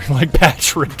prayer, like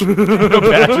Patrick.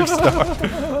 Patrick Star.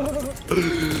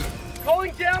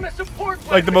 Calling down a support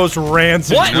weapon. Like the most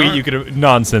rancid What? tweet you could have.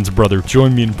 Nonsense, brother.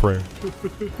 Join me in prayer.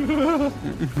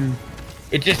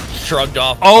 It just shrugged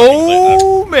off.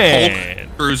 Oh man. Hulk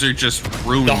Cruiser just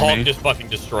ruined The Hulk me. just fucking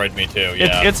destroyed me too.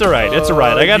 Yeah. It's alright. It's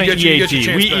alright. I got you an get your EAT.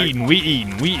 chance We back. eating. We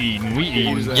eating. We eating. We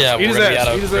eating. yeah, Eat we're his gonna be ass,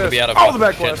 out eat of his we're gonna ass. be out of Oh, the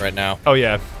back fucking shit blast. right now. Oh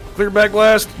yeah. Clear back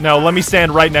blast. No, let me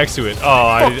stand right next to it. Oh,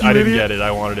 I Fuck you, didn't idiot. get it.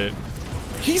 I wanted it.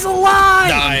 He's alive.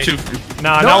 Die.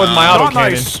 Nah, not with my not auto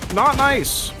cannon. nice. Not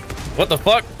nice. What the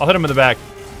fuck? I'll hit him in the back.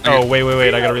 Oh,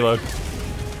 wait. I gotta reload.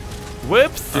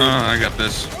 Whoops. I got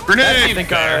this. That's Grenade! even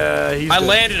fair. He's I dead.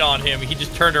 landed on him. He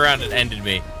just turned around and ended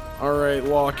me. All right,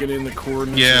 locking in the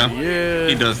coordinates. Yeah,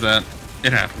 he does that.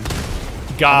 It happens.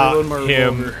 Got reload my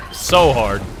him revolver. so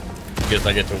hard. Guess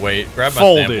I get to wait. Grab my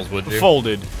Folded. samples, would you?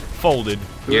 Folded.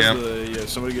 Who's Yeah. yeah,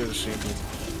 somebody get a sample.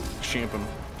 Champ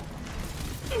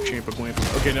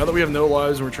Glampum. Okay, now that we have no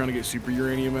lives and we're trying to get super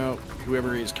uranium out,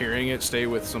 whoever is carrying it, stay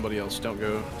with somebody else. Don't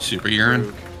go. Super urine.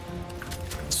 rogue.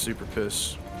 Super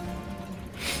piss.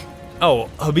 Oh,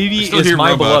 I Habibi still is hear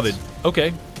my robots. beloved.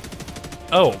 Okay.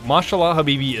 Oh, mashallah,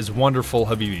 Habibi is wonderful,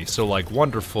 Habibi. So, like,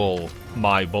 wonderful,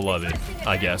 my beloved,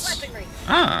 I guess.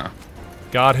 Ah.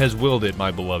 God has willed it, my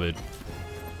beloved.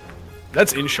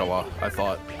 That's inshallah, I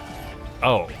thought.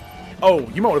 Oh. Oh,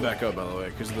 you might want to back up, by the way,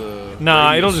 because the...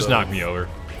 Nah, radius it'll just of- knock me over.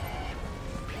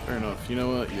 Fair enough. You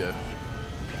know what? Yeah.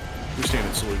 We're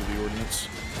standing salute to the ordinance.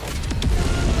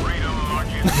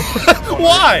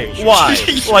 Why? Why?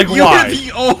 Like, You're why?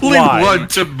 the only Why? one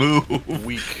to move.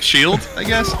 Weak. Shield, I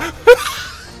guess.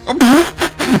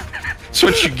 That's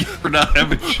what you get for not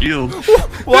having shield.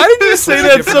 Why did you say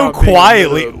that so Not being the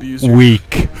quietly? abuser.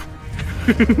 Weak.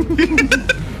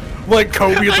 Like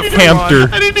Kobe at the front Hamster.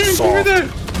 line. I didn't even hear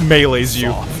that. Melees you.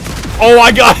 Oh,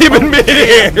 I got him in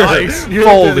midair. Nice. You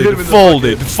hit him in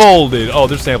the Folded. Oh,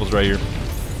 there's samples right here.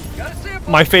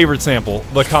 My favorite sample,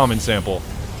 the common sample.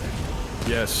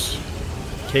 Yes.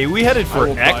 Okay, we headed I for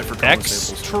will die for common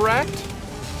extract.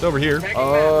 It's over here.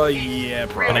 Yeah, And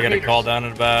I probably. got a call down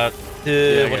in about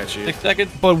I got you. 6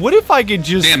 seconds. But what if I could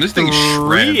just Damn, this thing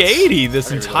shreds. 380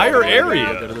 this entire area?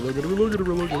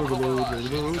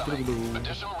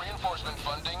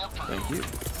 Thank you.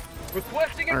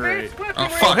 Requesting All right. advanced weapon Oh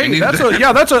fuck! I Hey, need that's that. a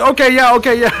yeah. That's a okay. Yeah.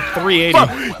 Okay. Yeah.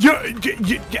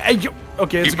 380.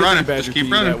 Okay, it's Keep a good running, thing Badger just keep threw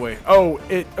you running. that way. Oh,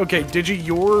 okay. Digi,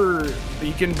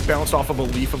 you can bounce off of a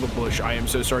leaf of a bush. I am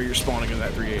so sorry you're spawning in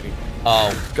that 380.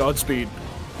 Oh. Godspeed.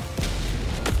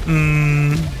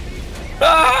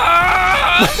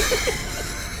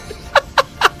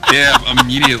 Yeah,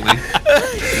 immediately.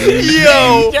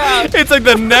 Yo! It's like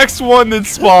the next one that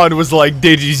spawned was like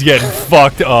Digi's getting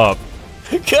fucked up.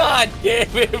 God damn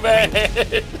it,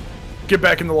 man. Get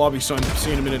back in the lobby, son. See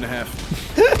you in a minute and a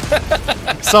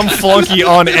half. Some flunky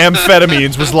on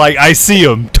amphetamines was like, I see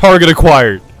him. Target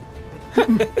acquired.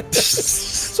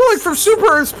 So, like, from Super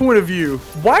Earth's point of view,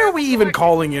 why are we even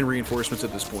calling in reinforcements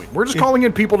at this point? We're just calling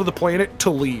in people to the planet to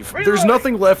leave. There's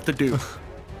nothing left to do.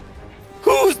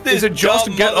 Who's this Is it just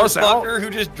dumb to get us out? motherfucker who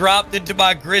just dropped into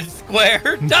my grid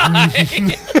square? Die!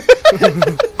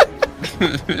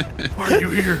 Why are you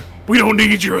here? We don't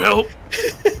need your help.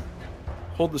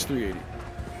 Hold this 380.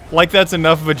 Like that's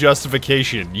enough of a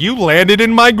justification. You landed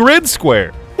in my grid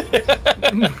square.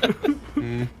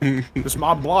 This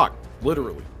mob block,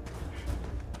 literally.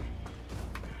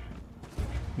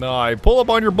 No, I pull up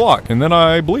on your block and then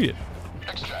I bleed it.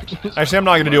 Actually, I'm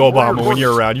not gonna do Obama when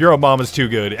you're around. Your Obama's too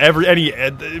good.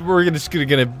 We're just gonna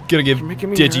give making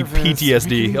me Digi nervous.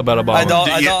 PTSD about Obama. I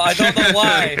don't know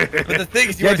why, but the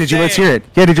things you Yeah, were did you? Let's saying- hear it.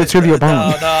 Yeah, did you? Let's hear the No,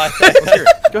 Obama. no.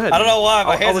 Go ahead. I don't know why.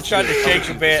 My I'll hands let are trying you to do it.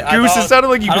 shake a bit. Goose, it sounded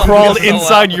like you I don't crawled think it's so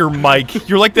inside loud. your mic.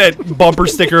 You're like that bumper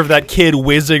sticker of that kid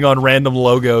whizzing on random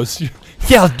logos.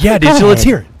 Yeah, Digital, let's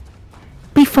hear it.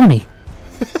 Be funny.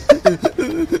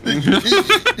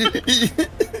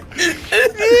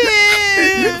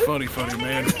 Funny,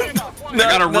 man. I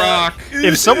got a rock.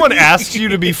 If someone asks you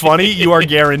to be funny, you are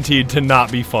guaranteed to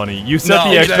not be funny. You set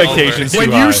No, the exactly. expectations too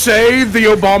When high. you say the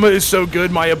Obama is so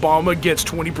good, my Obama gets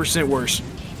 20% worse.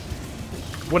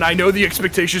 When I know the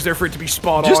expectations there for it to be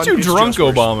spot Just on. do it's drunk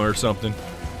worse. Obama or something.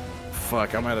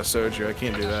 Fuck, I'm out of soju. I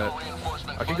can't do that.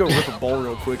 I can go rip a bowl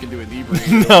real quick and do an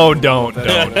inebriate. No, don't.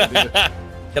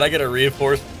 Can I get a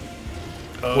reinforced?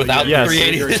 Without yes. the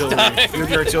 380 this time? You're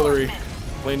the artillery.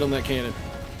 Land on that cannon.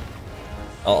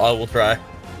 I will try.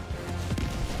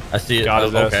 I see it. Got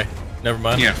his Oh, ass. okay. Never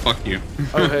mind. Yeah, fuck you.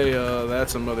 Oh, hey,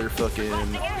 that's a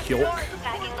motherfucking hilk.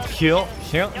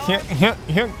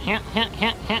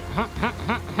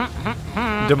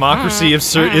 Democracy is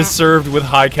served with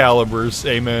high calibers.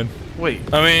 Amen. Wait,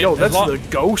 I mean, yo, that's the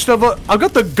ghost of a. I've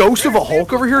got the ghost of a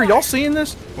Hulk over here. Y'all seeing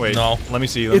this? Wait, No. let me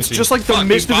see. Let me It's see. just like the Fuck,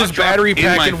 mist you of his bot dropped battery in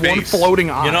pack my and one face.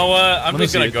 floating eye. You know what? I'm Let me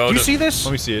just see gonna it. go. Do you to- see this?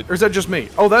 Let me see it. Or is that just me?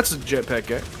 Oh, that's a jetpack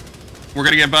guy. We're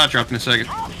gonna get bot dropped in a second.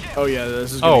 Oh yeah,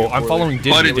 this is. Gonna Oh, get I'm poorly. following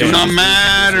Disney. But it do Damn. not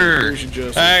matter. We should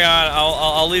just. Hang on.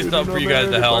 I'll leave up for you guys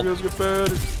to help.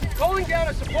 Calling down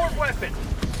a support weapon.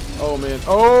 Oh man.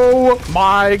 Oh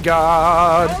my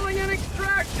god. Calling an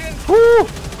extraction. Woo!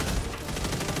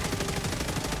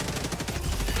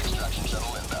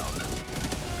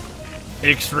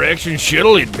 Extraction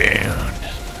shuttle inbound.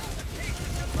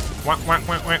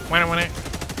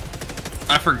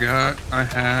 I forgot I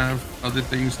have other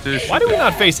things to shoot. Why do we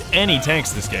not face any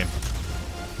tanks this game?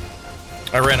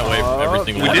 I ran away from every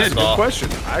single we one I did. Good saw. question.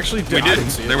 I actually did. We I did.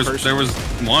 didn't see it There was personally.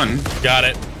 one. Got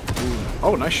it.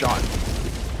 Oh, nice shot.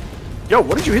 Yo,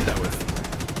 what did you hit that with?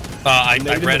 I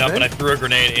Grenade in ran the up and I vent? threw a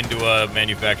grenade into a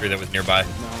manufactory that was nearby.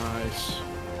 Nice.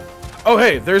 Oh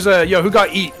hey, there's a who got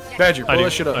eat? Badger, blow I do.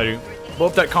 that shit up. I do. Blow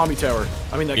up that commie tower.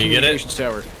 I mean that Can you get it? communications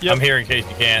tower. I'm here in case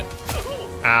you can't.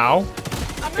 Ow.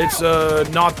 It's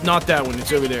not that one.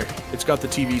 It's over there. It's got the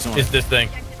TVs on. It's this thing.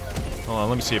 Hold on,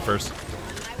 let me see it first.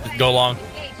 Just go long.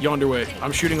 Yonder way.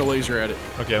 I'm shooting a laser at it.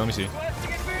 Okay, let me see.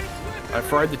 I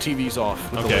fried the TVs off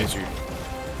with the Okay. laser.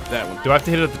 That one. Do I have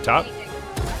to hit it at the top?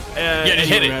 Yeah, just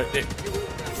hit anywhere it. at-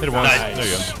 Hit it once. Nice. There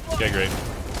you go. Okay, great.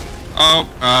 Oh,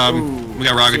 Ooh. we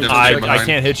got rocket So Devil I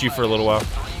can't hit you for a little while.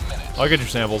 I'll get your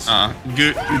samples.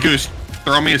 Goose,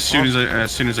 throw me as soon as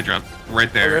I drop.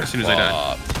 Right there. Okay. As soon as I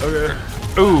die. Okay.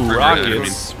 Ooh, Right,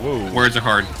 rockets. Whoa. Words are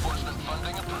hard.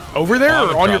 Over there I'm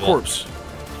or in on your trouble. corpse?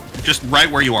 Just right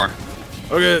where you are.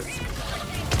 Okay.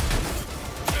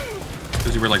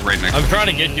 Because you were like right next. I'm trying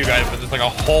to get you guys, but there's like a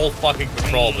whole fucking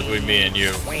patrol between me and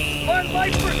you. One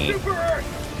light for Super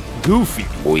Earth.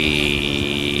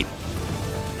 Goofy.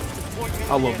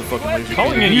 I love the fucking laser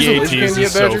Calling cannon. in You use a laser EATs cannon yet,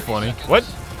 is so Badger? funny. What?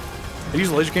 Have you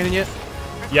used a laser cannon yet?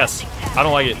 Yes. I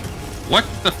don't like it. What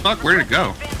the fuck? Where did it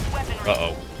go?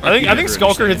 Uh-oh. I think never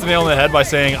Skulker understand hits the nail on the head by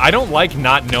saying, I don't like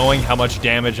not knowing how much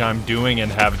damage I'm doing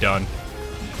and have done.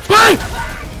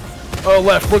 Oh,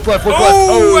 left. Look left. Look left.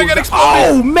 Oh, I got exploded.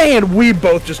 Oh, man. We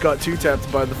both just got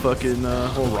two-tapped by the fucking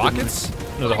hole. Rockets?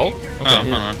 There's a hole? Oh,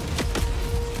 hold on.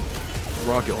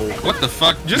 Rocket hole. What the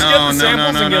fuck? Just no, get the no,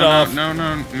 samples no, and no, get no, off. No,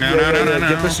 no, no, Yeah, no, no, no, no.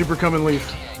 Get the super come and leave.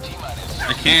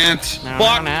 I can't.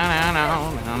 Fuck.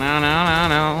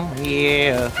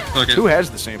 Yeah. Okay. Who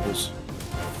has the samples?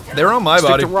 They're on my Stick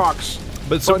body. to rocks.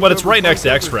 But it's right next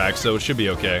to X-Frac, so it should be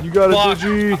okay. You got it, Fuck.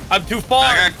 Digi. I'm too far.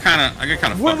 I got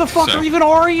kind of. Where the fuck so. even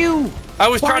are you? I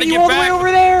was Why trying are to you get all the way back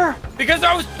over there? because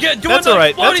I was doing That's the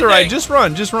alright. That's floaty alright.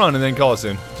 thing. Just run, and then call us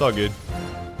in. It's all good.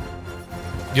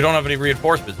 You don't have any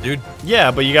reinforcements, dude.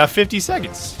 Yeah, but you got 50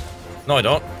 seconds. No, I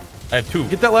don't. I have 2.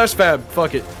 Get that last fab.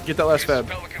 Fuck it. Get that last fab.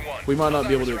 We might not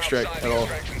be able to extract at all,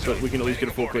 but we can at least get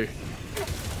a full clear.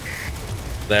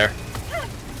 There.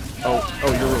 Oh,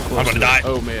 you're real close. I'm gonna to it. die.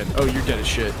 Oh man. Oh, you're dead as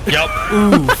shit. Yep.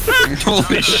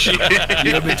 Holy shit!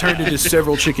 You have been turned into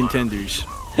several chicken tenders.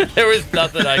 There was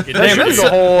nothing I could That Damn, do. should be the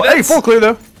whole. Hey, full clear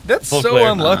though. That's Full so clear.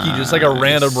 unlucky. Just like a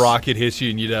random rocket hits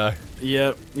you and you die.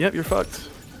 Yep. You're fucked.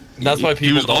 That's why He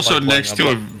people was don't also like next to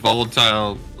playing a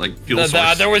volatile like fuel on that.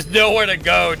 source. There was nowhere to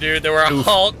go, dude. There were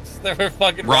Hulks. There were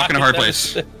fucking Rock in a hard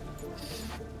rockets. place.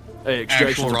 Hey,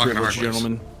 extraction Actual rock and privilege, hard place.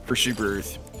 gentlemen, for Super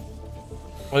Earth.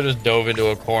 I just dove into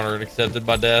a corner and accepted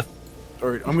my death. All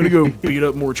right, I'm gonna go beat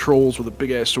up more trolls with a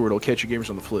big ass sword. I'll catch you gamers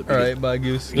on the flip. bye,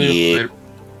 Goose. Later.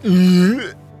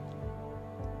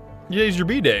 Today's your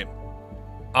B-Day.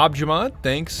 Abjamad,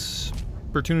 thanks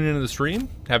for tuning into the stream.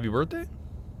 Happy birthday.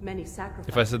 Many sacrifices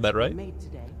If I said that right. made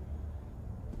today.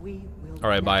 We will All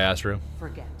right, bye, never Astro.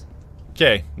 Forget.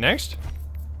 Okay, next.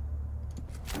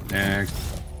 Next.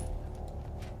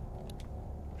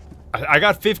 I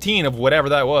got 15 of whatever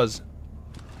that was.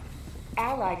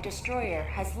 Allied destroyer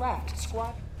has left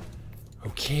squad.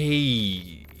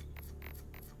 Okay.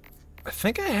 I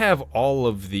think I have all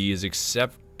of these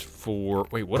except for...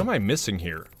 Wait, what am I missing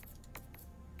here?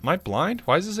 Am I blind?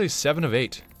 Why does it say 7 of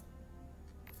 8?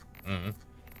 Am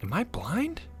I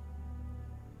blind?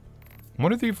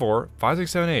 1, 2, 3, 4, 5,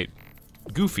 6, 7, 8.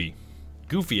 Goofy.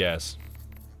 Goofy ass.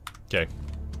 Okay.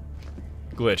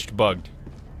 Glitched. Bugged.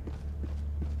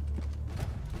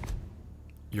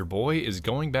 Your boy is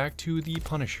going back to the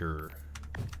Punisher.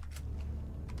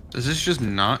 Does this just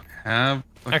not have...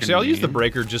 Actually, I'll use the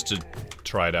breaker just to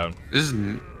try it out. This is...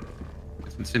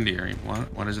 It's incendiary.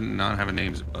 Why does it not have a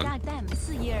name? Is it bug?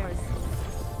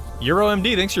 Euro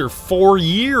MD, thanks for your 4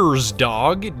 years,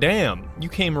 dog. Damn. You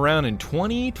came around in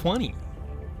 2020.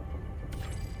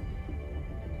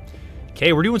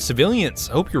 Okay, we're doing civilians.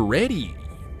 I hope you're ready.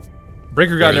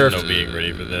 Breaker got nerfed. There's no being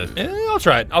ready for this. I'll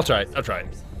try it. I'll try it. I'll try it.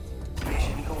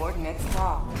 Mission coordinates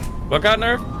locked. What got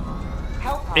nerfed?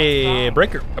 A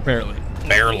breaker, apparently.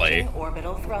 Barely.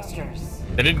 Orbital thrusters.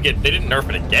 They didn't nerf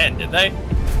it again, did they?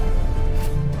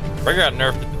 Breaker got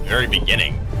nerfed at the very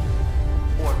beginning.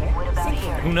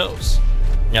 Who knows?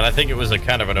 Yeah, and I think it was a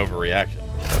kind of an overreaction.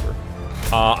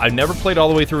 I've never played all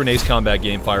the way through an Ace Combat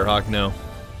game, Firehawk, no.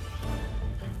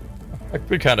 It'd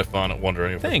be kind of fun at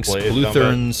wondering if Thanks, we play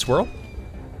Lutheran Swirl.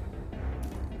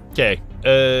 Okay,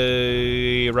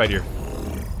 right here.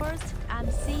 First, I'm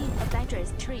seeing a better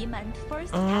stream, and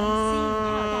first, I'm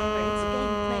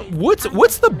seeing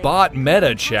What's the bot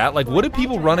meta, chat? Like, what do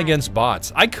people run against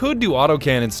bots? I could do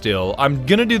autocannon still. I'm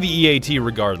gonna do the EAT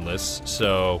regardless,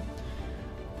 so...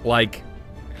 Like...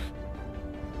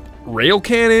 Rail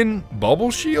cannon,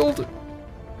 bubble shield,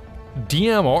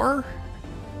 DMR?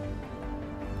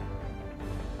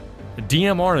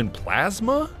 DMR and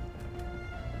plasma?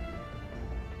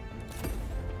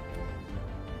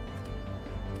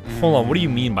 Hold on, what do you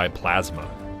mean by plasma?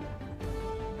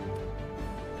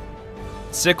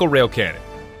 Sickle rail cannon.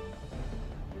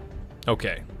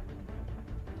 Okay.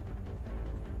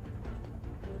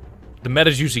 The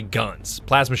meta's usually guns.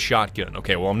 Plasma shotgun.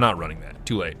 Okay, well, I'm not running that.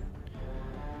 Too late.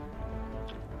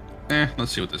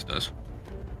 Let's see what this does.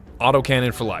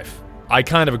 Autocannon for life. I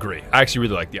kind of agree. I actually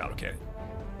really like the autocannon.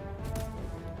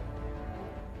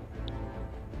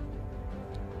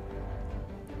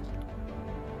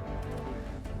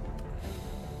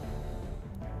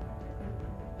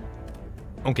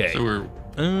 Okay. So we're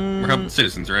helping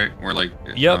citizens, right? We're like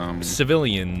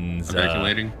civilians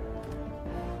evacuating.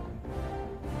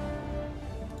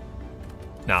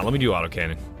 Nah, let me do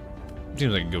autocannon.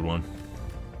 Seems like a good one.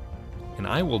 And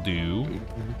I will do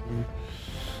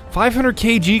 500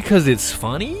 kg because it's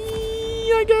funny,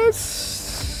 I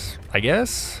guess. You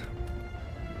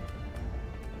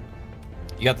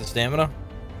got the stamina?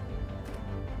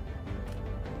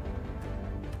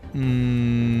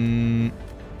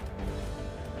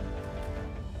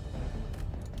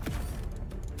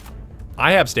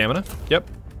 I have stamina. Yep.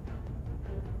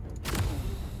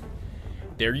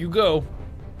 There you go.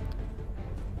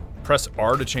 Press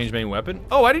R to change main weapon.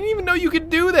 Oh, I didn't even know you could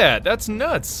do that. That's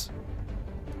nuts.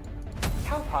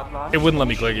 It wouldn't let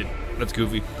me click it. That's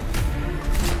goofy.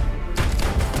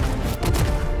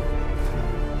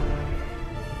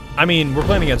 I mean, we're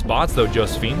playing against bots though,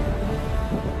 Josephine.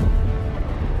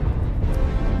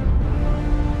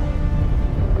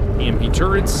 EMP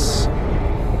turrets.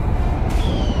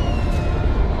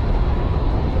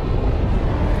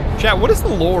 Chat, what is the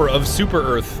lore of Super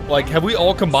Earth? Like, have we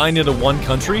all combined into one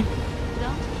country?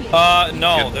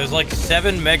 No. There's like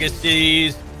 7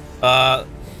 megacities. A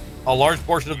large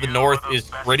portion of the north is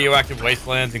radioactive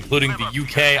wastelands, including the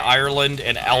UK, Ireland,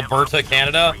 and Alberta,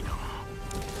 Canada.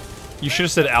 You should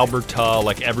have said Alberta,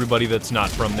 like everybody that's not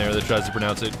from there that tries to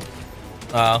pronounce it.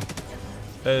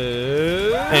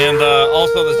 And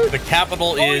also the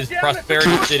capital is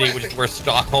Prosperity City, which is where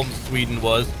Stockholm, Sweden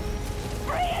was.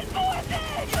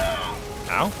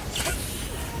 Ow.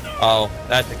 Oh,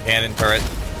 that's a cannon turret.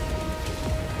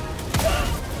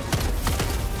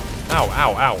 Ow,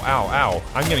 ow, ow, ow, ow.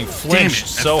 I'm getting flinched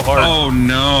so hard. Oh,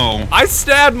 no. I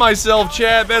stabbed myself,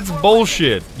 chat. That's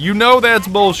bullshit. You know that's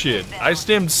bullshit. I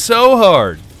stemmed so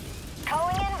hard.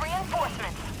 Calling in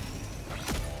reinforcements.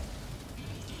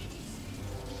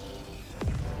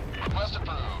 Request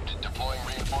approved. Deploying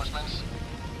reinforcements.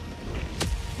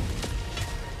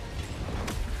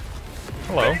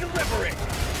 Hello.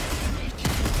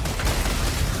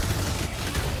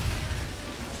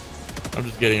 I'm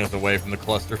just getting us away from the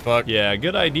clusterfuck. Yeah,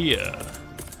 good idea.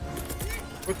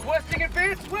 Requesting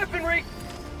advanced weaponry.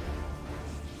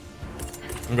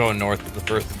 I'm going north with the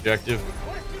first objective.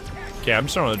 Okay, I'm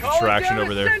just on a distraction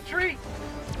over there. Sending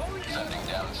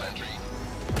down sentry.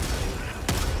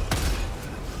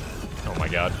 Oh my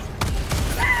god.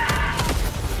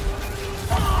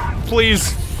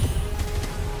 Please.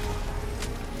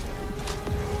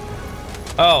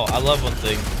 Oh, I love when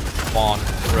things spawn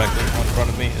directly in front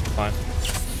of me. It's fine.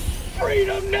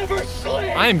 Freedom never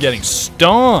sleeps. I am getting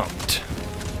stomped.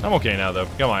 I'm okay now, though.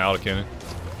 Got my autocannon.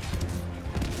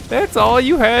 That's all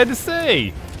you had to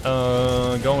say.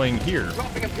 Going here.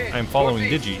 I'm following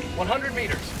Digi. 100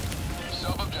 meters.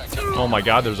 Oh my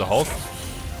god, there's a Hulk.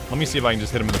 Let me see if I can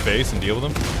just hit him in the face and deal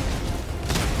with him.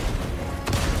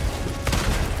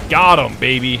 Got him,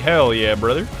 baby. Hell yeah,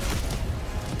 brother.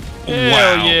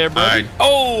 Hell Wow. yeah, brother.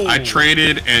 I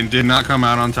traded and did not come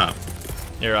out on top.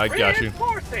 Here, I got you.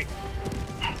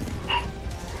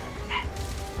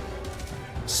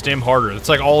 Stim harder. It's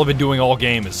like all I've been doing all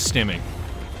game is stimming.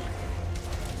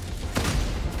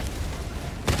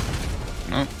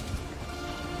 No.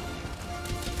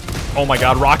 Oh my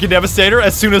god, Rocket Devastator.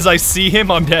 As soon as I see him,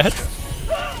 I'm dead.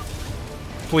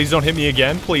 Please don't hit me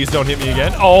again. Please don't hit me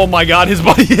again. Oh my god, his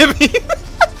body hit me.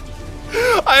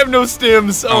 I have no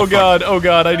stims. Oh god, oh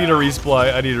god, I need a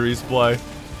resupply. I need a resupply.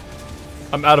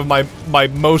 I'm out of my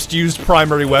most used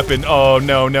primary weapon. Oh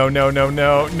no, no, no, no,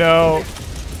 no, no.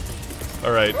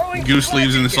 Alright. Goose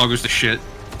leaves and this all goes to shit.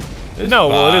 No,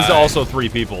 well, it is also 3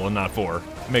 people and not 4.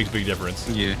 It makes a big difference.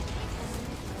 Yeah.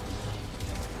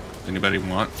 Anybody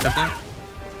want something?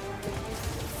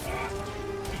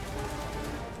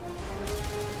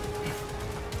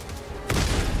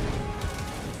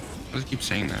 Why does it keep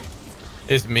saying that?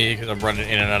 It's me because I'm running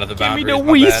in and out of the Give me boundaries.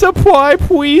 the wee supply,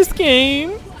 please,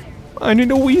 game. I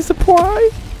need a wee supply.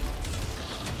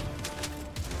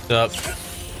 What's up?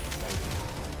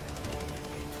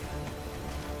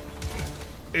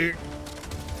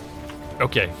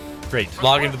 Okay, great.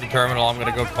 Log into the terminal. I'm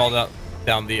gonna go call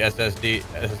down the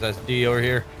SSD over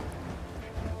here.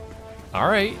 All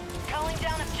right. Calling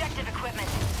down objective equipment.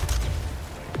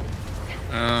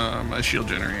 My shield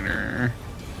generator.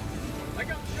 I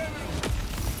got the terminal.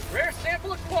 Rare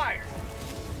sample acquired.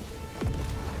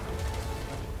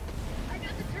 I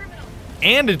got the terminal.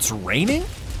 And it's raining?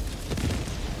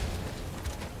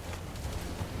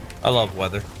 I love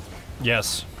weather.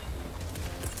 Yes.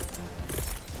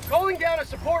 Calling down a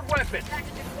support weapon.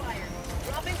 Package acquired.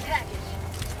 Dropping package.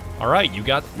 All right, you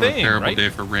got the What a thing, terrible right? day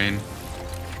for rain.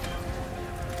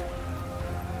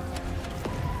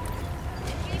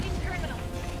 Engaging terminal.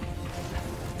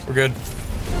 We're good.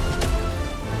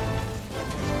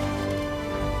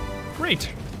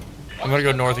 Great. I'm gonna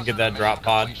go north and get that drop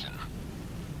pod. Is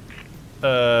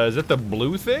that the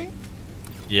blue thing?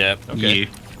 Yeah. Okay. Yeah.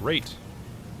 Great.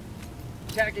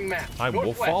 Tagging map. I will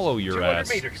Northwest, follow your 200 ass.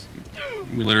 meters.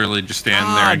 We literally just stand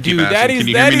there and dude, keep asking, that can is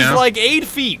you hear me now? like 8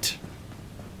 feet.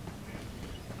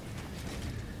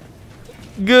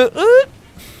 Good.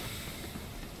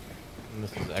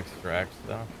 This is extract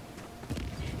stuff.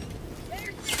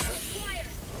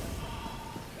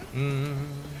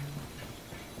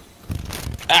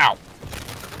 Ow!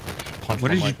 Punch What my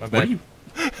did you? mic, my What bad. are you?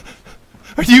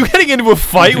 Are you getting into a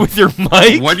fight with your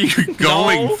mic? What are you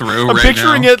going No. through I'm right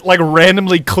picturing now? it like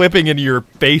randomly clipping into your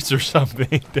face or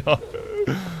something.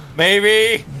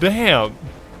 Maybe. Damn.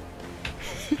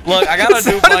 Look, I gotta It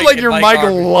do sounded mic like and your mic mic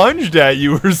arc. lunged at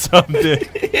you or something.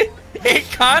 It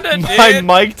kinda My did.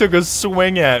 mic took a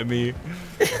swing at me.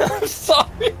 I'm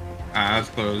sorry. Eyes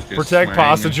closed. Just Protect swearing.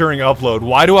 pasta during upload.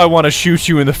 Why do I want to shoot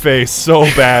you in the face so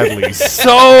badly?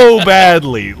 So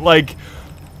badly. Like,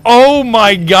 oh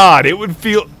my god, it would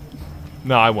feel...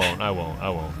 No, I won't. I won't. I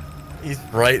won't. He's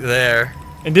right there.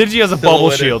 And Digi has a bubble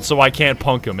Silhouetted. shield, so I can't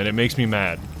punk him, and it makes me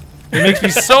mad. It makes me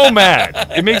so mad.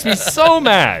 It makes me so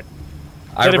mad.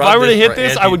 That if I were to hit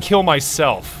this, I would kill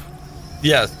myself.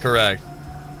 Yes, correct.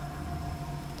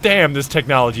 Damn, this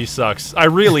technology sucks. I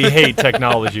really hate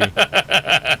technology.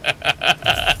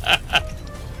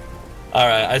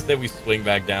 Alright, I say we swing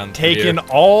back down. Taking here.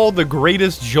 all the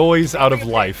greatest joys out of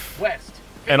life. West.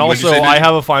 And What'd you also, say, I dude?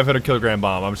 have a 500 kilogram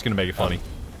bomb. I'm just gonna make it funny.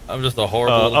 I'm just a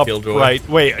horrible little Up, killjoy. right.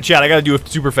 Wait, Chad, I gotta do it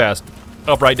super fast.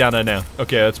 Up, right, down, and now.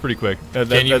 Okay, that's pretty quick.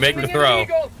 Can you make the throw?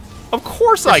 Of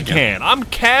course I you can. can. I'm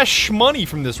cash money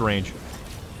from this range.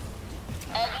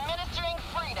 Administering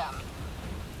freedom.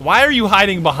 Why are you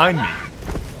hiding behind me?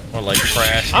 Or like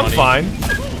crash I'm money. fine.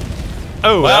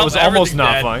 Oh, Well, that was almost everything's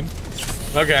not dead. fine.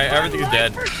 Okay, everything's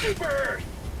dead.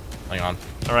 Hang on.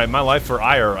 All right, my life for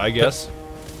ire, I guess.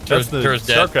 That's the Tur's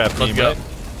dead. StarCraft Let's team, go. right?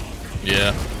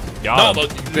 Yeah. Got No, him.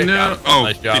 but you bit- No. got it. Oh,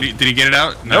 Nice job. did he get it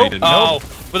out? No, he Nope. didn't. Oh,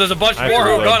 but there's a bunch I more who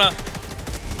are forgot. gonna.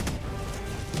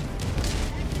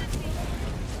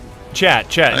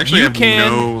 Chat, I actually you have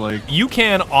can no, like, you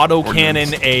can auto cannon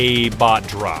ordnance. a bot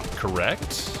drop,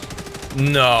 correct?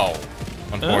 No,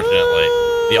 unfortunately,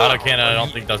 the autocannon I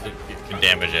don't think can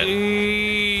damage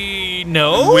it.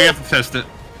 No. We have to test it.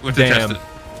 We have to Damn. test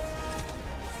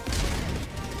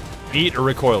it. Eat or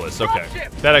recoilless. Okay,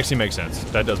 that actually makes sense.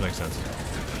 That does make sense.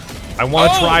 I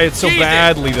want to try it so Jesus.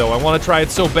 badly, though. I want to try it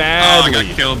so Oh, I badly. got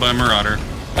killed by a Marauder.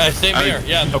 Same here.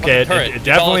 Yeah. the Okay, fucking turret. it You call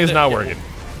definitely us is in- not working.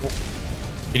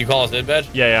 Can you call us in, Badge?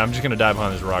 Yeah, I'm just gonna dive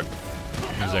behind this rock.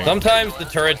 In a second. Sometimes the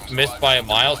turrets miss by a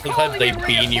mile. Sometimes they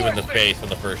bean you in the face on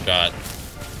the first shot.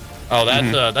 Oh,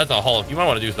 that's a Hulk. You might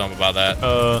want to do something about that.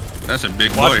 That's a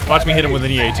big boy. Watch me hit him with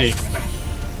an EAT.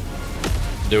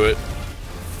 Do it.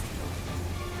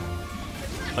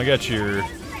 I got your.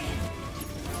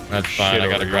 That's fine. shit I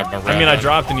gotta over grab here. my. I mean, I rad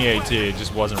dropped an EAT. It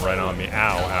just wasn't right on me.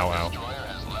 Ow, ow, ow.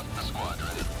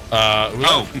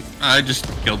 Oh, I just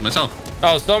killed myself.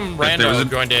 Oh, some There was rando a-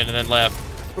 joined in and then left.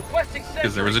 Requesting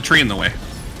Because there was a tree in the way.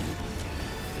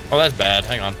 Oh, that's bad.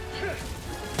 Hang on.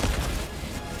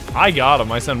 I got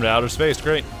him. I sent him to outer space.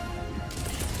 Great.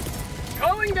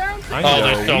 Calling down. I Oh, need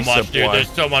a there's so much, dude. resupply.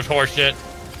 There's so much horseshit.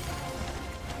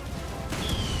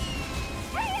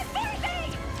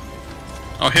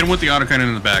 Oh, hit him with the autocannon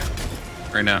in the back.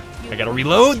 Right now. I gotta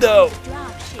reload though.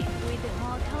 Dropship with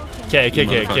more tokens. Okay.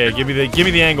 Motherfucker. Give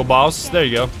me the angle, boss. There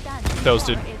you go.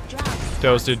 Toasted. It drops.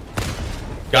 Toasted.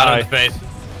 Got him Die. in the face.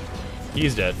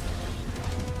 He's dead.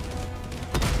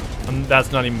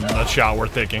 That's not even a shot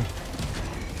worth taking.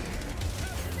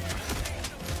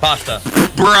 Pasta.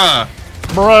 Bruh!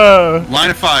 Bruh. Line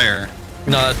of fire.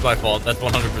 No, that's my fault. That's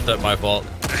 100% my fault.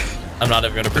 I'm not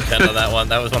even gonna pretend on that one.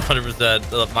 That was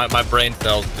 100%. My brain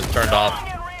cells just turned off.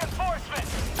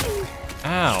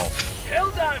 Ow.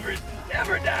 Helldivers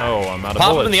never die. Oh, I'm out of Pop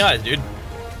him bullets. in the eyes, dude.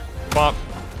 Bump.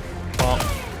 Bump.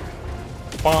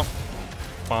 Bump.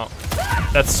 Bump.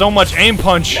 That's so much aim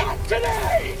punch.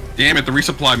 Damn it, the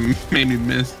resupply made me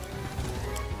miss.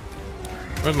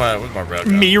 Where's my rail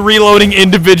gun? Me reloading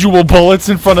individual bullets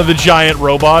in front of the giant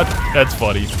robot. That's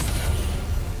funny.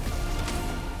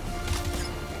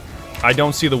 I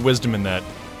don't see the wisdom in that.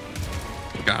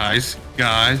 Guys.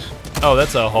 Oh,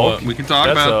 that's a Hulk. We can talk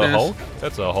That's about a this. Hulk.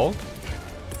 That's a Hulk.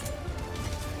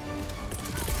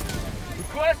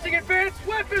 Requesting advanced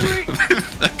weaponry.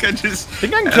 That guy just.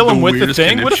 Think I can had kill him the with the weirdest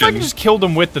thing? What if I connection. can just kill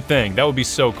them with the thing? That would be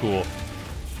so cool.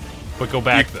 But go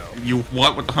back though. You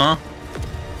what? What the huh?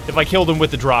 If I killed him with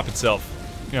the drop itself.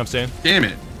 You know what I'm saying? Damn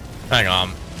it. Hang on.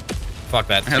 Fuck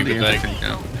that I had the stupid thing. anti-tank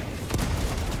out.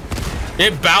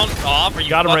 It bounced off. Are you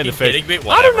Got him right in fucking the face. kidding me?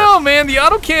 I don't Whatever. know, man. The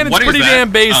autocannon's What is pretty that?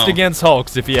 damn based Oh. against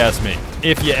Hulks, if you ask me.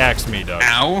 If you ask me, Doug.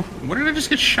 Ow. What did I just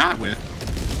get shot with?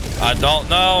 I don't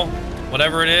know.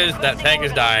 Whatever it is, that tank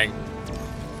is dying.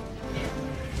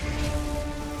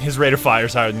 His rate of fire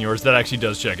is higher than yours. That actually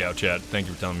does check out, Chad. Thank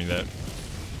you for telling me that.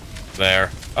 There.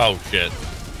 Oh, shit.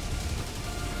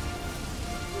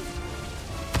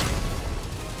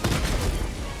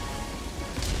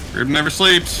 Rib never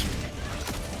sleeps.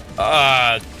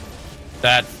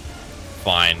 That's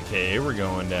fine. Okay, we're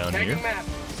going down here. Taking map.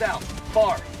 South.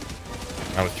 Far.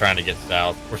 I was trying to get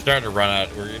south. We're starting to run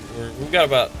out. We've got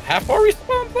about half our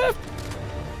respawns left.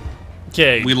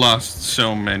 Okay. We lost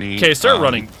so many. Okay, start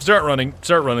running. Start running.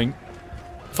 Start running.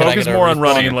 Can I Focus get a more on respawn?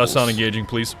 running and less on engaging,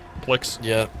 please. Plix.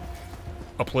 Yeah.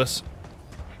 A pliss.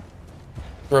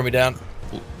 Throw me down.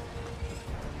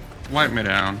 Wipe me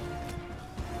down.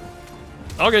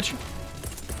 I'll get you.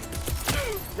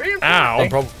 Reinforcement.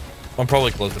 Ow. I'm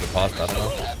probably closer to pasta. I don't know.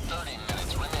 30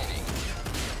 minutes remaining.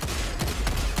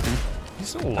 He's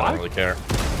still I don't alive. really care.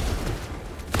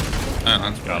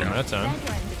 Got him that time.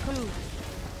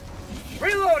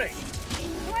 Reloading.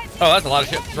 Oh, that's a lot of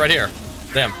shit. It's right here.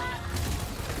 Damn.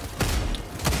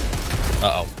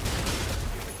 Uh-oh.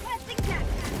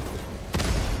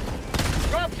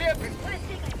 Dropship.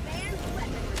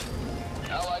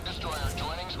 Allied destroyer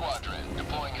joining squadron.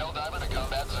 Deploying Helldiver to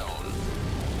combat zone.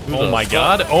 Oh my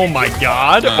god. Oh my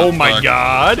god. Oh my fuck.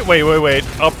 god. Wait.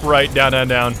 Up, right, down, down,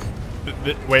 down.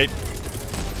 Wait.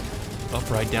 Up,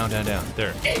 right, down, down, down.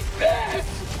 There.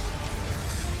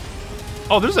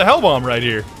 Oh, there's a hell bomb right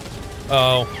here.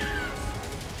 Oh.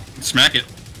 Smack it.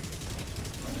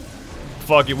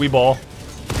 Fuck it, we ball.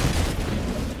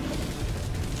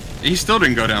 He still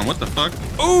didn't go down. What the fuck?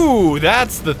 Ooh,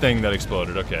 that's the thing that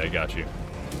exploded. Okay, I got you.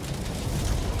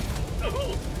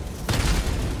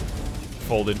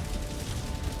 Folded.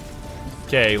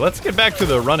 Okay, let's get back to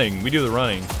the running. We do the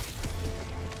running.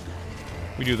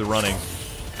 We do the running.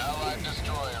 Allied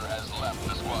destroyer has left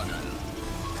the squadron.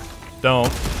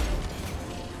 Don't.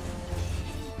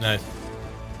 Nice.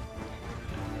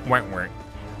 Wank.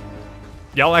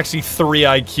 Y'all actually 3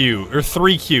 IQ. Or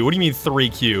 3Q. What do you mean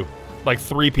 3Q? Like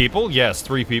 3 people? Yes,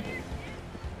 3 people.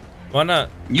 Why not?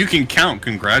 You can count.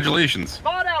 Congratulations.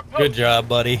 Spot out. Good job,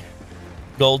 buddy.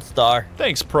 Gold star.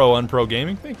 Thanks, Pro Unpro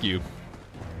Gaming. Thank you.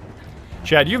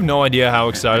 Chad, you have no idea how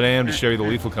excited I am to show you the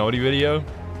Lethal Comedy video.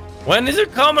 When is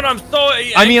it coming? I'm so.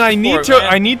 I mean, I anxious need for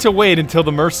it, man. to wait until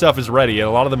the merch stuff is ready, and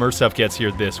a lot of the merch stuff gets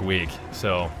here this week.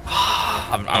 So,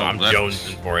 I'm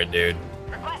jonesing for it, dude.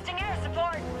 Requesting air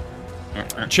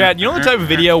support. Chat, you know the type of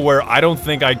video where I don't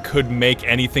think I could make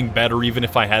anything better even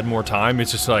if I had more time?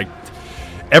 It's just like,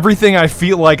 everything I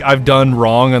feel like I've done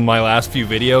wrong in my last few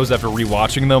videos, after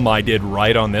rewatching them, I did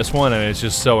right on this one, and it's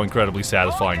just so incredibly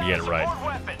satisfying to get it right.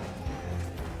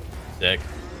 Sick.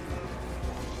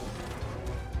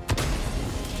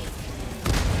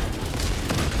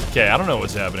 Okay, I don't know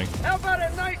what's happening. How about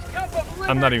a nice cup of liberty?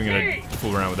 I'm not even gonna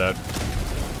fool around with that.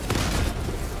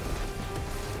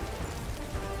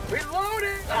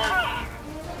 Reloading!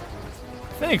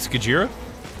 Thanks, Gajira.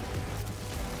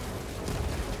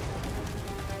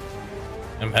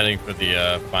 I'm heading for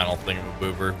the final thing of a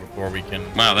boober before we can.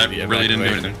 Wow, that do the really didn't do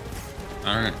evacuation. anything.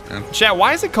 All right. Chat,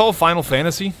 why is it called Final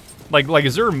Fantasy? Like,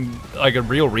 is there like a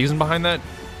real reason behind that?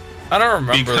 I don't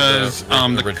remember. Because the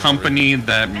original company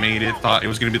that made it thought it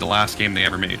was going to be the last game they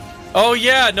ever made. Oh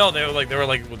yeah, no, they were like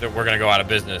we're gonna go out of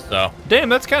business. So. Damn,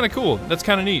 that's kind of cool. That's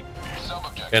kind of neat.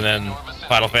 And then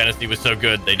Final Fantasy was so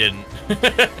good they didn't.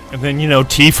 And then, you know,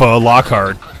 Tifa,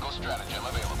 Lockhart,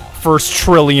 first $1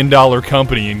 trillion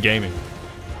company in gaming.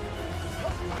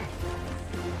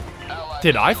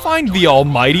 Did I find the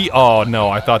almighty? Oh no,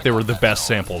 I thought they were the best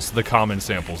samples, the common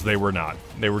samples. They were not.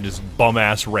 They were just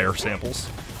bum-ass rare samples.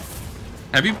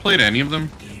 Have you played any of them?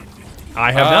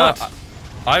 I have not.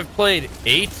 I've played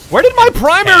 8. Where did my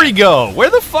primary go? Where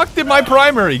the fuck did my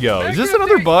primary go? Is this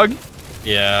another bug?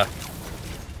 Yeah.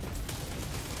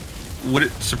 Would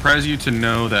it surprise you to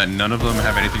know that none of them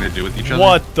have anything to do with each other?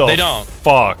 What the They don't.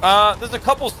 fuck? There's a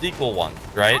couple sequel ones,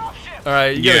 right? All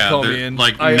right, you gotta call me in.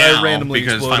 Like I now, randomly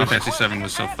because exploded. Final Fantasy VII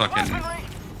was so fucking...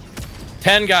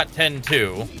 10 got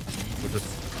 10-2, which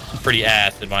is pretty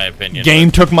ass in my opinion. Game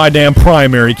took my damn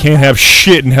primary. Can't have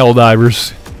shit in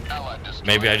Helldivers.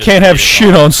 Maybe I just Can't have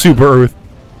shit on Super Earth.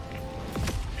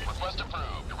 Request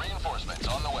approved. Reinforcements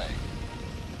on the way.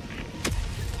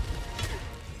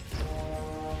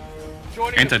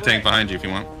 Anti-tank behind you if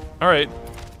you want. All right,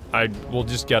 I will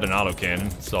just get an autocannon.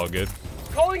 It's all good.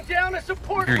 Calling down a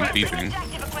support Hearing weapon. beeping.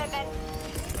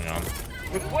 Hang on.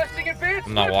 Requesting advanced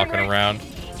I'm not walking weaponry. around.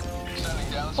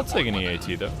 I'll take an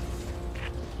EAT though.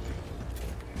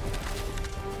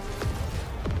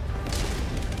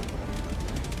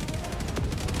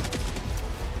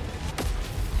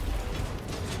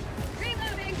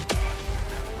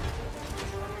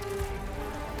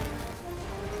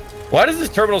 Why does this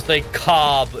terminal say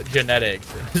Cobb Genetics?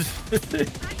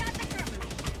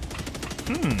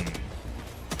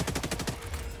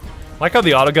 Like how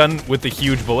the autogun with the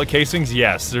huge bullet casings?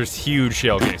 Yes, there's huge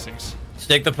shell casings.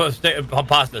 Stick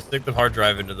the hard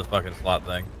drive into the fucking slot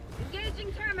thing.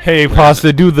 Hey,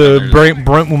 Pasta, do the brain,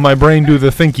 will my brain do the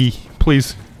thinky,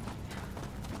 please?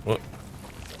 What?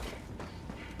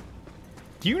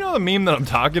 Do you know the meme that I'm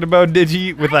talking about,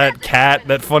 Digi? With that cat,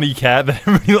 that funny cat that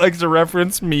everybody likes to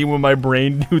reference? Me when my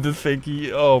brain do the thinky.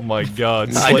 Oh my god.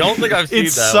 It's I don't think I've seen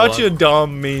it's that such one. a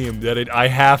dumb meme that I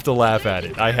have to laugh at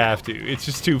it. I have to. It's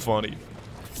just too funny.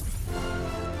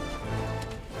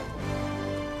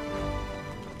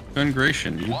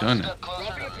 Congratulations, you've done it.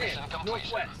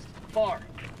 Northwest. Far.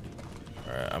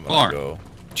 Alright, I'm Far. gonna go.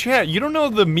 Chat, you don't know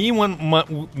the me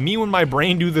when my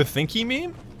brain do the thinky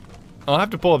meme? I'll have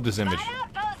to pull up this image.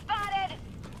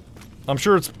 I'm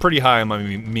sure it's pretty high on my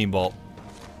meme vault.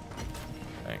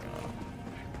 Hang on.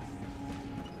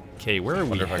 Okay, where are we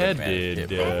Wonder if I can manage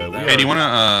headed? it. Hey, do you want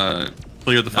to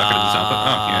clear the fuck out of this outfit?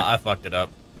 Oh, yeah. I fucked it up.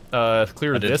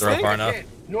 Clear I didn't this throw thing? far enough.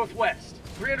 Northwest.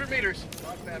 300 meters.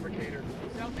 Lock fabricator.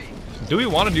 Southeast. Do we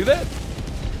want to do that?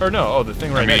 Or no? Oh, the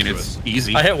thing right I mean, next to it's us.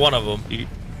 easy. I hit one of them.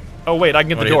 Oh wait, I can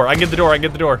get the What door. I can get the door. I can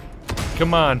get the door.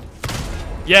 Come on.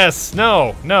 Yes.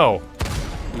 No. No.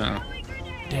 No.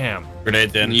 Damn.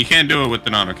 Grenades in. You can't do it with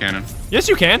an autocannon. Yes,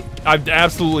 you can. I've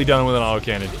absolutely done it with an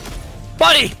autocannon.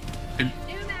 Buddy!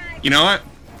 You know what?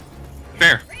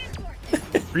 Fair.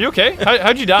 Are you okay?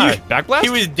 How'd you die? Backblast? He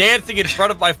was dancing in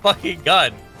front of my fucking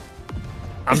gun.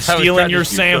 I'm I was stealing trying to your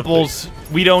shoot samples.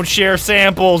 We don't share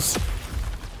samples.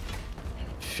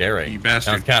 Sharing. You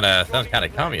bastard. Sounds kind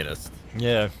of communist.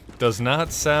 Yeah, does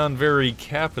not sound very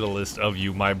capitalist of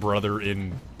you, my brother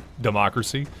in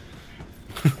democracy.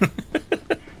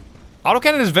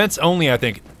 Autocannon is vents only, I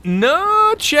think.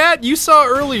 No, chat, you saw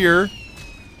earlier.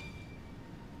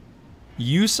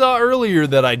 You saw earlier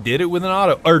that I did it with an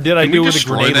auto, or did I Can do we it with a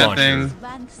destroy grenade that launcher?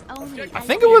 thing? I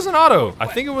think it was an auto. I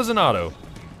think it was an auto.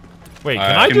 Wait,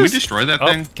 can I Can just we destroy that up-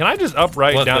 thing? Can I just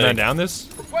upright What down thing? and down this?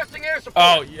 Requesting air support.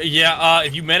 Oh, yeah,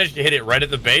 if you manage to hit it right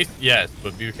at the base, yes,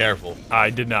 but be careful.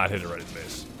 I did not hit it right at the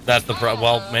base. That's the problem.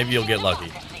 Well, maybe you'll get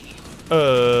lucky.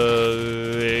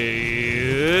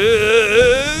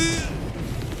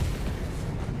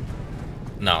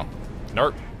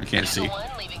 can't see.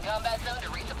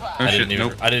 Oh I shit, didn't even.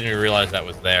 nope. I didn't even realize that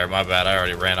was there. My bad. I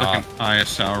already ran Fucking off.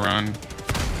 ISL run.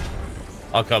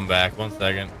 I'll come back. 1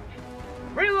 second.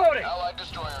 Reloading. Allied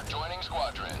destroyer joining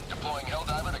squadron. Deploying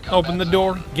Helldiver to combat Open the zone.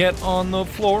 door. Get on the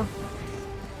floor.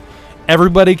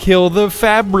 Everybody kill the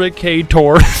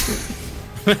fabricator.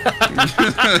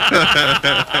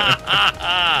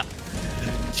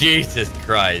 Jesus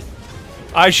Christ.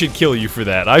 I should kill you for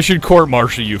that. I should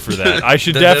court-martial you for that. I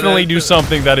should definitely do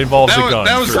something that involves a gun.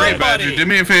 That was for great, that. Badger. Do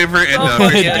me a favor and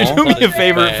face the Do wall. me a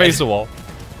favor and face the wall.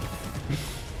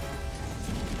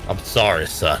 I'm sorry,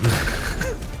 son.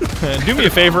 Do me a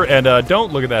favor and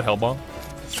don't look at that hell bomb.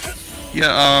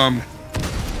 Yeah,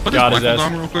 put this Got his blindfold ass.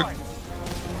 on real quick.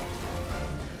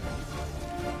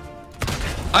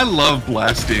 I love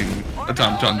blasting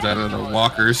automatons out of the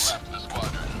walkers.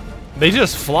 They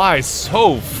just fly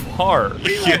so far.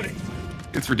 Yeah,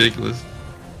 it's ridiculous.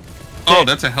 Oh,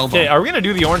 that's a hell bomb. Okay, are we gonna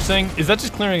do the orange thing? Is that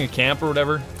just clearing a camp or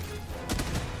whatever?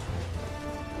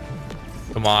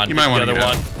 Come on. You might get want the to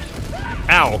other get one.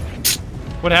 Ow.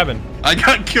 What happened? I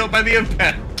got killed by the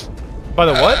impact. By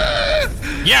the what?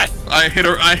 Yes. I hit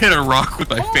a rock with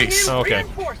my face. Oh, okay.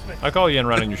 I call you in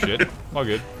running your shit. All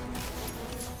good.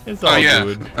 It's all Oh yeah.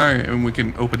 good. All right, and we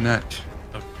can open that.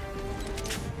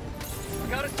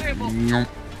 Got a sample. Nope.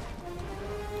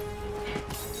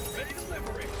 Ready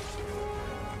delivery.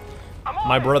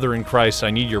 My brother in Christ,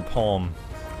 I need your palm.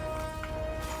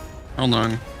 Hold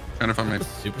on. Trying to find my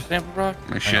Super sample rock?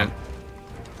 my shit.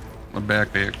 My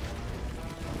backpack.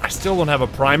 I still don't have a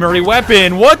primary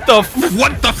weapon. What the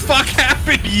What the fuck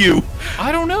happened to you?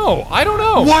 I don't know. I don't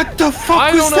know. What the fuck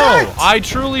I was don't know. that? I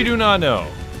truly do not know.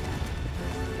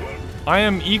 I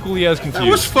am equally as confused. That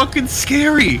was fucking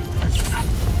scary.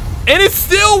 And it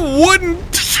still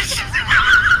wouldn't.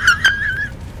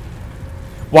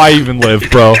 Why even live,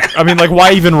 bro? I mean, like,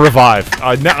 why even revive?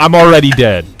 I'm already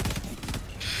dead.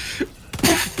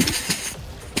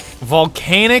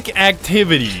 Volcanic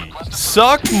activity.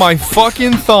 Suck my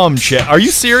fucking thumb, chat. Are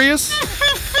you serious?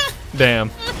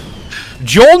 Damn.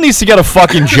 Joel needs to get a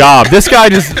fucking job. This guy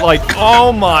just, like,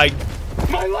 oh my.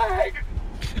 My leg.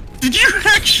 Did you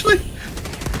actually?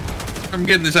 I'm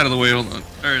getting this out of the way. Hold on.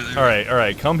 All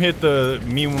right. Come hit the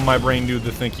me when my brain do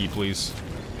the thinky, please.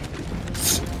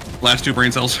 Last 2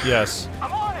 brain cells. Yes.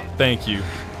 Thank you.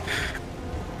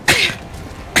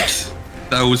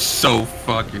 That was so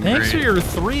fucking Thanks for great. your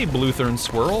 3, Bluthern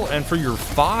Squirrel, and for your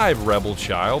 5, Rebel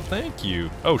Child. Thank you.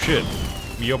 Oh shit.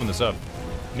 We open this up.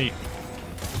 Neat.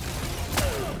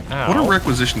 Ow. What are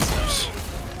requisition slips?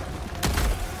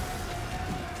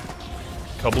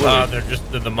 Kablooey. They're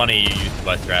just the money you use to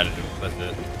buy strategies. That's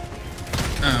it.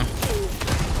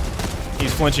 Oh.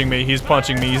 He's flinching me. He's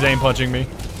punching me. He's aim punching me.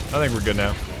 I think we're good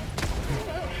now.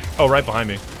 Oh, right behind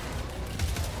me.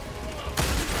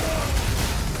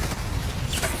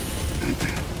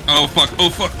 Oh fuck! Oh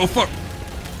fuck! Oh fuck!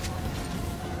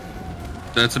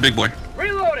 That's a big boy.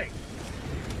 Reloading.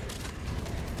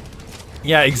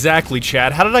 Yeah, exactly,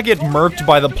 Chad. How did I get murked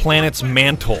by the planet's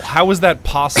mantle? How is that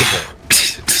possible?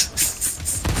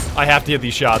 I have to hit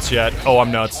these shots, Chad. Oh,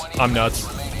 I'm nuts. I'm nuts.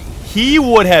 He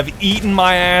would have eaten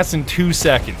my ass in 2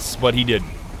 seconds, but he didn't.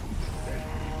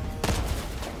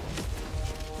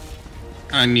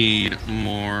 I need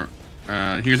more.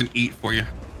 Here's an eat for you.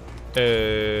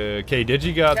 Okay,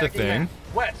 Digi got the thing.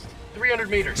 West, 300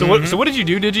 meters. So what? So what did you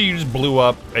do? Digi? You just blew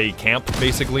up a camp,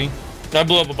 basically. I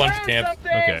blew up a bunch of camps.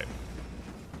 Okay.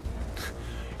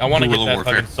 I want to get Guerrilla that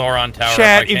warfare. fucking Sauron tower.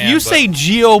 Chat, if I if can, you but- say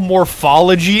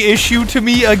geomorphology issue to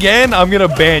me again, I'm gonna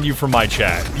ban you from my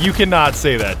chat. You cannot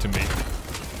say that to me.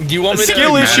 do you want A me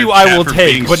skill to? issue mad at I will Chad for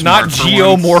take, being but not smart for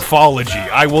once. geomorphology.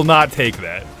 I will not take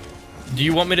that. Do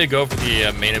you want me to go for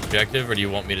the main objective, or do you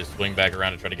want me to swing back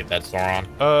around and try to get that Sauron?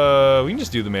 We can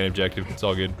just do the main objective. It's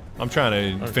all good. I'm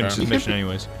trying to finish this mission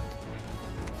anyways.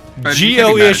 But you Geo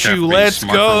can't be mad at Chad issue, for being let's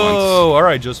smart for go. All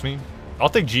right, Josephine. I'll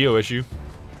take geo issue.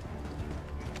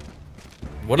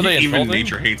 What are they Even insulting?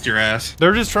 nature hates your ass.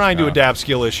 They're just trying to adapt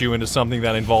skill issue into something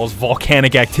that involves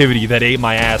volcanic activity that ate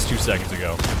my ass 2 seconds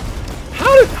ago.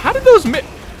 How did those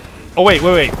Oh wait.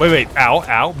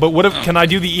 Ow. But what if can I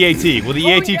do the EAT? Will the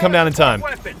EAT come down in time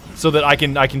so that I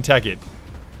can tech it?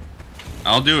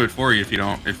 I'll do it for you if you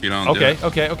don't. Do it.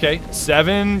 Okay.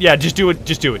 7. Yeah, just do it.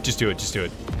 Just do it.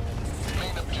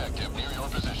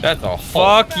 That's a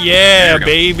Fuck yeah,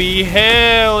 baby.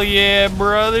 Hell yeah,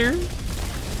 brother.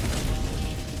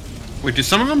 Wait, did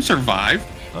some of them survive?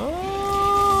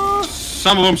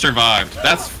 Some of them survived.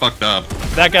 That's fucked up.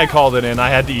 That guy called it in. I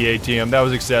had to EAT him. That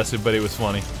was excessive, but it was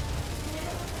funny.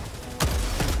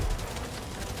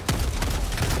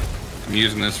 I'm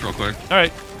using this real quick. All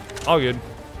right. All good.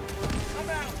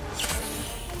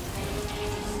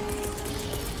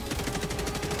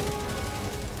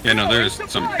 Yeah, no, there's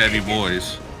some heavy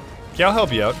boys. Yeah, I'll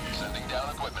help you out. Sending down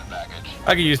equipment package.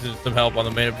 I could use some help on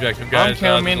the main objective, guys. I'm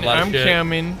coming. There's a lot of I'm shit.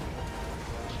 coming.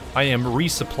 I am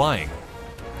resupplying.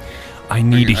 I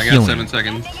need a I got healing. 7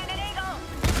 seconds.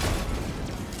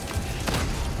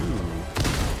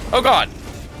 Oh god.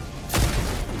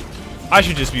 I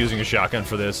should just be using a shotgun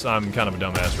for this. I'm kind of a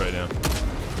dumbass right now.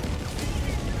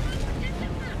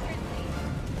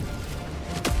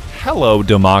 Hello,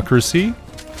 democracy.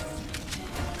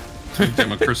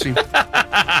 Democracy.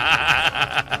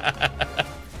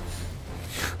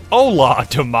 Hola,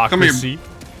 democracy.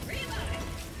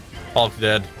 Hulk's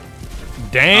dead.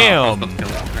 Damn. Oh,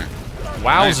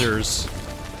 Wowzers.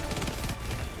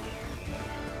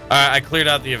 Alright, I cleared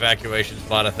out the evacuation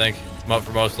spot, I think. I'm up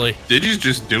for mostly. Digi's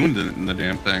just doing the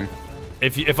damn thing.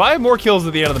 If I have more kills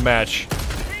at the end of the match,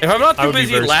 If I'm not I too would be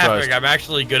busy very laughing, surprised. I'm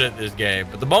actually good at this game.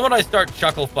 But the moment I start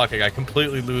chuckle fucking, I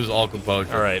completely lose all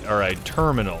composure. all right.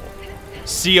 Terminal.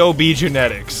 COB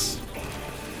genetics.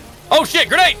 Oh shit,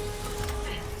 grenade!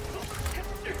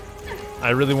 I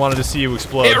really wanted to see you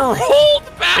explode. It rolled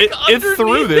back It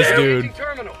threw this dude.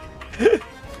 Terminal.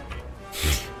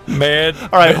 Man. All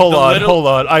right, hold on.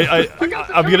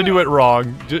 I'm gonna do it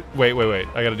wrong. Wait.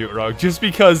 I gotta do it wrong. Just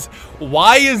because.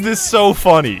 Why is this so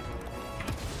funny?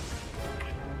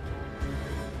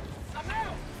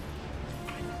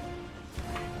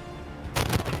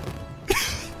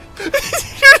 Did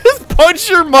you just punch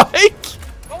your mic?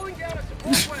 Calling down a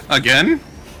support weapon. Again?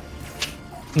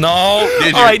 No.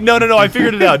 Did you? All right, no. I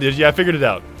figured it out. Did you? I figured it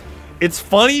out. It's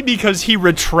funny because he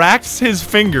retracts his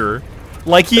finger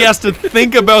like he has to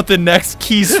think about the next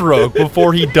keystroke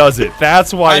before he does it.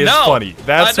 That's why it's funny.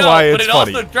 That's why it's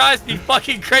funny. But it also drives me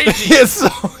fucking crazy. Yeah, so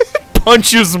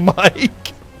punches Mike.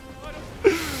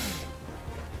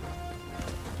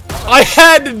 I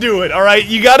had to do it. All right,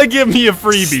 you gotta give me a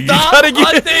freebie. Stop you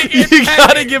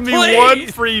gotta give me please. one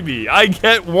freebie. I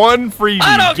get one freebie,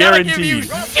 I don't gotta give guaranteed. you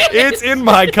shit. It's in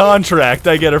my contract.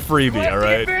 I get a freebie. All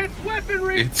right. Advanced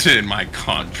weaponry. It's in my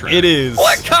contract. It is.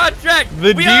 What contract?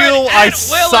 The We deal are I at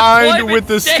will signed employment with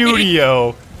the stage.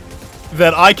 studio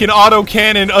that I can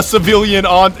autocannon a civilian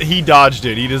on. He dodged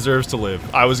it. He deserves to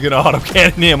live. I was gonna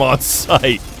autocannon him on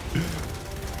sight.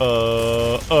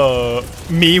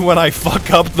 Me when I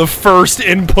fuck up the first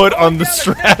input on the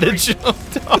stratagem. Okay,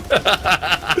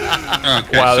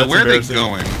 Wow, so that's where are they embarrassing.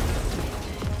 going?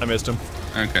 I missed him.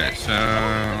 Okay, so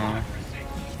I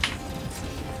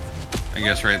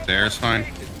guess right there is fine.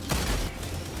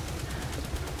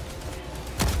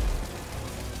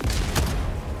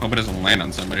 Hope it doesn't land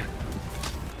on somebody.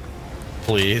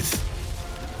 Please.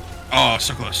 Oh,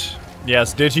 so close.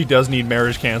 Yes, Digi does need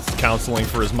marriage counseling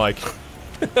for his mic.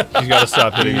 He's got to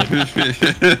stop hitting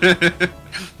it.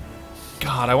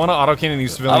 God, I want to autocannon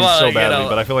these civilians so badly,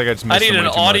 but I feel like I just missed I need them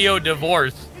an way too audio much.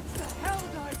 divorce.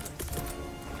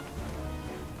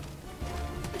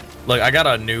 Look, I got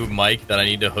a new mic that I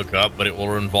need to hook up, but it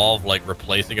will involve like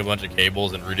replacing a bunch of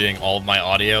cables and redoing all of my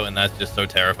audio, and that's just so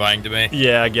terrifying to me.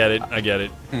 Yeah, I get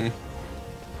it.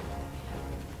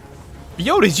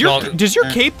 Yo, does your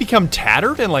cape become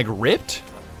tattered and like ripped?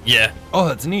 Yeah. Oh,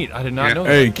 that's neat. I did not know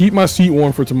Hey, that. keep my seat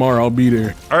warm for tomorrow. I'll be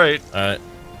there. All right.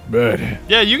 Bad.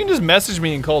 Yeah, you can just message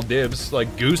me and call dibs.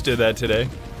 Like Goose did that today.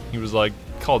 He was like,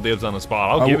 call dibs on the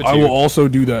spot. I'll give it to I you. will also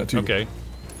do that too. Okay.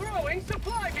 Throwing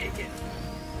supply beacon.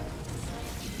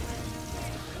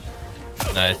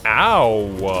 Nice.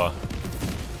 Ow.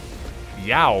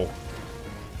 Yow.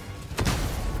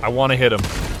 I want to hit him.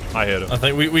 I hit him. I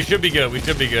think we should be good. We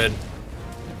should be good.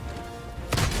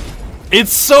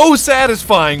 It's so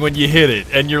satisfying when you hit it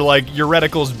and you're like, your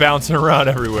reticle's bouncing around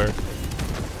everywhere.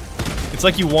 It's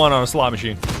like you won on a slot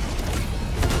machine. You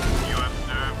have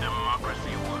served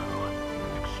democracy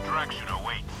well. Extraction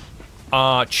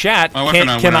awaits. Chat, My weapon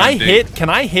can I went on hit? Can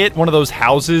I hit one of those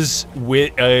houses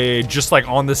with just like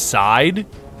on the side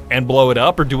and blow it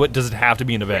up, or does it have to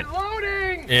be an event?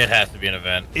 Loading. It has to be an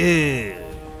event. Ew.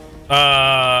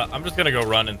 I'm just gonna go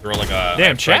run and throw like a.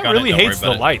 Damn, a chat strike on it, really don't worry hates the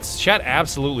about it. lights. Chat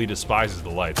absolutely despises the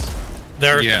lights.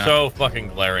 They're Yeah. so fucking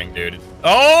glaring, dude.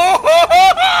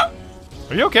 Oh!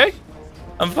 Are you okay?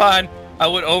 I'm fine. I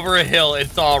went over a hill and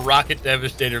saw a rocket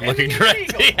devastator looking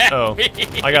directly at Oh, me.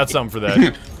 I got something for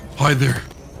that. Hi there.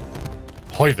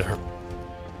 Hi there.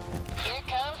 Here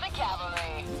comes the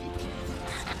cavalry.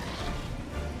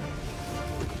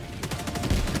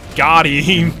 Got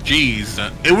him. Jeez,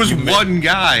 it was one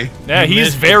guy. Yeah, You he's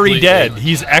missed very completely. dead.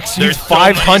 He's There's so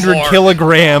many 500 more.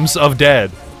 kilograms of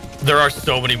dead. There are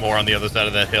so many more on the other side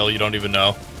of that hill. You don't even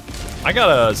know. I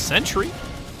got a sentry.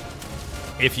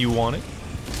 If you want it.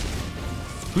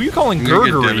 Who are you calling I'm gonna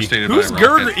get Gurgery? devastated by Who's a rocket.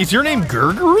 Gurgery? Is your name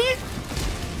Gurgery?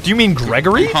 Do you mean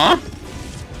Gregory? Huh?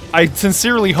 I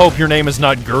sincerely hope your name is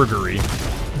not Gergery.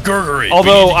 Gergery.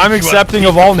 Although I'm accepting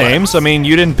of all names. I mean,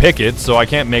 you didn't pick it, so I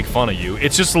can't make fun of you.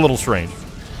 It's just a little strange.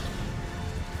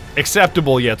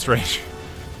 Acceptable yet strange.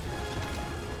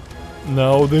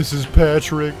 No, this is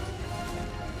Patrick.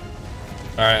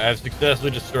 Alright, I've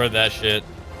successfully destroyed that shit.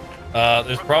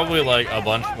 There's probably like a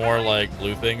bunch more like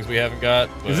blue things we haven't got.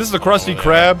 Is this the Krusty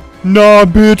Krab? Nah,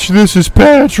 bitch, this is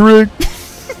Patrick.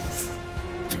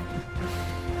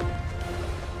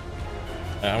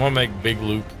 I'm gonna make big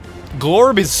loop.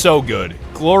 Glorb is so good.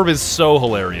 Glorb is so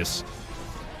hilarious.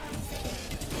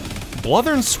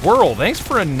 Bluthern Swirl, thanks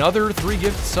for another 3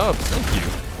 gift subs. Thank you.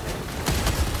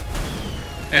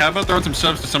 Hey, how about throwing some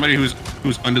subs to somebody who's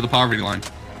under the poverty line?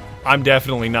 I'm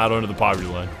definitely not under the poverty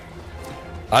line.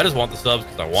 I just want the subs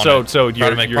because I want it. So Try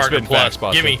to make you're Partner spitting Plus. facts,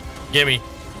 Boston. Gimme.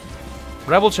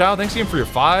 Rebel Child, thanks again for your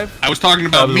 5. I was talking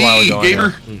about me,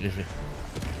 Gator.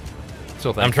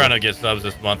 So I'm trying to get subs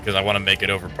this month because I want to make it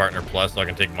over Partner Plus so I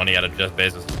can take money out of Jeff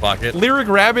Bezos' pocket. Lyric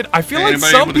Rabbit, I feel Hey, like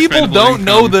some anybody with people expendable don't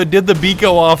know income? the did the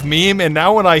Biko off meme, and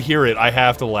now when I hear it, I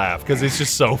have to laugh because it's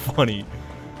just so funny.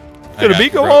 I Did a got you,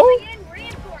 Biko bro. off?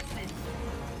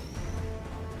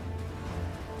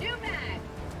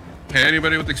 Hey,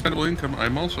 anybody with expendable income?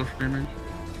 I'm also streaming.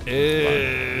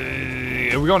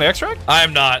 Are we going to extract? I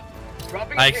am not.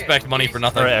 I expect money for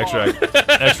nothing. All right,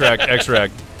 extract.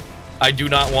 extract. I do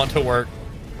not want to work.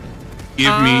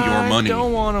 Give me your money. I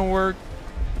don't want to work.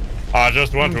 I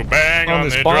just want to bang On on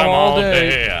this the bomb drum all all day.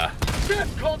 day.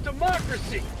 That's called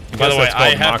democracy. By the way, That's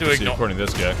I called have to democracy, ignore. according to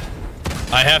this guy.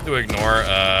 I have to ignore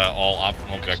all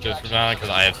optional objectives from now on because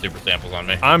I have super samples on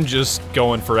me. I'm just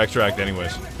going for extract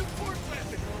anyways.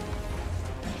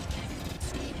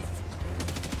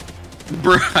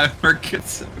 Bro, I work at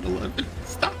 7-Eleven.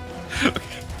 Stop.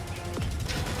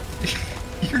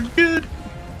 You're good.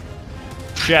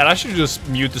 Chad, I should just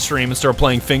mute the stream and start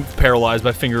playing Paralyzed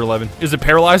by Finger 11. Is it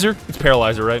Paralyzer? It's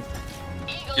Paralyzer, right?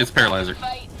 It's Paralyzer.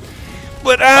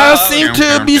 But I seem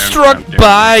to be struck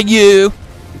by you.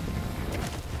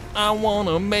 I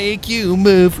wanna make you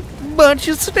move, but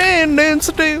you're standing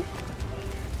still.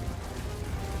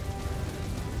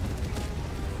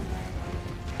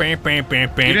 Bam, bam,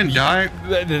 bam, bam. You didn't die?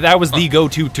 That was the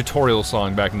go-to tutorial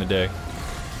song back in the day.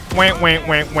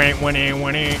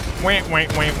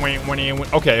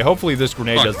 Okay, hopefully this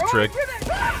grenade does the trick.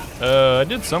 It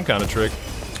did some kind of trick.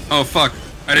 Oh, fuck.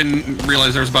 I didn't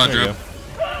realize there was a bot There you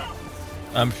drop.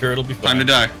 I'm sure it'll be fine. Time to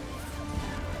die.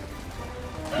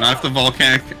 Not if the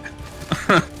volcanic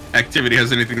activity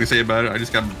has anything to say about it. I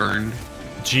just got burned.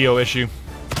 Geo issue.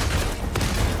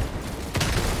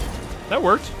 That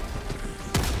worked.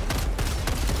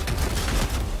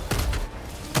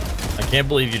 I can't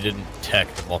believe you didn't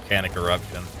tech the volcanic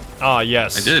eruption. Ah,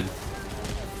 yes. I did.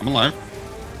 I'm alive.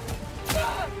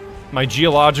 My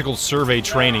geological survey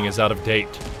training is out of date.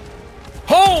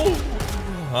 Oh!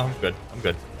 I'm good. I'm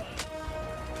good.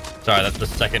 Sorry, that's the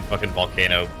second fucking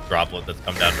volcano droplet that's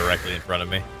come down directly in front of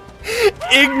me.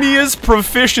 Igneous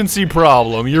proficiency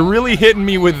problem. You're really hitting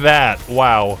me with that.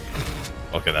 Wow.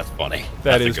 Okay, that's funny.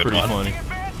 That That's a is good pretty one. funny.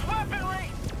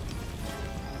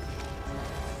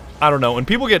 I don't know. When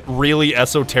people get really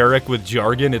esoteric with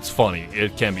jargon, it's funny.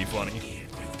 It can be funny.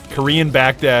 Korean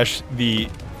backdash the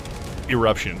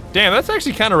eruption. Damn, that's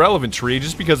actually kind of relevant, Tree,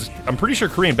 just because I'm pretty sure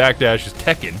Korean backdash is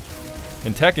Tekken.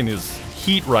 And Tekken is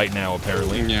heat right now,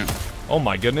 apparently. Yeah. Oh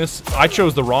my goodness. I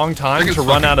chose the wrong time Tekken's to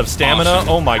run out of fucking stamina. awesome.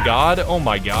 Oh my god. Oh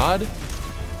my god.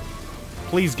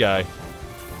 Please, guy.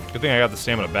 Good thing I got the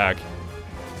stamina back.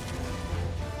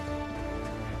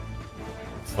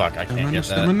 Fuck, I can't get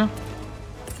that.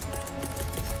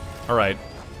 Alright.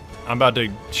 I'm about to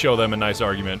show them a nice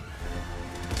argument.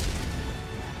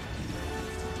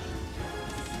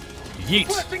 Yeet.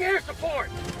 Requesting air support.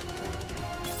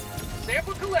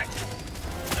 Sample collected.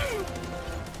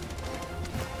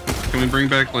 Can we bring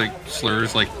back, like,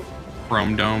 slurs like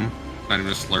Chrome Dome? Not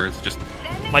even a slur, it's just...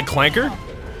 Like Clanker?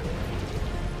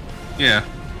 Yeah.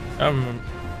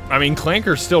 I mean,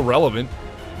 Clanker's still relevant.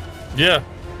 Yeah.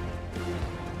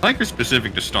 Clanker's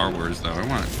specific to Star Wars, though. I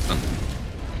want something.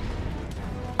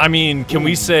 I mean, can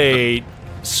we say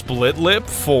split lip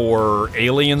for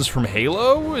aliens from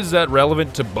Halo? Is that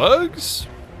relevant to bugs?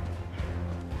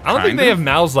 I don't think they have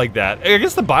mouths like that. I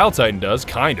guess the Bile-Titan does,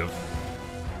 kind of.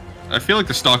 I feel like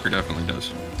the Stalker definitely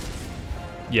does.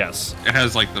 Yes. It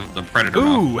has, like, the Predator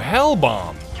mouth. Ooh,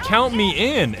 Hellbomb. Count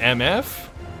me in, MF.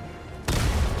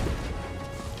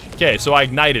 Okay, so I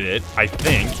ignited it, I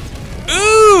think.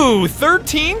 Ooh,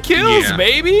 13 kills, Yeah.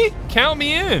 baby. Count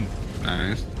me in.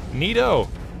 Nice. Neato.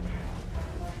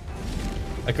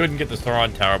 I couldn't get the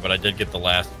Sauron Tower, but I did get the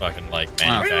last fucking, like,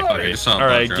 manufacturing.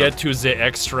 Alright, get to the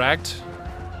extract.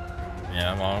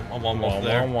 Yeah, I'm almost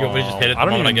there. You want me to just hit it the I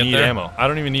don't moment even I need get there? ammo. I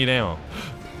don't even need ammo.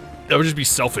 That would just be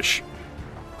selfish.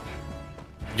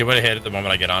 You want to hit it the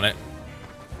moment I get on it?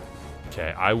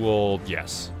 Okay, I will.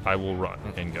 Yes, I will run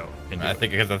and go. And I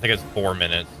think it's 4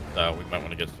 minutes. So we might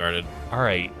want to get started. All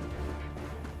right.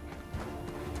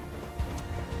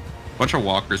 A bunch of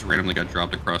walkers randomly got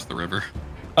dropped across the river.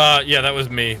 Yeah, that was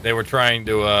me. They were trying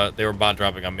to. They were bot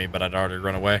dropping on me, but I'd already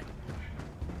run away.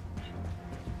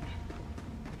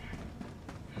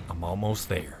 I'm almost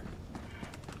there.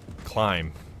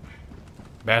 Climb.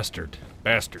 Bastard.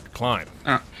 Climb.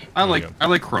 I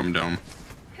like Chrome Dome.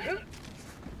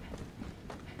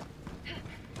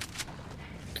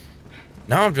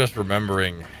 Now I'm just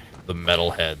remembering the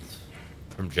metalheads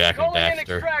from Jack and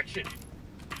Daxter.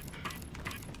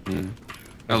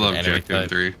 I love Jack 2 and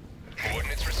 3.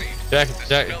 Jack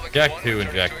 2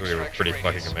 and Jack 3 were pretty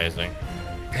fucking amazing.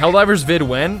 Helldivers vid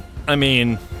when? I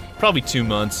mean, probably 2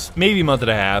 months, maybe a month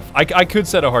and a half. I could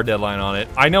set a hard deadline on it.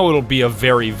 I know it'll be a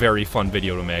very, very fun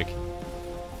video to make.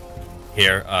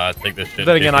 Here, take this shit.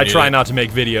 Then again, I try not to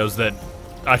make videos that...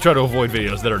 I try to avoid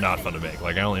videos that are not fun to make.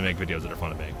 Like, I only make videos that are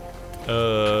fun to make.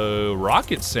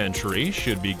 Rocket Sentry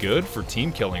should be good for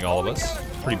team killing all of us.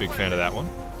 Pretty big fan of that one.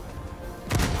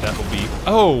 That will be...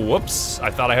 Oh, whoops.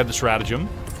 I thought I had the stratagem.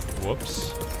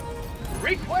 Whoops.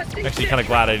 Actually, kind of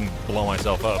glad I didn't blow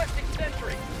myself up.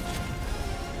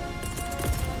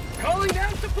 Calling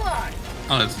down supply.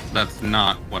 Oh, that's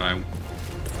not what I...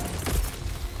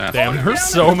 Damn, there's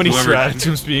so many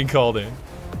stratagems being called in.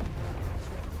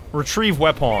 Retrieve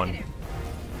weapon.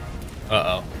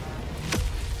 Uh-oh.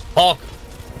 Hulk.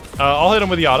 I'll hit him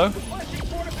with the auto.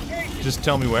 Just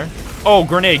tell me where. Oh,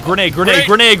 grenade! Grenade!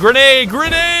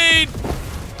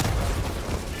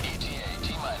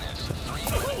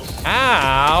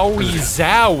 Owie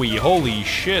zowie. Holy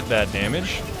shit, that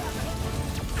damage.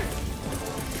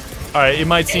 Alright, it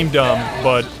might seem dumb,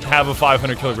 but have a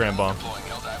 500 kilogram bomb.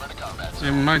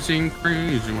 It might seem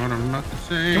crazy, what I'm about to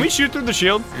say. Can we shoot through the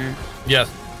shield? Yes.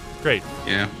 Great.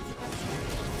 Yeah.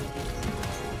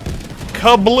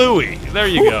 Kablooey! There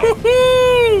you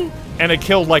go. And it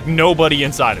killed like nobody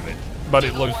inside of it. But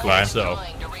it looked cool, so.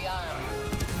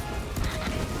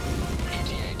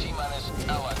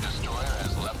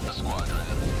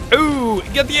 Ooh!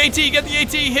 Get the AT! Get the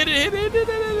AT! Hit it! Hit it!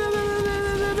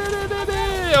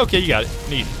 Okay, you got it.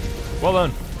 Neat. Well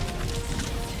done.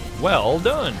 Well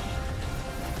done.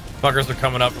 Fuckers are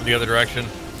coming up from the other direction.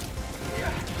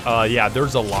 Yeah,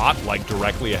 there's a lot like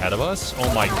directly ahead of us.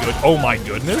 Oh my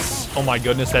goodness. Oh my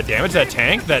goodness, that damage, that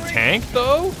tank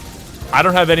though. I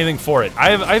don't have anything for it.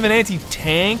 I have an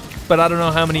anti-tank, but I don't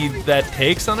know how many that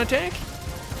takes on a tank.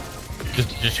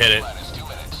 Just hit it.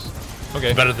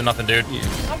 Okay. Better than nothing, dude. Yeah.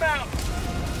 I'm out.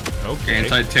 Okay.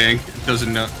 Anti-tank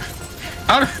doesn't know.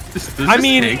 How does I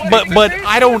mean, but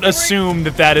I don't assume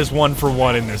that is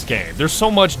 1-for-1 in this game. There's so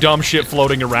much dumb shit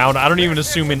floating around. I don't even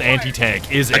assume an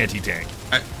anti-tank is anti-tank.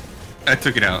 I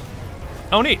took it out.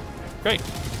 Oh, neat. Great.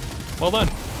 Well done.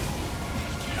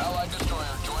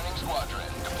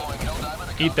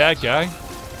 Eat that guy.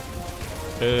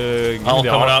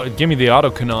 Give me the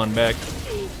auto cannon back.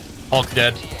 Hulk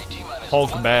dead.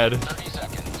 Hulk bad.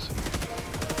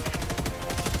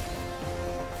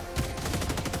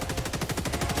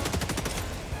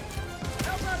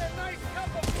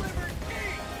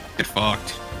 Get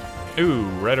fucked. Ooh,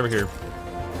 right over here.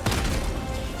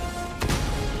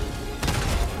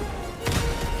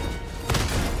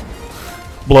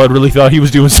 Blood really thought he was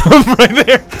doing something right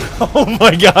there. Oh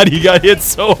my god, he got hit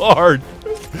so hard.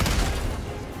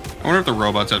 I wonder if the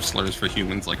robots have slurs for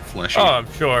humans like fleshy. Oh,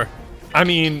 I'm sure. I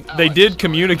mean, they did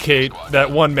communicate that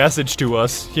one message to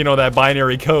us. You know, that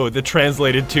binary code that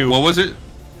translated to... What was it?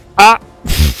 Ah!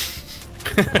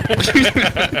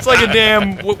 It's like a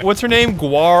damn... What's her name?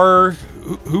 Guar...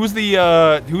 Who's the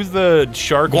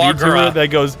shark YouTuber that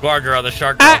goes... Guargura, the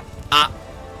shark.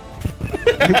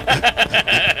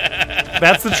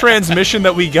 That's the transmission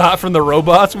that we got from the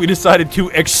robots. We decided to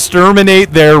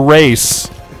exterminate their race.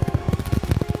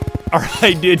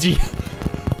 Alright, Digi.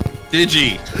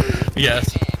 Digi.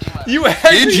 Yes. You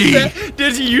actually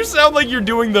Digi, you sound like you're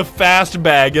doing the fast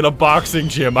bag in a boxing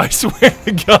gym, I swear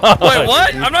to God. Wait,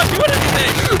 what? I'm not doing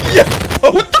anything. Yeah.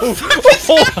 Hold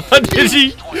on,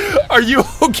 Digi. Are you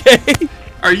okay?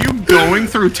 Are you going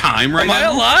through time right now? Am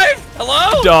I alive?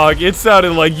 Hello? Dog, it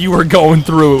sounded like you were going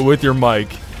through it with your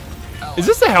mic. Is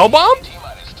this a hell bomb?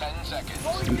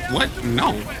 What?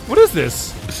 No. What is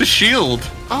this? It's a shield.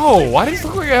 Oh, why does it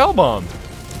look like a hell bomb?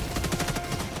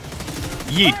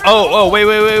 Yeet. Oh,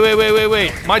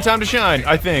 wait. My time to shine,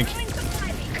 I think.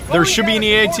 There should be an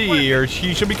EAT, or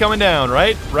he should be coming down,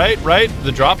 right?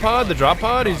 The drop pod?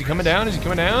 Is he coming down?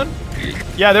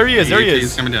 Yeah, there he is.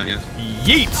 He's coming down, yes.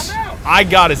 Yeet! I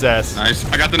got his ass. Nice.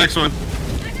 I got the next one.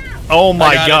 Oh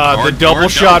my god, the double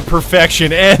shot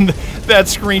perfection, and that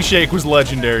screen shake was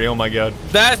legendary. Oh my god.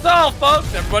 That's all,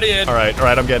 folks. Everybody in. Alright,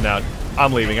 I'm getting out.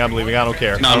 I'm leaving. I don't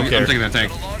care. No, I'm taking that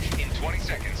tank.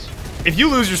 If you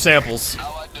lose your samples,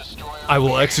 I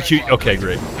will execute. Okay,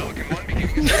 great.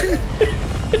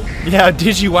 Yeah,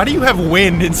 Digi, why do you have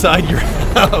wind inside your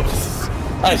house?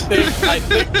 I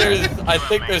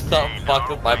think there's something fucked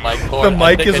with my mic cord. The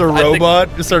mic is a robot.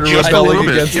 It started rebelling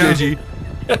against Digi.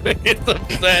 It's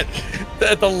upset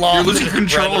that the law. You're losing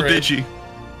control, Digi.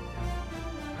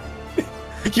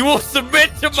 You will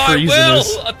submit to my will.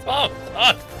 Atom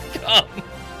come.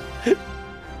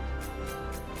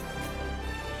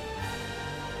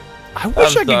 I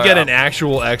wish I could get an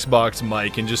actual Xbox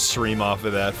mic and just stream off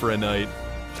of that for a night.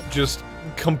 Just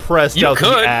compressed out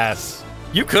the ass.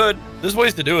 You could. There's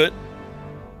ways to do it.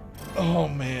 Oh,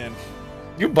 man.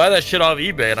 You can buy that shit off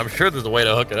eBay, and I'm sure there's a way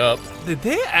to hook it up. Did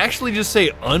they actually just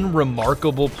say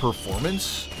unremarkable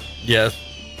performance? Yes.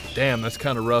 Damn, that's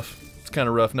kind of rough. It's kind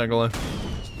of rough, not gonna lie.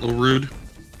 A little rude.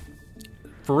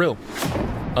 For real.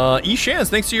 E-Shans,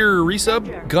 thanks to your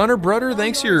resub. Gunner Brudder,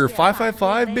 thanks to your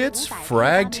 555 bits.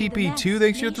 Frag TP2,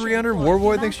 thanks to your 300.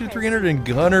 Warboy, thanks to your 300. And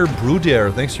Gunner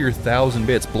Bruder, thanks to your 1,000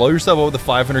 bits. Blow yourself up with a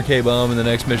 500k bomb in the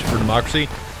next mission for democracy.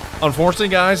 Unfortunately,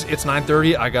 guys, it's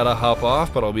 9:30. I gotta hop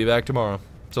off, but I'll be back tomorrow.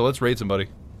 So let's raid somebody.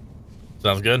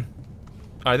 Sounds good.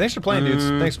 All right, thanks for playing, dudes.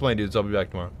 Thanks for playing, dudes. I'll be back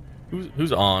tomorrow.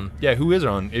 Who's on? Yeah, who is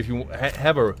on? If you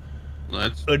have a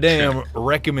damn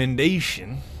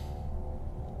recommendation.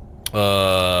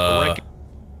 My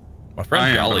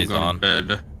friend Jolly's on.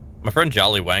 My friend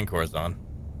Jolly Wankor is on.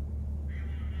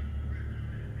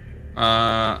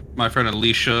 My friend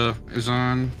Alicia is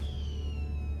on.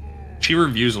 She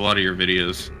reviews a lot of your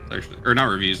videos, or not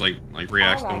reviews, like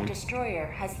reacts to them. Destroyer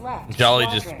has left. Jolly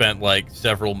just spent like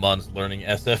several months learning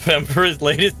SFM for his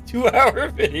latest 2-hour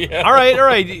video. All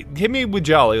right, hit me with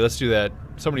Jolly. Let's do that.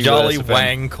 Somebody Jolly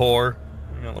Wankor.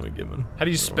 Yeah, let me give him. How do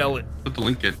you spell it? Put the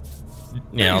link in.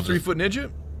 Yeah, I'll 3-foot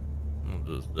ninja.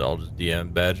 I'll just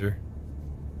DM Badger.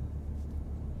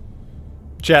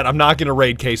 Chat, I'm not gonna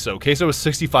raid Queso. Queso has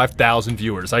 65,000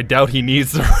 viewers. I doubt he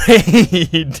needs the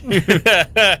raid,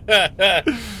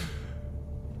 dude.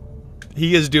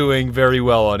 He is doing very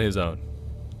well on his own.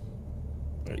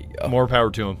 There you go. More power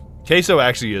to him. Queso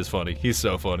actually is funny. He's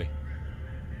so funny.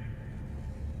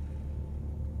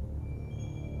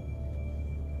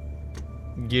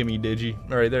 Gimme, Digi.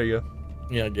 Alright, there you go.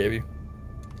 Yeah, I gave you.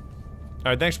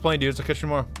 Alright, thanks for playing, dudes. I'll catch you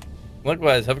tomorrow.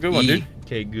 Likewise. Have a good one, dude.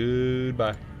 Okay,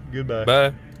 goodbye. Goodbye.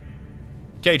 Bye.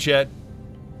 Okay, chat.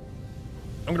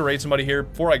 I'm gonna raid somebody here.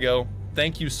 Before I go,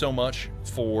 thank you so much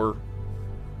for...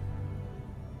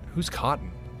 Who's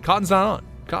Cotton? Cotton's not on.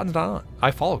 Cotton's not on.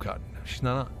 I follow Cotton. She's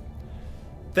not on.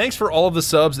 Thanks for all of the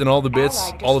subs and all the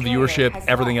bits, all the viewership,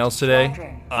 everything else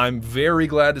today. I'm very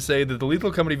glad to say that the Lethal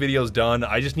Company video is done.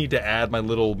 I just need to add my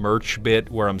little merch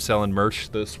bit where I'm selling merch,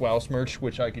 the Swouse merch,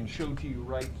 which I can show to you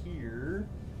right here.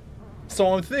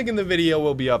 So I'm thinking the video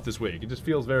will be up this week. It just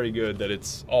feels very good that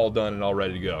it's all done and all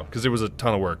ready to go, because it was a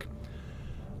ton of work.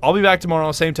 I'll be back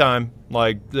tomorrow, same time,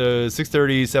 like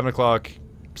 6:30, 7 o'clock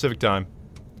Pacific time.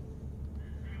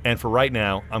 And for right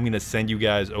now, I'm going to send you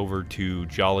guys over to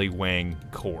Jolly Wang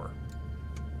Core.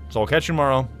 So I'll catch you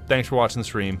tomorrow. Thanks for watching the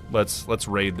stream. Let's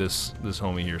raid this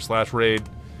homie here. /raid.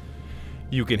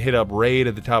 You can hit up raid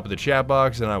at the top of the chat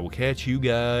box, and I will catch you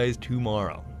guys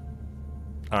tomorrow.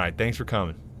 Alright, thanks for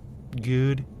coming.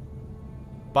 Good.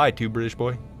 Bye, British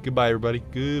boy. Goodbye, everybody.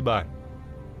 Goodbye.